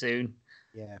 very soon.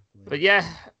 Yeah. But yeah,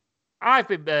 I've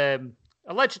been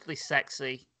allegedly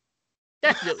sexy,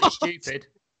 definitely stupid,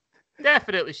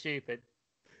 definitely stupid.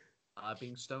 I've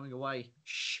been stowing away.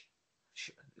 Shh.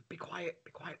 Be quiet.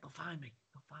 Be quiet. They'll find me.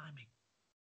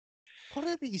 What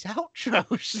are these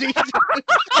outros?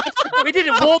 We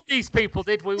didn't warn these people,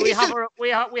 did we? We have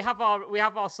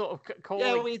our sort of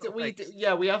calling.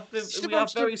 Yeah, we have very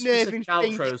specific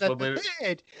outros when we're.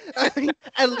 I mean,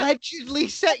 allegedly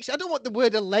sexy. I don't want the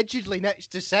word allegedly next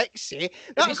to sexy.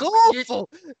 That's awful.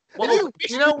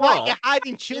 You know what? You're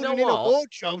hiding children in a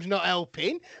wardrobe's not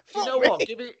helping. You know what?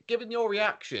 Given your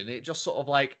reaction, it just sort of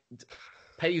like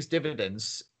pays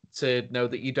dividends to know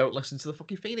that you don't listen to the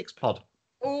fucking Phoenix pod.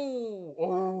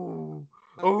 Oh.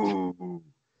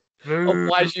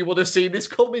 Otherwise, you would have seen this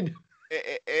coming.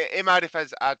 In my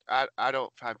defense, I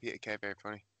don't find Peter Kay very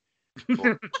funny.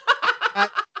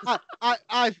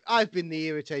 I've been the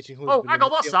irritating husband. Oh, hang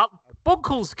on, what's that?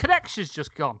 Bunkle's connection's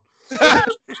just gone.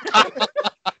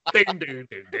 Ding, ding,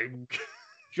 ding, ding.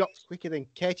 Drops quicker than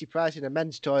Katie Price in a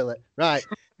men's toilet. Right.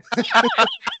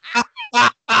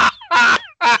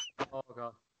 Oh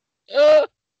God.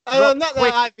 Not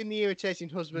that I've been the irritating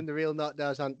husband, the real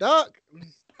knockdowns on dark.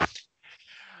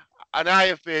 And I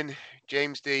have been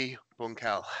James D.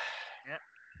 Bunkel. Yeah.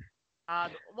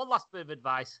 And one last bit of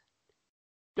advice.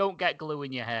 Don't get glue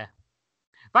in your hair.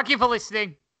 Thank you for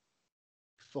listening.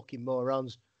 Fucking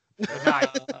morons. Good night.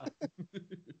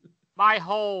 My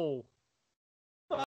hole.